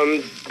 Okay,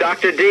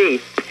 Dr.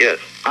 D. Yes.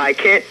 I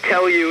can't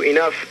tell you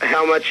enough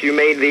how much you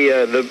made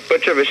the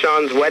Butcher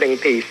Vachon's wedding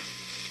piece.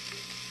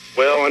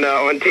 Well,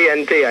 on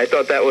TNT. I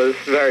thought that was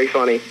very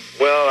funny.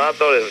 Well, I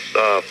thought it was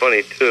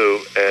funny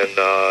too, and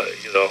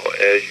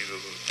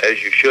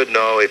as you should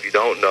know, if you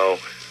don't know,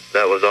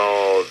 that was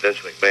all Vince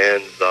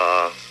McMahon's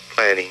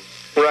planning.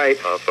 Right.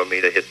 For me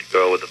to hit the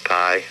girl with the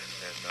pie.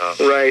 And,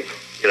 right.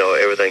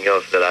 Everything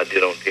else that I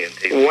did on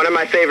TNT. One of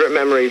my favorite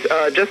memories.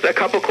 Just a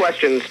couple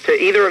questions to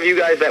either of you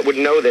guys that would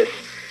know this.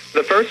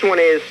 The first one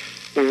is,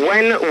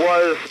 when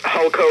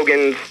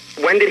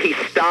did he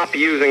stop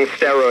using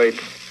steroids?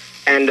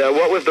 And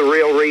what was the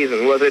real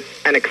reason? Was it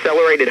an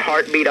accelerated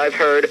heartbeat, I've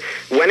heard?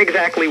 When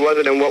exactly was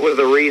it, and what was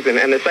the reason?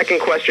 And the second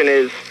question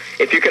is,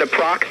 if you could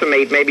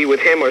approximate, maybe with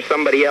him or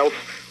somebody else,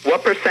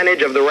 what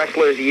percentage of the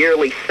wrestler's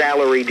yearly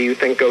salary do you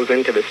think goes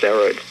into the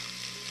steroids?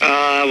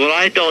 Well,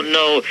 I don't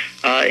know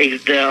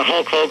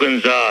Hulk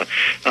Hogan's,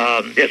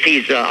 if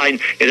he's,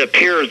 it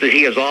appears that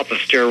he is off of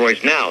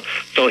steroids now.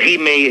 So he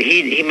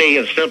may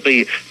have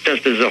simply,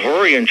 since the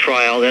Zahorian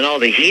trial and all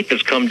the heat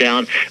that's come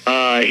down,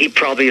 he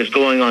probably is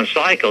going on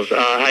cycles.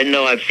 I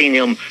know I've seen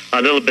him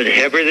a little bit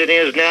heavier than he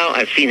is now.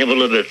 I've seen him a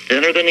little bit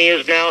thinner than he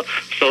is now.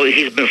 So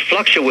he's been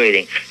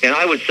fluctuating. And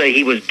I would say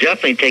he was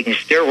definitely taking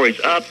steroids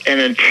up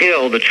and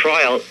until the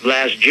trial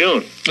last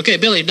June. Okay,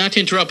 Billy, not to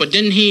interrupt, but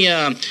didn't he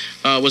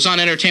was on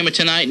Entertainment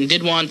Tonight and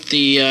did want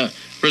the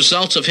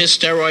results of his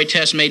steroid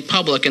test made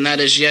public, and that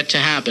is yet to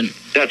happen?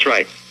 That's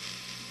right.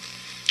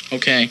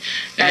 Okay.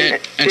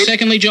 And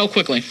secondly, Joe,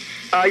 quickly.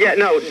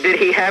 Did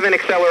he have an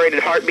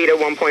accelerated heartbeat at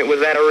one point? Was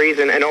that a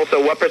reason? And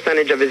also, what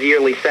percentage of his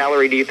yearly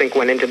salary do you think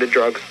went into the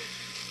drugs?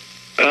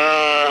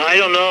 I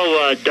don't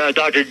know,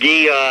 Dr.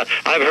 D.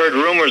 I've heard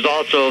rumors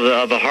also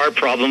of a heart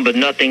problem, but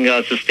nothing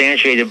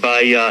substantiated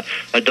by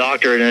a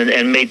doctor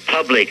and made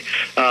public.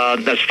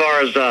 As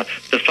far as the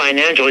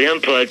financial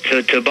input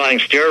to buying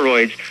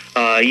steroids,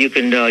 you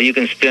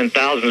can spend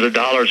thousands of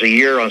dollars a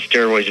year on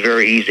steroids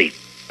very easy.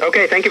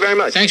 Okay, thank you very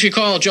much. Thanks for your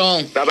call,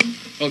 Joel. Bye-bye.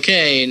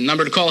 Okay,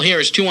 number to call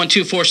here is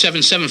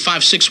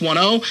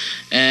 212-477-5610,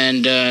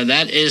 and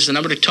that is the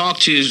number to talk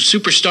to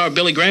superstar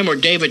Billy Graham or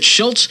David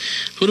Schultz.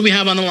 Who do we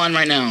have on the line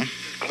right now?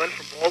 Glenn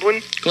from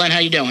Baldwin. Glenn, how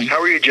you doing? How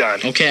are you,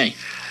 John? Okay.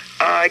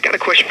 I got a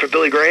question for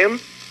Billy Graham.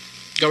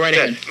 Go right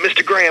ahead.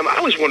 Mr. Graham,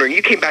 I was wondering,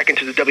 you came back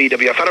into the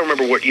WWF, I don't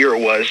remember what year it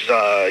was,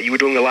 you were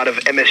doing a lot of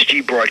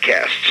MSG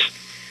broadcasts.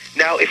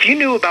 Now, if you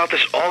knew about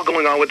this all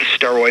going on with the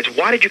steroids,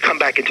 why did you come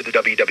back into the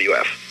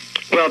WWF?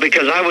 Well,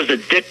 because I was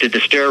addicted to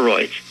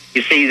steroids.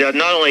 You see, not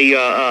only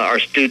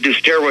do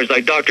steroids,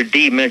 like Dr.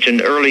 D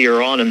mentioned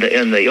earlier on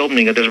in the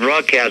opening of this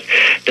broadcast,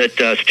 that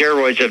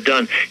steroids have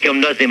done him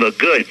nothing but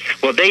good.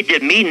 Well, they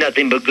did me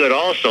nothing but good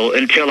also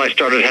until I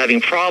started having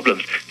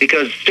problems,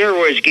 because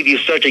steroids give you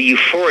such a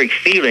euphoric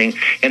feeling,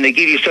 and they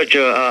give you such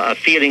a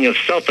feeling of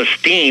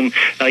self-esteem.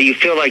 You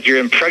feel like you're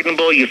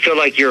impregnable. You feel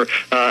like you're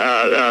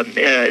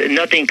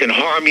nothing can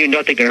harm you,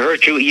 nothing can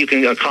hurt you. You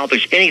can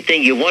accomplish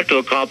anything you want to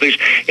accomplish,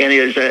 and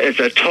it's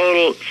a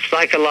total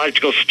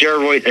psychological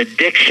steroid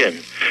addiction.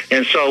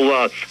 And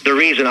so the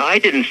reason I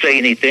didn't say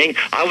anything,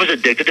 I was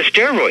addicted to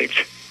steroids,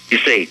 you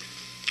see.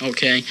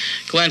 Okay.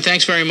 Glenn,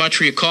 thanks very much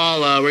for your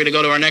call. We're going to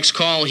go to our next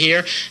call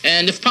here.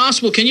 And if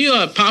possible, can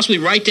you possibly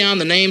write down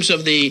the names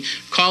of the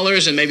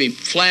callers and maybe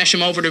flash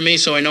them over to me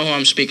so I know who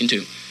I'm speaking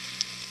to?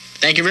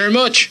 Thank you very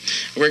much.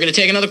 We're going to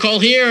take another call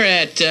here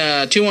at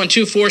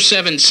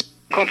 212-47...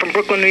 Calling from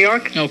Brooklyn, New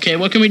York. Okay,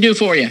 what can we do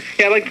for you?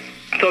 Yeah, I'd like to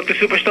talk to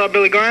Superstar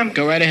Billy Graham.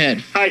 Go right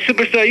ahead. Hi,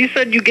 Superstar. You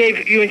said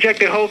you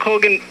injected Hulk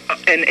Hogan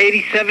in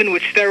 '87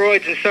 with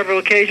steroids on several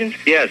occasions.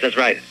 Yes, that's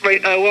right.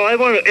 Right. Well, I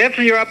wonder,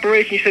 after your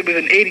operation, you said it was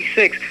in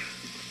 '86.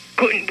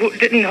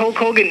 Didn't Hulk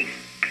Hogan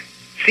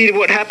see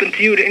what happened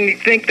to you? Didn't you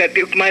think that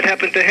it might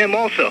happen to him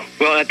also?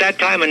 Well, at that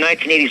time in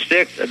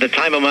 1986, at the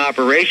time of my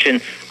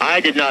operation, I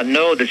did not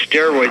know that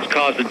steroids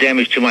caused the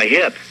damage to my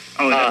hip.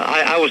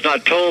 I was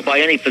not told by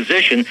any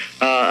physician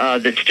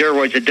that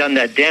steroids had done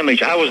that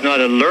damage. I was not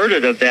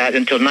alerted of that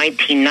until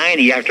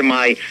 1990 after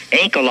my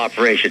ankle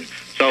operation.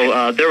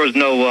 So there was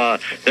no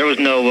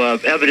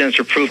evidence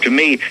or proof to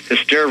me that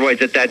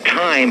steroids at that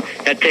time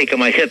had taken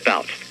my hip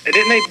out.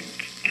 Didn't they?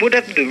 Would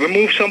have to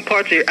remove some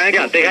parts of your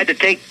ankle? Yeah, they had to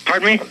take.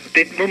 Pardon me?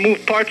 They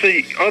removed parts of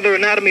the other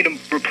anatomy to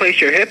replace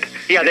your hip.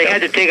 Yeah, they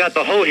had to take out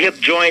the whole hip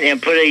joint and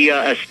put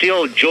a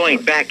steel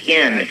joint back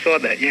in. Yeah, I saw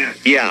that. Yeah.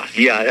 Yeah.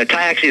 It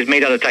actually is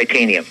made out of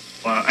titanium.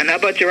 Wow. And how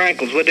about your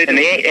ankles? What did they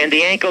do? And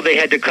the ankle, they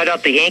had to cut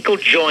out the ankle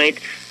joint.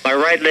 My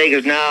right leg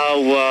is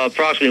now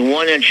approximately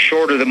 1 inch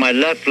shorter than my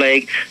left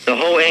leg. The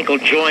whole ankle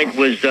joint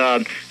was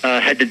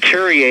had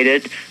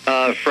deteriorated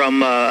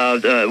from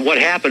what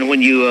happened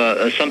when you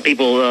some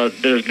people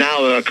that is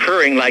now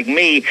occurring like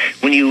me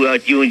when you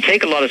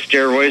take a lot of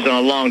steroids on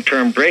a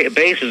long-term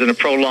basis and a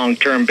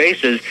prolonged-term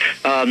basis.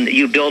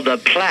 You build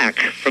up plaque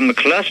from the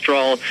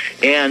cholesterol,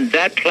 and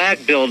that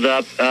plaque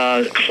buildup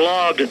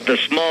clogged the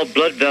small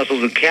blood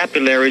vessels and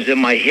capillaries in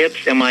my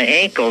hips and my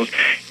ankles,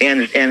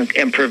 and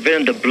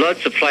prevented the blood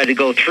supply to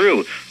go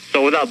through.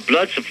 So without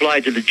blood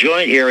supply to the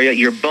joint area,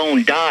 your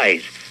bone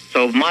dies.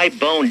 So my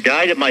bone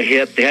died at my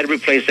hip. They had to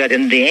replace that.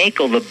 And the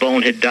ankle, the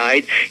bone had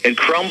died. It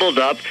crumbled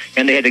up,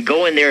 and they had to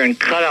go in there and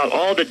cut out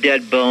all the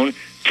dead bone,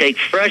 take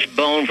fresh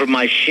bone from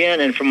my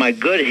shin and from my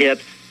good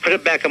hip, put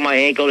it back on my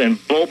ankle, and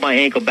bolt my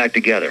ankle back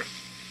together.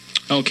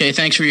 Okay,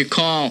 thanks for your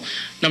call.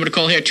 Number to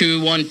call here,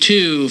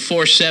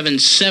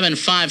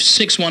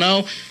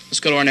 212-477-5610. Let's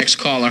go to our next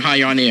caller. Hi,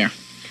 you're on the air.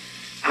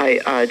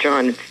 Hi,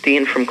 John. It's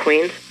Dean from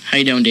Queens. How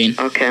you doing, Dean?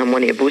 Okay, I'm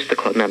one of your Booster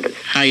Club members.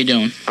 How you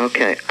doing?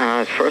 Okay,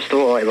 first of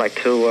all, I'd like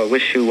to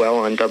wish you well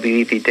on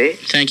WEVD.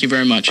 Thank you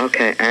very much.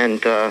 Okay,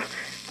 and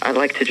I'd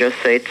like to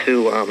just say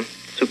to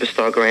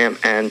Superstar Graham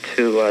and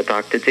to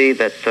Dr. D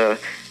that the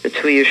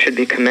two of you should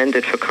be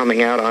commended for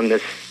coming out on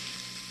this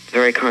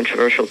very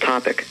controversial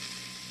topic.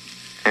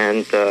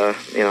 And,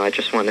 I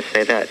just want to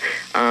say that.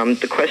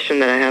 The question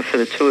that I have for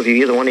the two of you,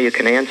 either one of you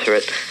can answer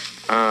it.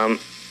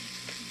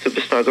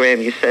 Superstar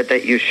Graham, you said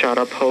that you shot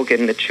up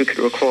Hogan, that you could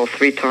recall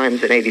 3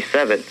 times in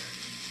 '87.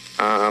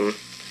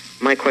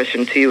 My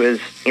question to you is,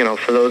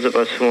 for those of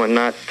us who are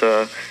not,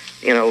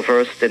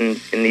 versed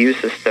in the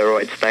use of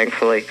steroids,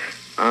 thankfully,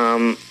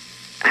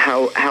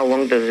 how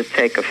long does it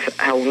take?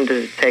 How long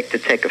does it take to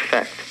take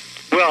effect?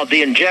 Well,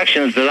 the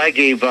injections that I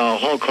gave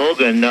Hulk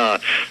Hogan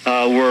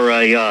were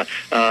an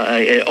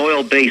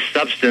oil-based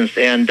substance,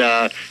 and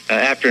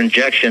after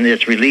injection,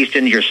 it's released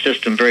into your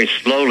system very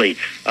slowly.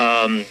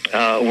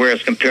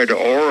 Whereas compared to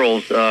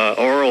oral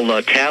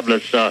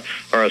tablets are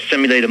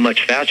assimilated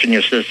much faster in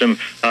your system.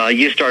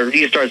 You start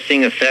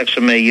seeing effects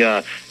from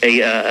an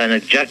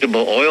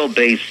injectable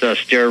oil-based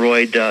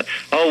steroid.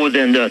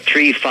 Within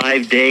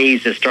 3-5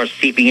 days, it starts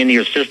seeping into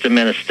your system,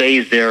 and it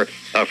stays there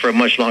for a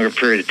much longer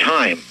period of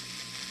time.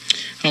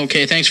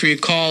 Okay, thanks for your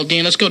call,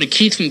 Dean. Let's go to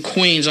Keith from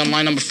Queens on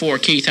line number 4.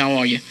 Keith, how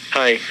are you?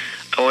 Hi.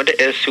 I wanted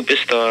to ask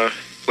Superstar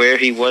where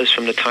he was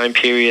from the time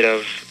period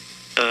of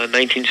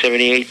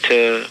 1978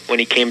 to when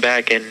he came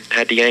back and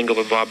had the angle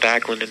with Bob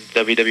Backlund in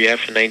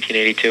WWF in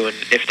 1982, and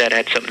if that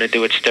had something to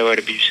do with steroid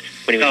abuse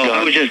when he was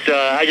gone.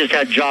 I just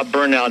had job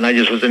burnout, and I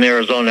just was in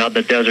Arizona out in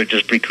the desert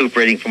just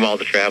recuperating from all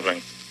the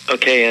traveling.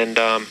 Okay, and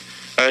I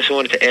also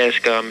wanted to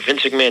ask,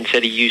 Vince McMahon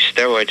said he used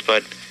steroids,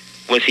 but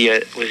was he a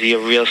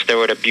real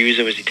steroid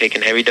abuser? Was he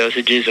taking heavy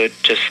dosages or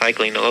just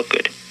cycling to look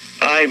good?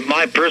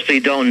 I personally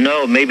don't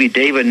know. Maybe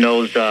David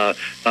knows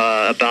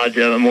about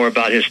more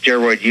about his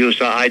steroid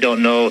use. I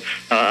don't know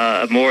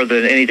more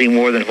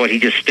than what he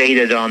just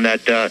stated on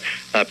that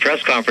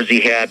press conference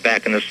he had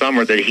back in the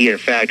summer, that he in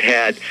fact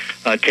had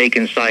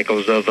taken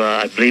cycles of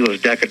I believe it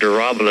was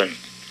Decadurabolin.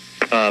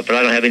 But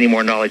I don't have any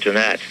more knowledge than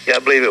that. Yeah, I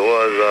believe it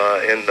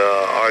was in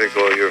the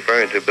article you're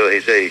referring to, Bill.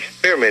 He said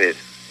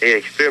he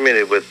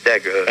experimented with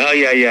Deca. Oh,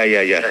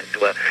 yeah.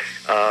 Well,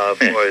 as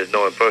far as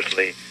knowing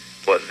personally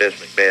what Vince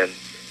McMahon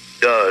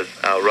does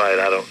outright,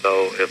 I don't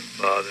know if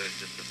there's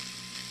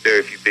just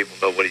very few people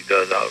know what he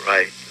does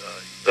outright.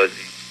 Because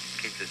he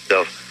keeps his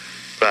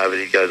stuff private.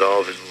 He got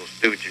all of his little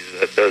stooges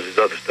that does his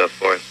other stuff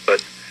for him.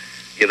 But,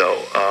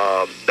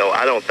 no,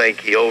 I don't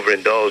think he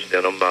overindulged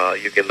in them.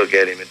 You can look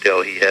at him and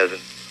tell he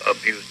hasn't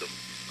abused them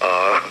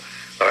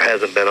or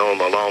hasn't been on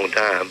them a long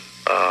time.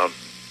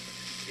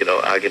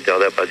 I can tell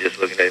that by just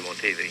looking at him on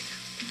TV.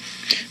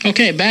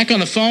 Okay, back on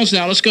the phones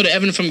now. Let's go to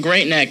Evan from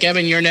Great Neck.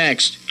 Evan, you're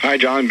next. Hi,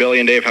 John, Billy,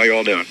 and Dave. How you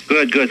all doing?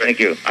 Good, thank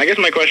you. I guess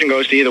my question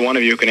goes to either one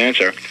of you who can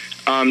answer.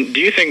 Do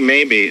you think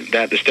maybe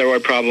that the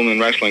steroid problem in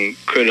wrestling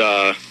could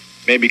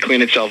maybe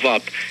clean itself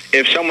up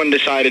if someone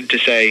decided to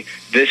say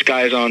this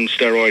guy's on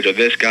steroids or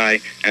this guy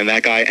and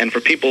that guy, and for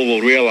people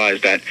will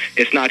realize that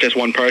it's not just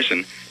one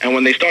person, and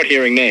when they start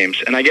hearing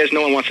names, and I guess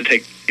no one wants to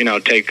take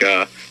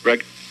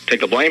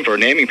the blame for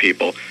naming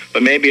people,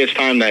 but maybe it's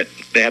time that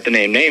they have to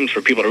name names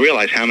for people to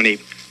realize how many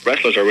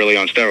wrestlers are really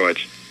on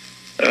steroids.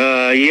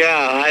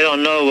 I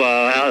don't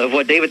know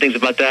what David thinks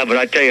about that, but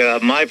I tell you,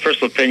 my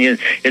personal opinion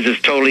is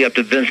it's totally up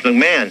to Vince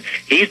McMahon.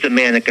 He's the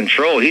man in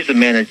control. He's the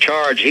man in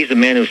charge. He's the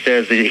man who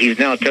says that he's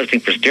now testing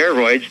for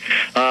steroids,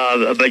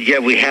 but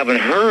yet we haven't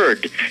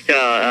heard.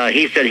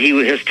 He said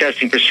his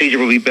testing procedure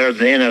will be better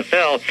than the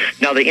NFL.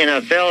 Now, the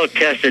NFL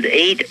tested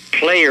 8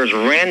 players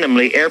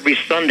randomly every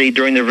Sunday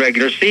during the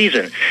regular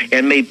season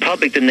and made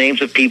public the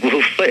names of people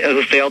who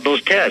failed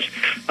those tests.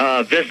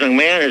 Vince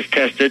McMahon has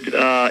tested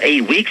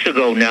 8 weeks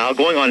ago now,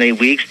 going on 8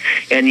 weeks,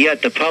 and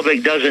yet the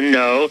public doesn't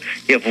know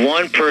if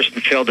one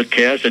person failed the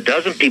test, a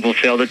dozen people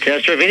failed the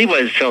test, or if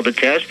anybody's failed the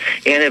test,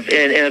 and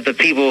if the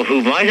people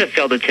who might have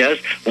failed the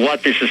test,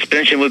 what the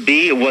suspension would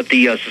be, what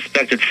the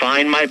suspected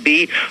fine might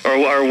be,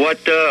 or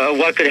what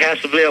could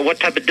possibly, what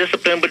type of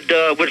discipline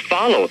would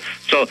follow.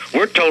 So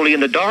we're totally in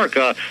the dark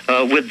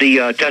with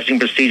the testing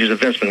procedures of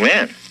Vince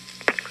McMahon.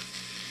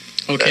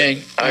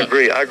 Okay. I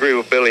agree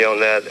with Billy on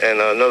that.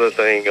 And another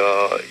thing,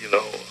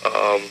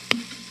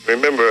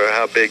 remember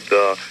how big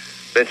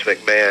Vince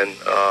McMahon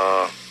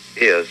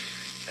is,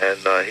 and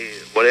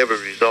whatever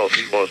results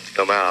he wants to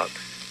come out,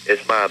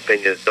 it's my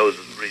opinion that those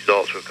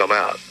results will come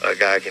out. A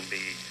guy can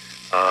be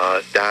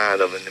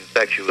dying of an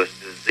infectious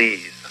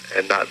disease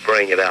and not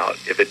bring it out.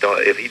 If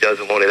he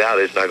doesn't want it out,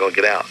 it's not going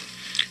to get out.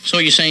 So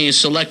you're saying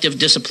selective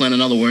discipline, in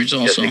other words,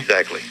 also? Yes,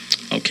 exactly.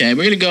 Okay,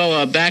 we're going to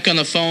go back on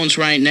the phones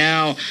right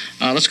now.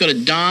 Let's go to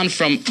Don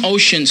from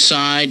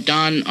Oceanside.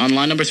 Don, on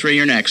line number 3,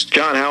 you're next.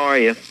 John, how are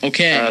you?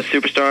 Okay.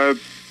 Superstar,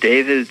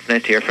 David, it's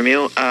nice to hear from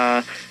you.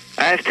 I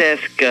have to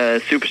ask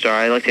Superstar,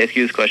 I'd like to ask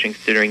you this question,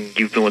 considering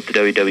you've been with the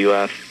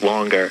WWF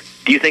longer.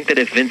 Do you think that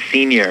if Vince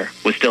Sr.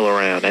 was still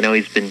around, I know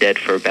he's been dead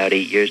for about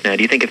 8 years now,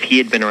 do you think if he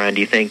had been around,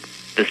 do you think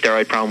the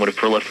steroid problem would have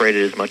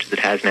proliferated as much as it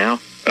has now?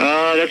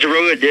 That's a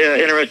real good,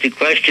 interesting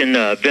question.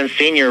 Vince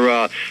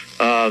Sr.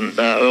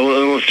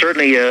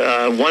 Certainly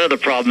one of the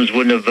problems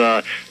would have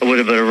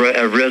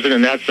arisen,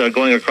 and that's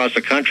going across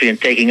the country and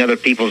taking other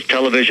people's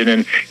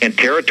television and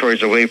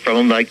territories away from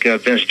them, like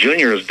Vince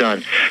Jr. has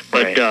done.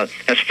 But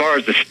as far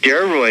as the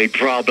steroid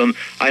problem,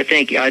 I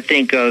think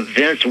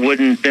Vince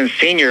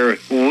Sr.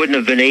 wouldn't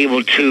have been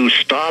able to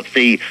stop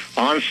the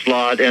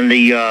onslaught and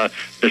the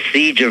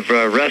siege of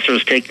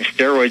wrestlers taking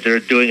steroids that are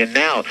doing it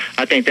now.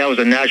 I think that was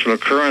a natural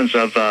occurrence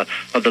of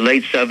the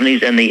late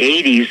 70s and the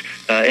 80s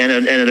and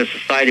in the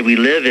society we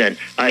live in.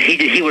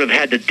 He would have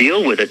had to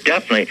deal with it,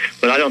 definitely,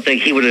 but I don't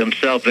think he would have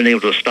himself been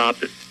able to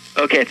stop it.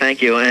 Okay,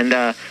 thank you. And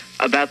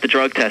about the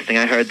drug testing,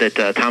 I heard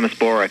that Thomas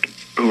Borick,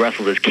 who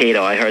wrestled as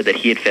Kato, I heard that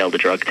he had failed a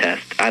drug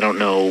test. I don't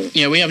know.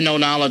 Yeah, we have no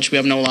knowledge. We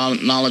have no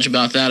knowledge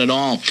about that at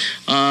all.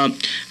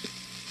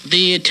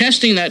 The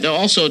testing that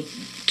also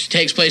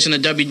takes place in the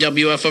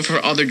WWF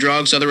for other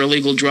drugs, other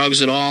illegal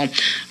drugs at all.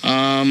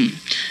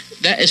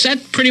 Is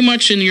that pretty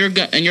much, in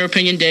your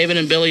opinion, David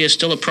and Billy, is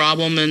still a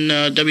problem in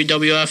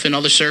WWF and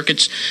other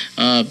circuits?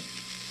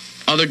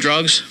 Other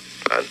drugs?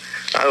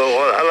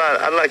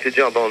 I'd like to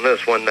jump on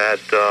this one. That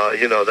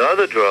the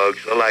other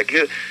drugs are like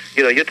you're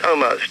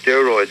talking about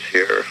steroids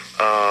here.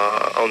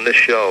 on this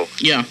show.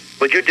 Yeah.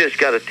 But you just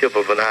got a tip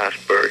of an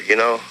iceberg, you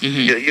know?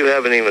 You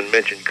haven't even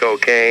mentioned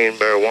cocaine,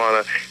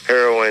 marijuana,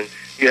 heroin.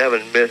 You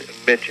haven't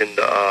mentioned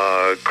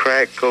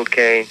crack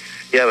cocaine.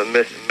 You haven't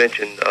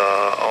mentioned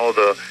all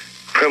the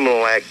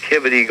criminal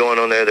activity going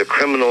on there, the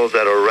criminals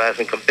that are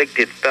wrestling,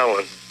 convicted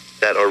felons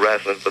that are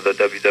wrestling for the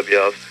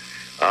WWF.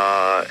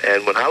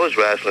 And when I was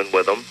wrestling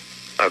with them,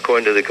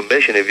 according to the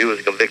commission, if you was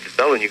a convicted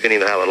felon, you couldn't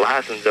even have a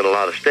license in a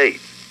lot of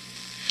states.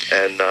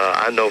 And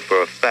I know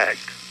for a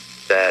fact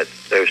that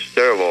there's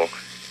several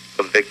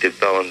convicted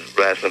felons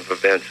wrestling for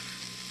Vince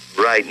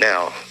right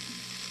now,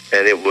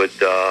 and it would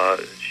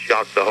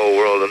shock the whole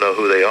world to know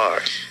who they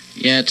are.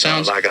 Yeah, it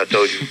sounds like I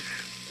told you.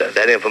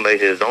 That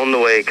information is on the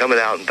way, coming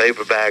out in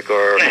paperback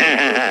or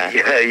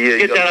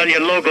Get that on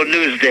your local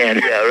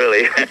newsstand. Yeah,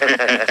 really.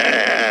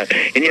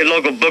 In your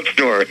local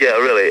bookstore. Yeah,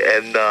 really.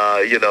 And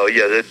there's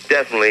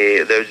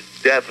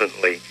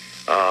definitely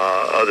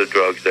other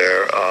drugs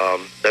there.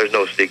 There's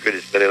no secret.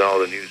 It's been in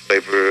all the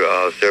newspaper.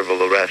 Several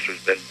of the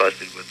wrestlers been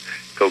busted with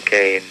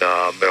cocaine,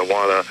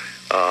 marijuana,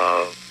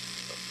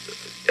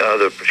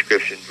 other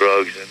prescription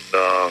drugs, and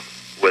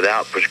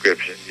without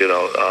prescription.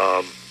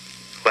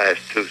 Class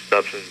 2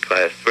 substance,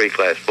 Class 3,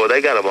 Class 4.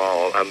 They got them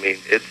all. I mean,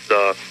 it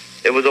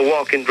was a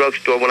walk-in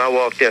drugstore when I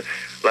walked in.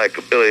 Like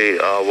Billy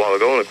a while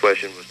ago, the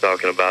question was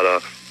talking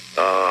about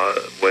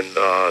when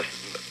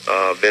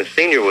Vince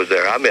Sr. was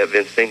there. I met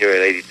Vince Sr.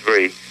 in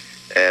 '83,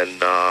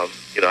 and I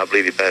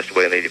believe he passed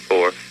away in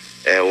 '84.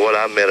 And what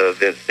I met of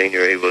Vince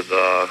Sr., he was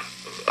a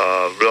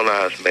real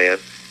nice man,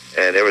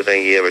 and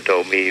everything he ever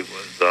told me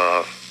was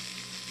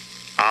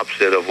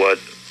opposite of what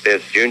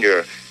Vince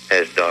Jr.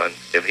 has done.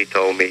 If he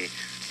told me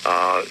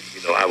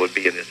I would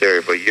be in this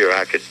area for a year,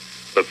 I could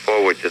look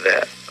forward to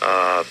that.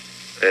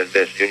 And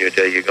Vince Jr.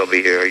 tell you you're going to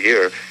be here a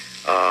year,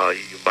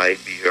 you might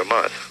be here a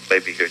month,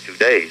 maybe here 2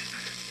 days.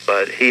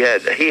 But he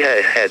had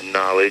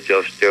knowledge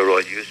of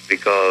steroid use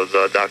because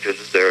Dr.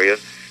 Cesario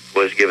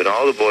was giving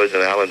all the boys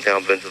in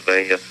Allentown,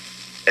 Pennsylvania,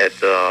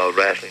 at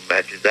wrestling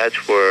matches. That's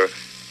where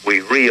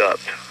we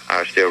re-upped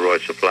our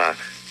steroid supply.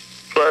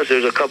 Plus,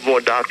 there's a couple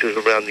more doctors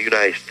around the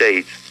United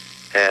States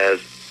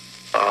has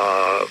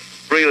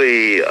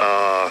really,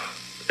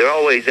 they're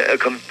always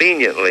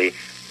conveniently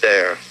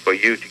there for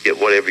you to get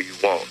whatever you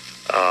want.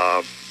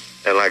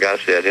 And like I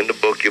said, in the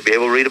book, you'll be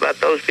able to read about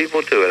those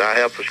people too. And I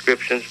have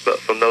prescriptions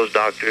from those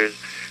doctors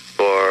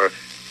for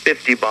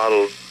 50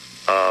 bottles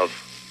of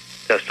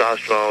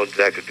testosterone,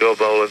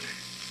 Zacodilbolin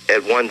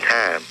at one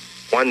time,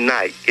 one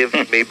night,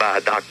 given to me by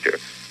a doctor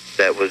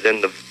that was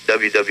in the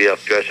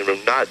WWF dressing room,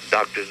 not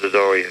Dr.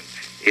 Zazorian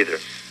either.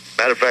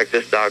 Matter of fact,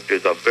 this doctor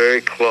is a very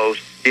close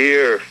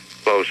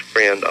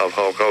friend of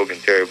Hulk Hogan,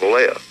 Terry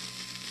Bollea.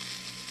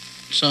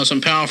 So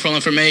some powerful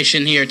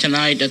information here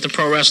tonight at the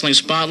Pro Wrestling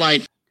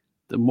Spotlight.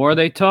 The more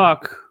they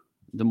talk,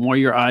 the more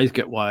your eyes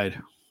get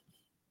wide.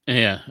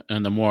 Yeah,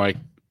 and the more I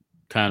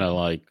kind of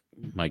like,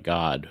 my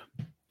God.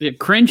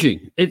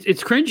 Cringing.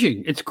 It's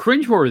cringing. It's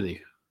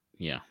cringeworthy.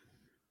 Yeah.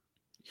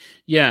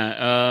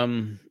 Yeah,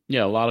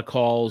 a lot of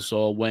calls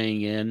all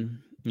weighing in,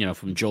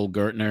 from Joel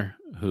Gertner,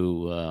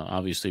 who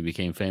obviously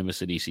became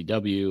famous at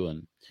ECW,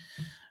 and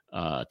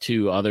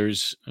to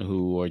others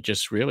who are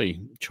just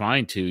really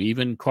trying to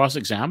even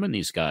cross-examine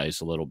these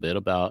guys a little bit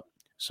about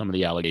some of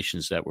the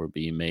allegations that were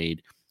being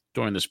made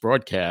during this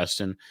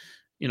broadcast. And,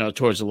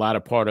 towards the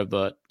latter part of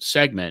the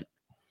segment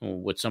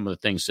with some of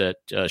the things that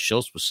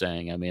Schultz was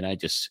saying, I mean, I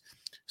just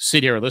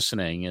sit here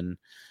listening, and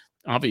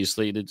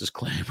obviously the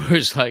disclaimer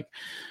is like,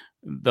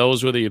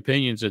 those were the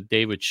opinions of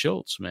David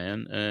Schultz,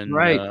 man. And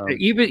right.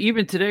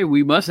 Even today,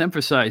 we must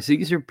emphasize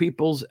these are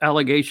people's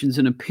allegations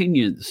and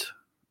opinions.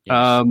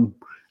 Yes.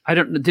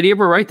 Did he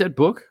ever write that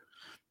book?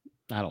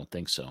 I don't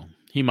think so.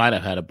 He might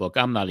have had a book.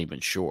 I'm not even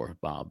sure,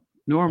 Bob.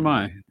 Nor am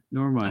I.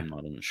 I'm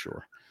not even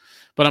sure.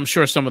 But I'm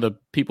sure some of the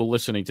people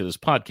listening to this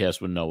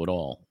podcast would know it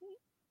all.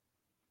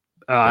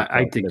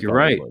 I think you're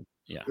right.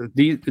 Yeah.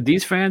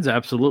 These fans,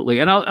 absolutely.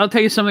 And I'll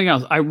tell you something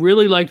else. I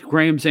really liked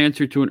Graham's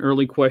answer to an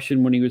early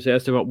question when he was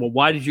asked about, well,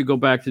 why did you go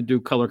back to do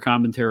color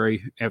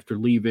commentary after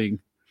leaving?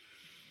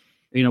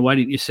 Why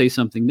didn't you say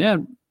something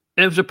then?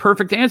 It was a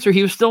perfect answer.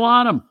 He was still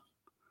on him.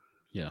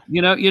 Yeah.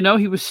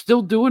 He was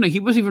still doing it. He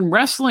was even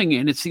wrestling,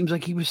 and it seems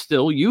like he was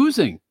still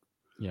using.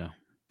 Yeah.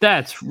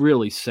 That's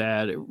really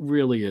sad. It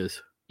really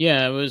is.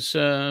 Yeah, it was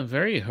a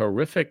very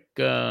horrific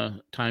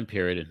time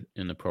period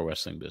in the pro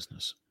wrestling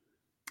business.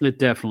 It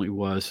definitely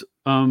was.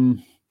 I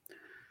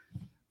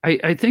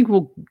think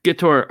we'll get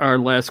to our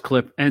last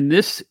clip, and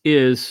this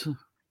is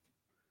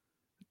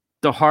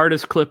the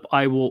hardest clip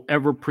I will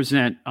ever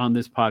present on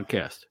this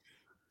podcast.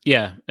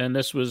 Yeah, and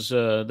this was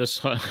this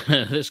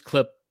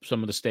clip.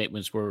 Some of the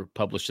statements were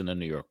published in the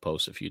New York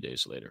Post a few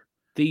days later.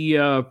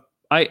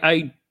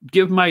 I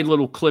give my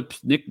little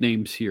clips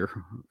nicknames here.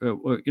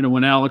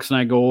 When Alex and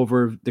I go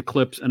over the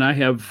clips, and I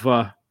have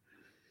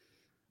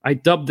I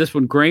dubbed this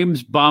one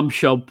Graham's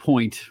bombshell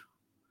point.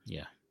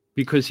 Yeah,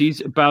 because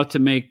he's about to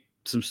make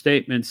some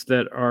statements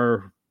that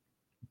are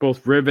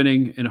both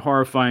riveting and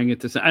horrifying at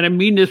the same. And I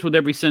mean this with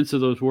every sense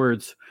of those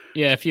words.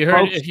 Yeah, if you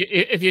heard,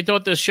 if you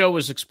thought this show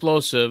was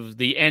explosive,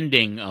 the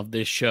ending of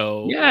this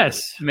show,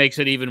 makes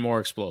it even more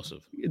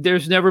explosive.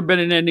 There's never been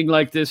an ending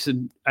like this,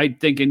 and I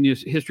think in the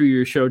history of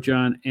your show,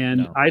 John.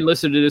 And I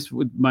listened to this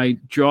with my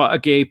jaw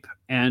agape,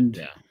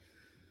 and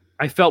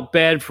I felt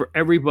bad for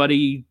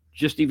everybody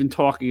just even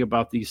talking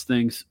about these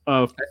things.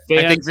 I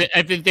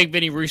think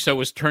Vinny Russo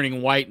was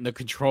turning white in the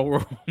control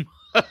room.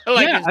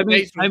 I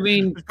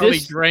mean, probably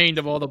drained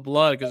of all the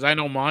blood, because I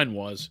know mine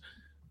was.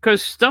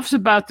 Because stuff's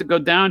about to go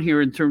down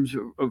here in terms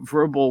of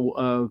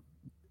verbal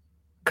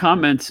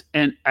comments,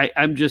 and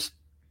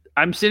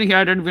I'm sitting here.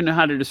 I don't even know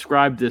how to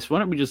describe this. Why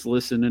don't we just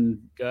listen and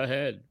go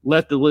ahead?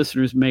 Let the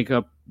listeners make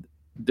up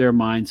their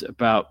minds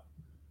about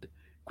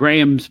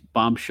Graham's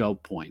bombshell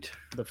point.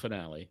 The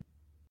finale.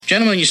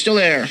 Gentlemen, you still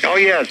there? Oh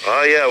yes.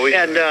 Oh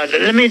yeah. And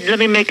let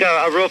me make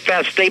a real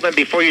fast statement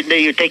before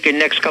you take your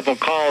next couple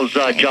calls,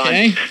 John.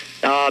 Okay.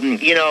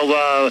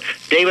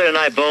 David and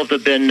I both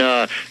have been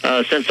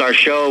since our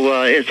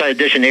show Inside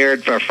Edition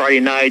aired for Friday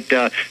night.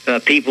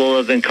 People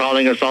have been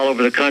calling us all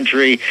over the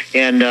country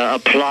and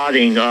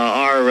applauding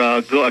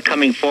our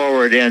coming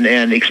forward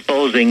and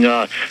exposing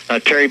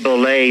Terry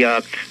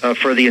Bollea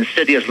for the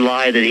insidious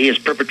lie that he has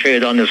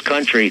perpetrated on this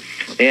country.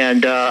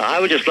 And I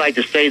would just like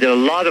to say that a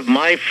lot of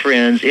my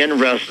friends in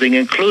wrestling,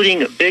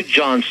 including Big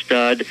John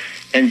Studd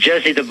and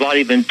Jesse the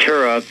Body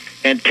Ventura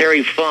and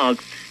Terry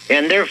Funk,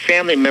 and their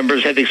family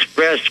members have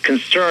expressed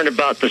concern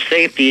about the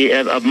safety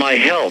of my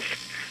health.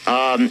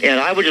 And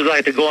I would just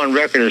like to go on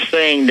record as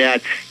saying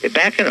that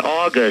back in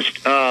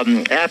August,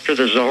 after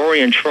the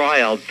Zahorian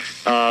trial,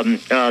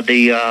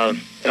 the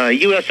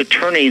U.S.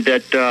 attorney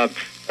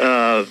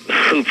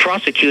who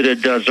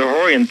prosecuted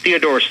Zahorian,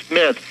 Theodore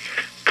Smith,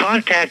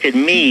 contacted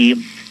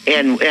me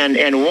and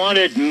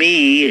wanted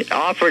me,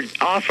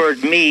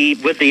 offered me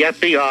with the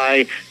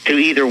FBI to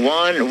either,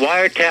 one,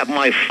 wiretap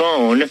my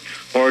phone,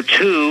 or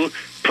two,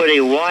 put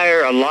a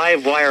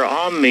live wire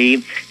on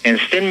me and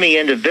send me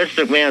into Vince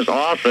McMahon's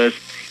office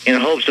in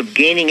hopes of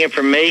gaining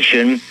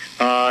information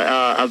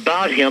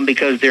about him,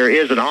 because there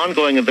is an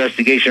ongoing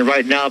investigation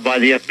right now by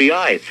the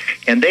FBI.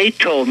 And they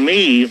told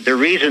me the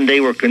reason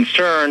they were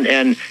concerned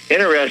and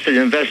interested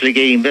in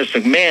investigating Vince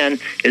McMahon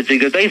is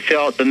because they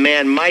felt the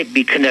man might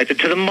be connected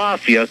to the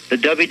mafia, the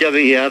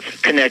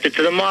WWF connected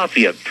to the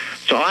mafia.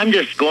 So I'm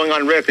just going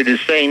on record as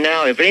saying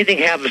now, if anything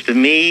happens to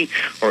me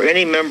or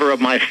any member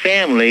of my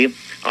family,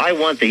 I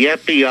want the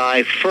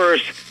FBI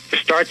first to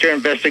start their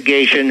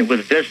investigation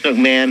with Vince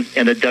McMahon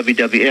and the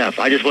WWF.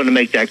 I just want to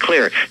make that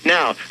clear.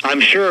 Now,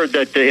 I'm sure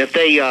that if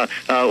they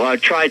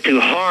try to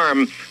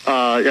harm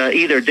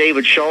either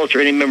David Schultz or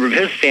any member of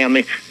his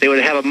family, they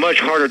would have a much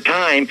harder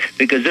time,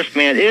 because this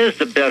man is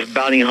the best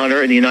bounty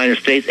hunter in the United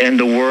States and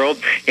the world,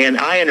 and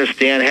I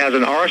understand has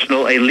an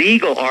arsenal, a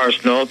legal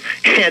arsenal,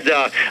 and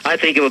I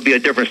think it would be a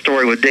different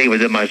story with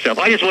David than myself.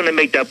 I just want to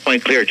make that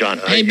point clear, John.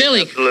 Hey,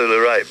 Billy. Absolutely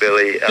right,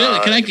 Billy. Billy,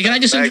 can I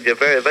just... In fact, if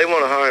they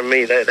want to harm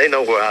me, they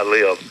know where I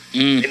live.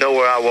 They know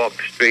where I walk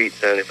the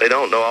streets, and if they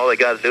don't know, all they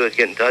got to do is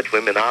get in touch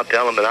with me, and I'll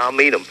tell them, and I'll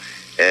meet them.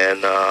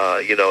 And,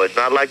 it's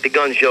not like the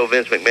gun show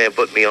Vince McMahon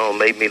put me on,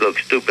 made me look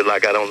stupid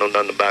like I don't know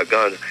nothing about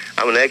guns.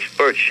 I'm an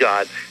expert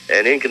shot,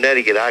 and in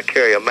Connecticut, I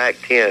carry a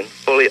MAC-10,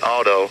 fully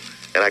auto,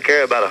 and I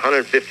carry about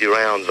 150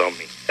 rounds on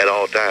me at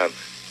all times.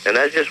 And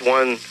that's just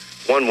one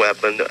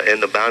weapon in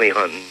the bounty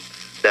hunting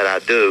that I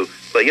do.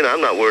 But,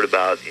 I'm not worried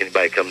about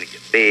anybody coming to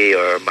get me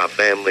or my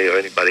family or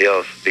anybody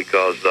else,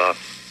 because,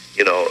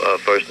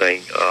 first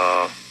thing,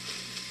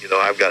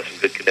 I've got some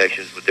good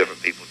connections with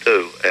different people,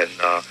 too. And,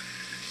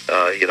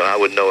 I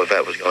wouldn't know if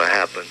that was going to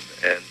happen.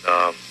 And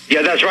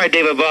yeah, that's right,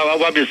 David.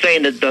 Bob, I'm just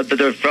saying that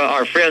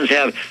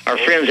our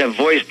friends have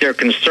voiced their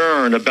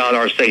concern about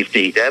our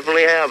safety.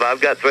 Definitely have.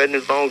 I've got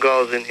threatening phone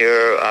calls in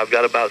here. I've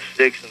got about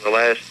 6 in the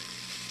last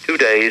 2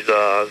 days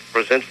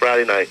since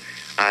Friday night.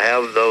 I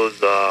have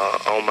those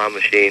on my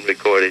machine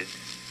recorded.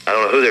 I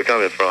don't know who they're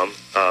coming from.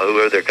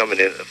 Whoever they're coming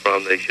in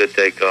from, they should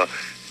take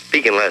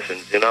speaking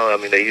lessons.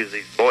 They use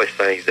these voice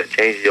things that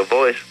change your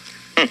voice.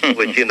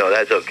 Which,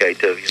 that's okay,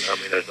 too.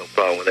 There's no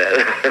problem with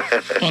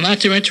that. Well,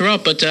 not to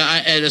interrupt, but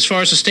as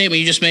far as the statement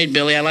you just made,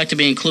 Billy, I'd like to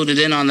be included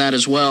in on that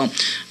as well.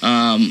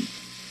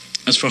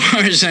 As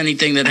far as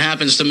anything that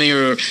happens to me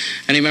or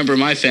any member of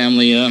my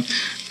family,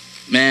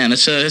 man,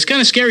 it's kind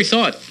of a scary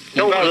thought.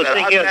 No, well, the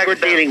thing is, we're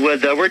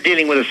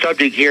dealing with a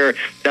subject here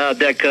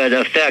that could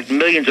affect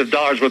millions of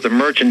dollars worth of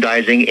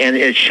merchandising, and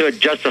it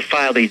should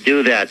justifiably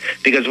do that,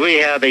 because we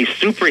have a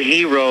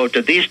superhero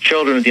to these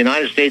children of the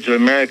United States of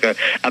America,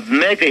 a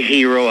mega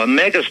hero, a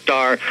mega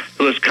star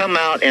who has come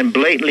out and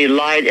blatantly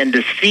lied and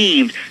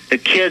deceived the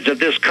kids of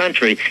this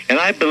country. And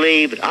I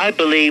believe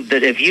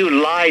that if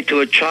you lie to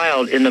a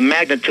child in the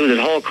magnitude that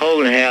Hulk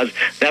Hogan has,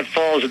 that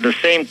falls in the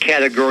same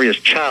category as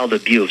child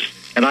abuse,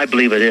 and I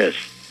believe it is.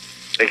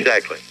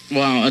 Exactly.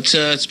 Wow,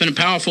 it's been a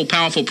powerful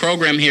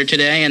program here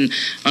today, and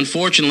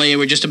unfortunately,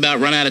 we're just about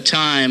run out of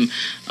time.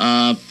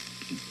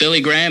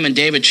 Billy Graham and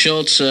David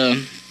Schultz,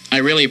 I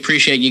really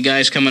appreciate you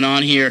guys coming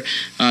on here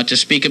to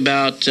speak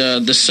about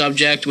the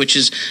subject, which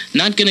is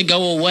not going to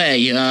go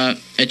away.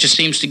 It just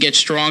seems to get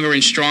stronger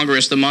and stronger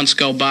as the months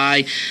go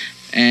by,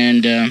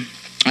 and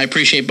I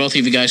appreciate both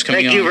of you guys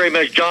coming on. Thank you very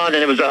much, John,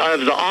 and it was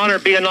an honor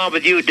being on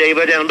with you,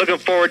 David, and I'm looking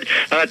forward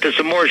to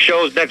some more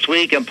shows next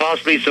week and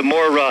possibly some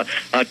more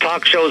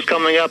talk shows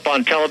coming up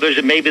on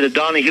television, maybe the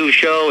Donahue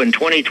Show in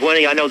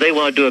 2020. I know they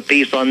want to do a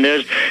piece on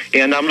this,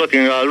 and I'm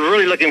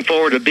really looking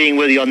forward to being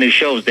with you on these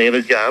shows,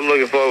 David. Yeah, I'm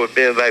looking forward to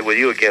being back with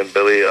you again,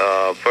 Billy,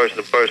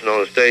 person to person on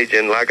the stage,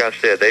 and like I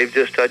said, they've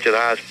just touched an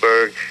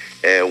iceberg,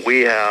 and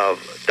we have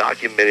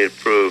documented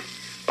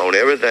proof on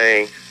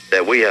everything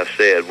that we have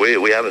said.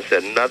 We haven't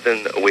said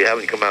nothing. We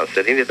haven't come out and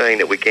said anything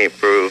that we can't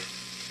prove.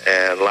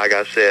 And like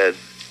I said,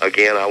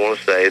 again, I want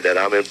to say that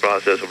I'm in the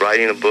process of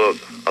writing a book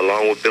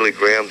along with Billy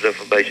Graham's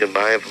information,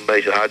 my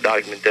information, our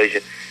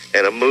documentation,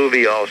 and a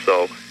movie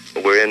also.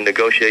 We're in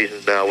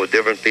negotiations now with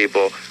different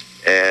people,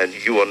 and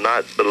you will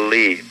not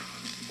believe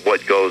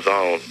what goes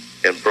on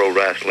in pro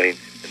wrestling,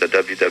 in the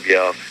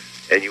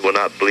WWF, and you will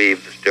not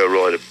believe the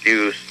steroid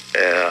abuse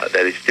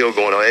that is still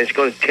going on. And it's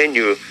going to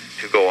continue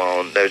to go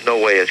on. There's no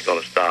way it's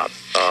going to stop,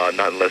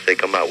 not unless they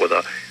come out with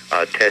a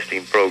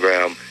testing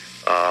program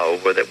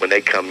where when they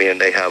come in,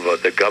 they have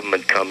the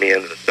government come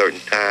in at a certain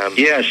time.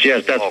 Yes,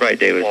 that's right,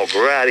 David. Walk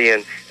right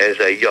in and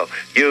say, yo,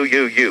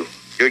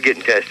 you're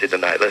getting tested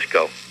tonight. Let's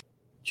go.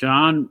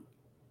 John,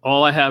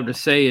 all I have to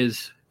say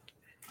is,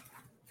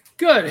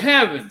 good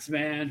heavens,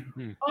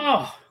 man.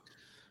 Oh.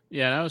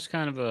 Yeah, that was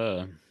kind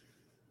of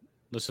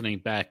listening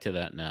back to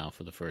that now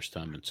for the first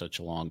time in such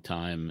a long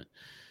time.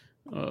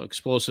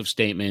 Explosive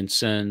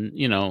statements and,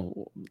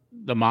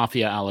 the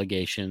mafia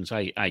allegations.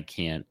 I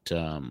can't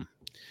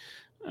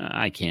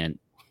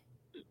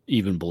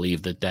even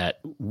believe that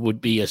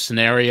would be a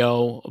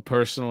scenario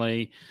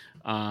personally.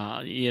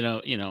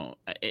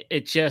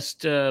 It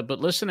just, but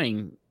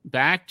listening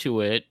back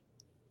to it,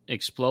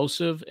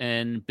 explosive.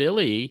 And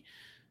Billy,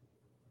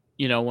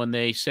 when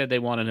they said they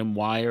wanted him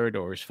wired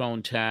or his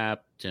phone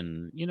tapped,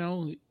 and,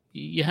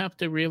 you have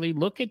to really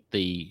look at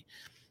the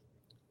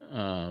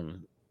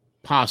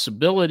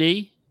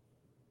possibility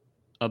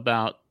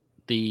about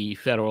the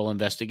federal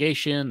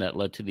investigation that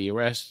led to the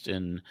arrest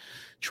and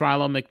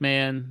trial of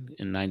McMahon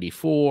in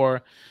 '94.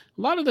 A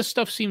lot of this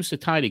stuff seems to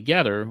tie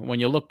together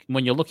when you're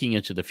looking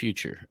into the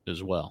future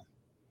as well.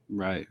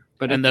 Right.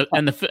 But the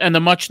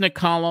Muchnick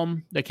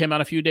column that came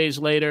out a few days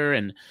later,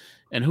 and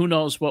who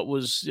knows what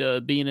was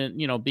being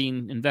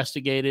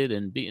investigated,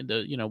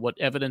 and what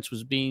evidence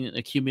was being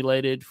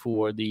accumulated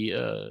for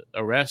the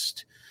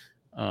arrest.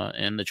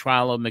 And the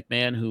trial of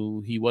McMahon,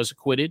 who he was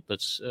acquitted.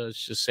 Let's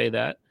just say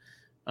that.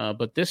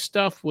 But this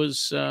stuff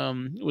was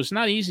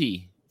not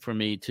easy for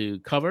me to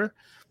cover,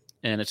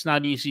 and it's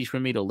not easy for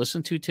me to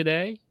listen to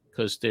today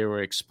because there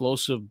were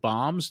explosive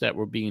bombs that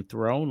were being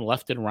thrown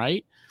left and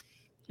right.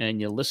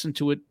 And you listen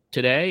to it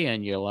today,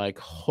 and you're like,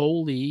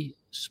 "Holy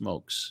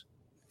smokes,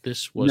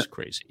 this was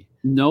crazy."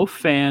 No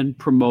fan,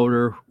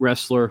 promoter,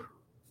 wrestler,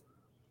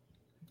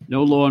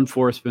 no law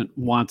enforcement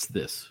wants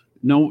this.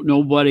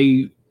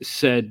 Nobody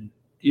said,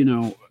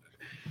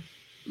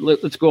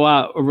 let's go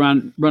out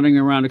running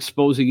around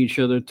exposing each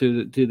other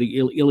to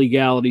the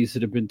illegalities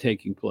that have been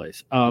taking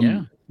place.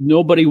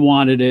 Nobody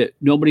wanted it.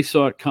 Nobody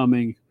saw it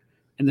coming.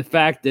 And the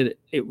fact that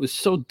it was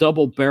so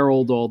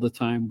double-barreled all the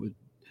time with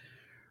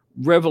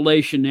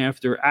revelation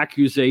after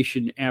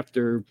accusation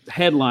after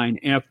headline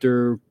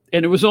after,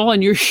 and it was all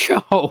in your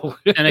show.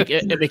 And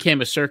it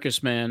became a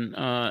circus, man.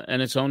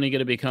 And it's only going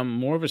to become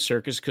more of a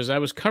circus because I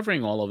was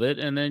covering all of it.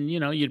 And then,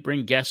 you'd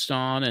bring guests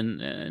on,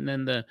 and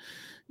then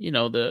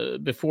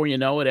before you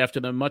know it, after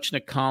the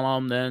Muchnick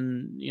column,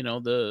 then,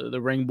 the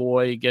ring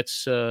boy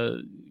gets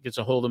a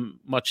hold of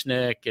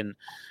Muchnick. And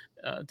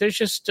there's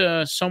just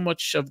so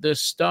much of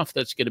this stuff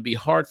that's going to be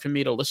hard for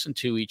me to listen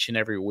to each and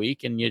every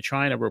week. And you're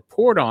trying to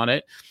report on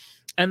it.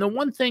 And the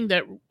one thing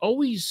that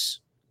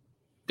always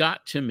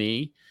got to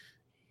me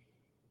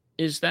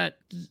is that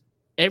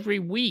every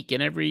week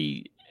and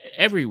every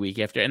week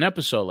after an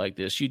episode like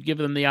this, you'd give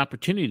them the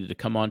opportunity to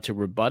come on to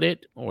rebut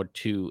it or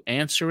to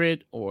answer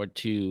it or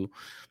to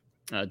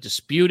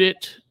dispute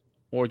it,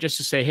 or just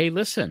to say, hey,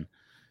 listen,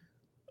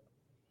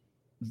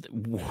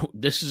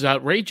 this is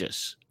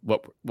outrageous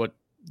what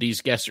these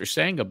guests are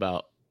saying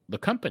about the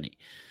company.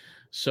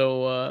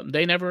 So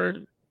they never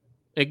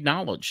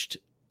acknowledged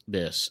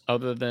this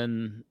other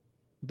than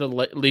the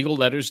legal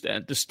letters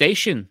that the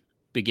station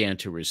began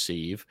to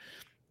receive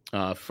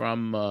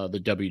from the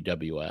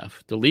WWF,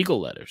 the legal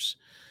letters.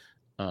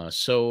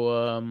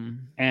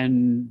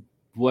 And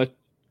what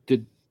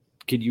can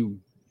you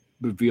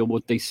reveal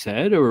what they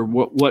said, or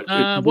what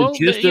the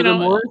gist of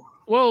them were?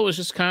 Well, it was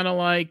just kind of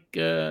like,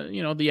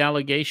 the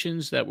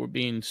allegations that were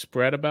being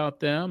spread about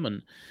them,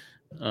 and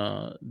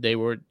they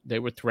were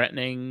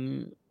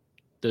threatening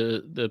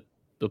the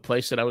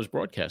place that I was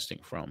broadcasting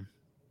from.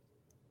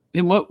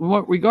 In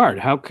what regard?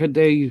 How could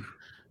they?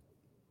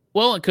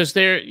 Well, because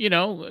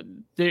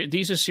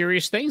these are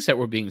serious things that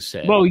were being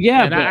said. Well,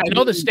 yeah, and but I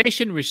know the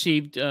station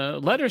received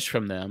letters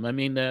from them. I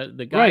mean,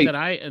 the guy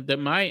Right.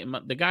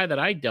 the guy that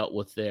I dealt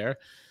with there,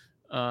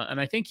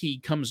 and I think he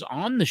comes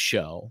on the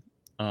show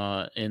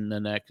in the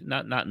next,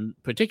 not in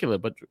particular,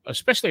 but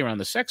especially around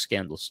the sex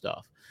scandal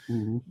stuff.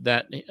 Mhm.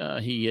 That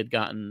he had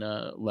gotten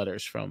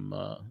letters from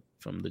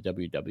the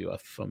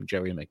WWF, from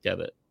Jerry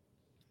McDevitt.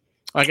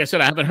 Like I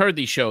said, I haven't heard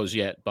these shows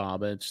yet,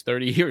 Bob. It's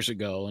 30 years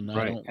ago, and I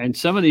Right. don't. And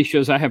some of these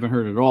shows I haven't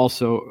heard at all.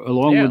 So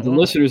along Yeah, with the well,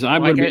 listeners,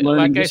 I'm going to be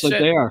learning just like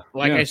said, they are.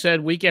 Like Yeah. I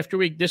said, week after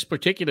week, this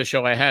particular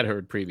show I had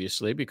heard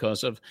previously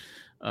because of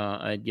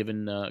I had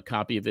given a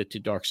copy of it to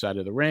Dark Side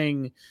of the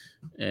Ring,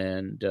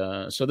 and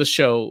so this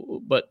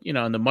show. But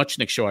and the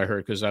Muchnick show I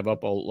heard because I've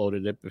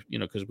uploaded it.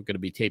 Because we're going to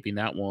be taping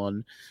that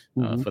one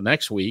Mhm. for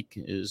next week,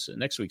 is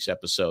next week's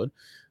episode.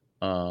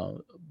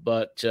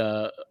 But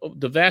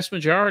the vast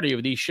majority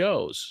of these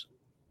shows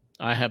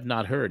I have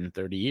not heard in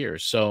 30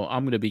 years. So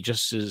I'm going to be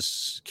just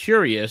as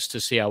curious to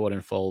see how it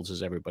unfolds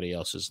as everybody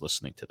else is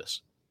listening to this.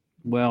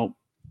 Well,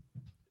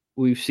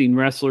 we've seen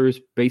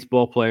wrestlers,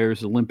 baseball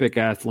players, Olympic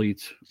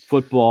athletes,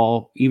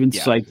 football, even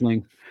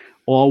cycling,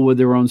 all with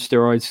their own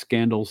steroid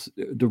scandals.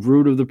 The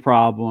root of the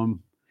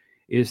problem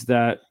is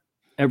that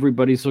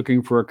everybody's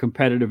looking for a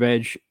competitive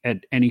edge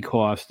at any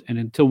cost. And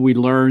until we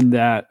learn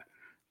that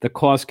the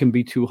cost can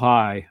be too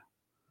high,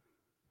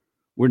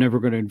 we're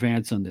never going to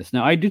advance on this.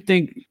 Now, I do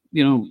think,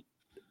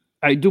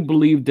 I do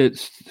believe that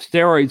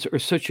steroids are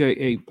such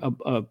a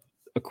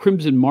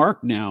crimson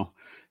mark now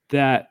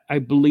that I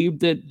believe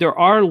that there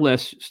are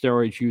less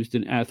steroids used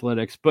in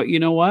athletics. But you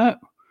know what?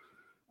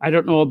 I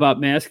don't know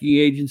about masking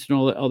agents and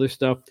all that other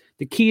stuff.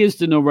 The key is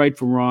to know right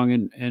from wrong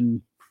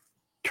and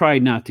try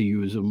not to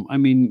use them. I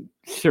mean,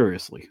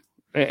 seriously.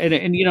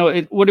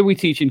 And what are we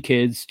teaching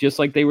kids? Just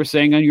like they were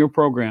saying on your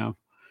program,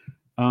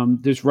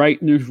 there's right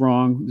and there's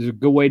wrong. There's a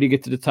good way to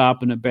get to the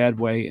top and a bad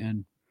way.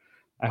 And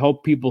I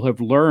hope people have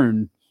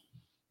learned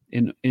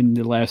in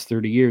the last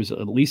 30 years,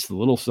 at least a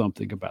little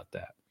something about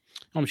that.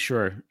 I'm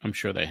sure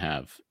they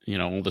have.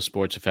 All the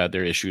sports have had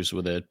their issues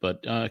with it, but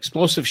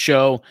explosive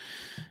show,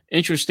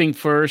 interesting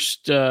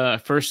first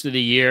of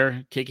the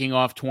year, kicking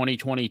off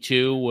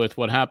 2022 with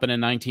what happened in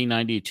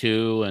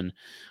 1992, and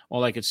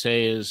all I could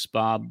say is,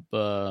 Bob,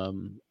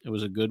 it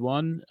was a good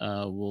one.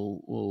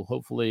 We'll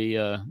hopefully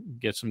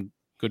get some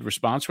good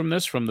response from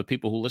the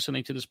people who are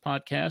listening to this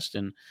podcast,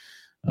 and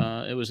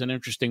it was an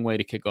interesting way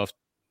to kick off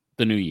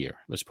the new year.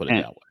 Let's put it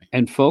that way.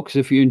 And folks,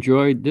 if you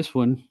enjoyed this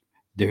one,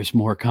 there's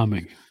more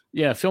coming.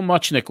 Yeah, Phil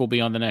Muchnick will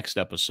be on the next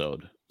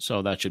episode,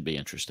 so that should be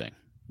interesting.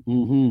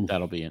 Mm-hmm.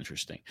 That'll be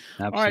interesting.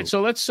 Absolutely. All right,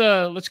 so let's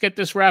get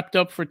this wrapped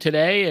up for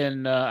today,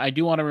 and I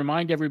do want to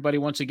remind everybody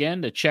once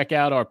again to check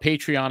out our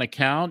Patreon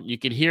account. You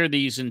can hear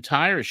these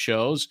entire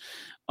shows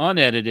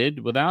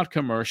unedited, without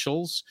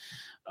commercials.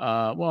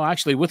 Well,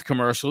 actually with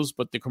commercials,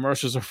 but the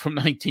commercials are from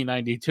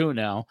 1992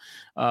 now.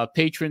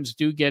 Patrons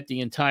do get the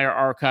entire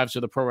archives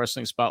of the Pro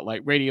Wrestling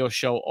Spotlight radio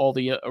show. All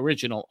the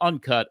original,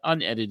 uncut,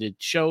 unedited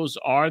shows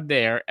are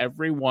there,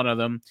 every one of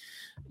them.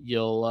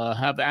 You'll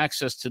have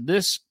access to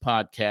this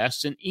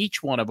podcast and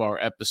each one of our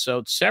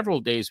episodes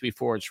several days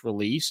before it's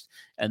released,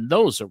 and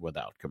those are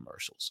without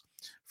commercials.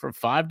 For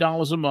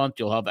 $5 a month,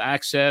 you'll have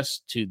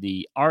access to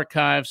the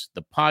archives,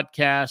 the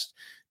podcast.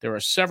 There are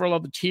several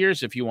other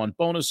tiers if you want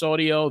bonus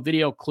audio,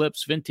 video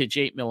clips, vintage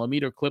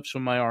 8mm clips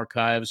from my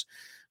archives,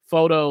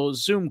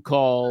 photos, Zoom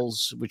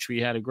calls, which we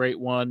had a great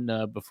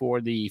one before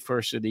the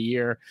first of the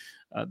year.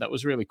 That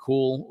was really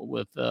cool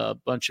with a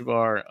bunch of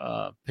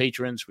our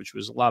patrons, which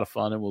was a lot of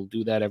fun, and we'll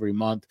do that every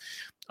month.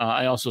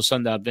 I also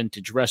send out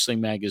vintage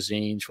wrestling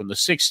magazines from the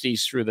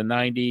 60s through the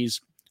 90s,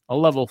 a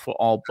level for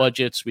all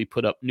budgets. We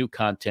put up new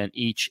content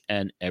each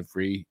and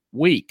every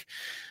week.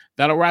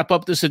 That'll wrap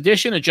up this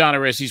edition of John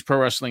Arezzi's Pro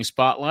Wrestling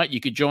Spotlight.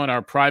 You could join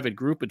our private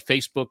group at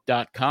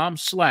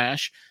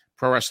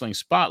facebook.com/Pro Wrestling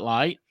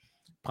Spotlight.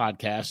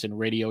 Podcast and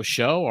radio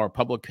show. Our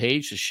public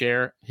page to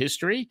share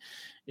history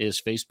is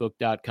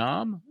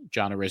facebook.com,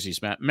 John Arezzi's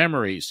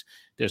Memories.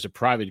 There's a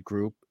private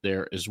group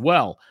there as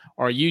well.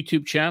 Our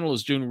YouTube channel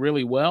is doing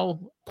really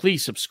well.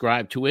 Please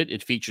subscribe to it.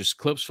 It features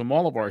clips from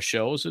all of our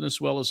shows and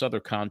as well as other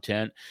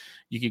content.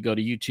 You can go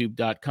to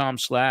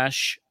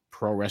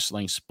youtube.com/Pro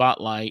Wrestling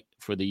Spotlight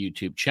for the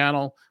YouTube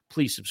channel.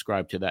 Please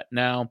subscribe to that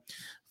now.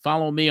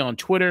 Follow me on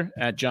Twitter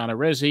at John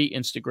Arezzi,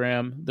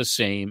 Instagram, the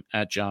same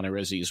at John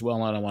Arezzi as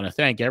well. And I want to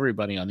thank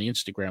everybody on the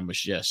Instagram,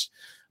 was just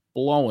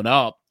blowing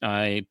up.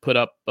 I put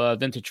up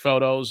vintage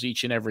photos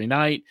each and every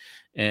night,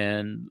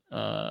 and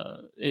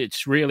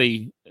it's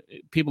really,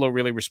 people are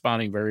really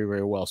responding very,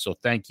 very well. So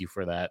thank you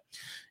for that.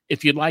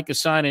 If you'd like a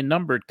signed and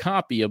numbered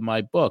copy of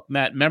my book,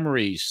 Matt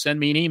Memories, send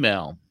me an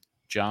email,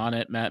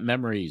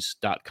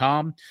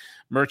 john@mattmemories.com.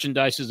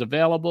 Merchandise is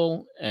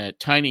available at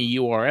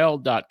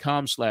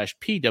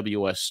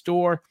tinyurl.com/PWS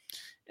store.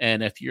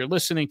 And if you're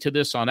listening to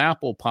this on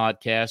Apple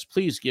Podcasts,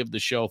 please give the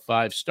show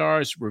 5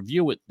 stars,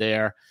 review it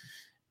there,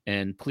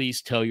 and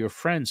please tell your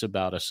friends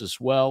about us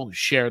as well.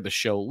 Share the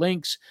show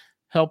links.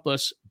 help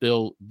us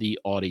build the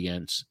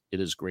audience. It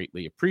is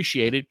greatly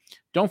appreciated.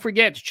 Don't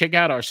forget to check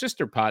out our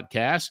sister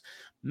podcast,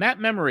 Matt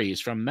Memories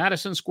from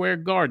Madison Square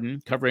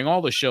Garden, covering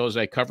all the shows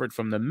I covered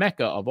from the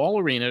Mecca of all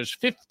arenas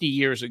 50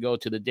 years ago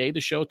to the day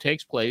the show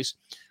takes place.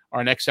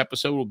 Our next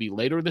episode will be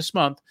later this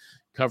month,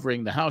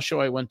 covering the house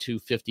show I went to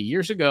 50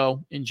 years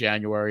ago in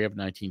January of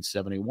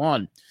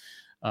 1971.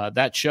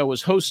 That show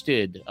was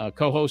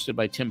co-hosted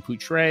by Tim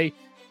Poutre,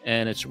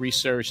 and it's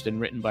researched and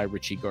written by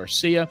Richie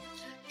Garcia.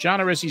 John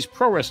Arezzi's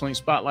Pro Wrestling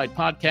Spotlight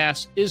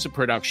podcast is a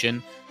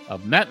production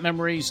of Matt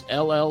Memories,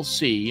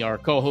 LLC. Our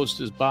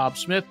co-host is Bob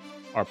Smith.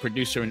 Our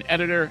producer and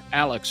editor,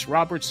 Alex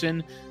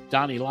Robertson.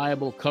 Donnie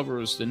Liable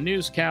covers the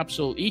news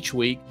capsule each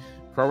week.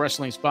 Pro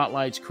Wrestling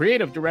Spotlight's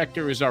creative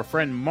director is our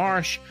friend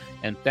Marsh.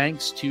 And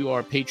thanks to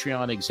our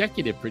Patreon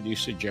executive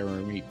producer,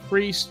 Jeremy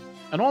Priest,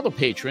 and all the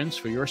patrons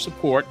for your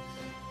support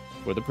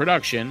for the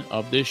production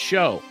of this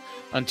show.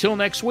 Until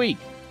next week,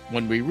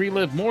 when we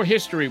relive more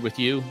history with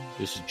you,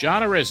 this is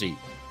John Arezzi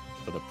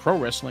for the Pro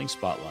Wrestling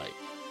Spotlight.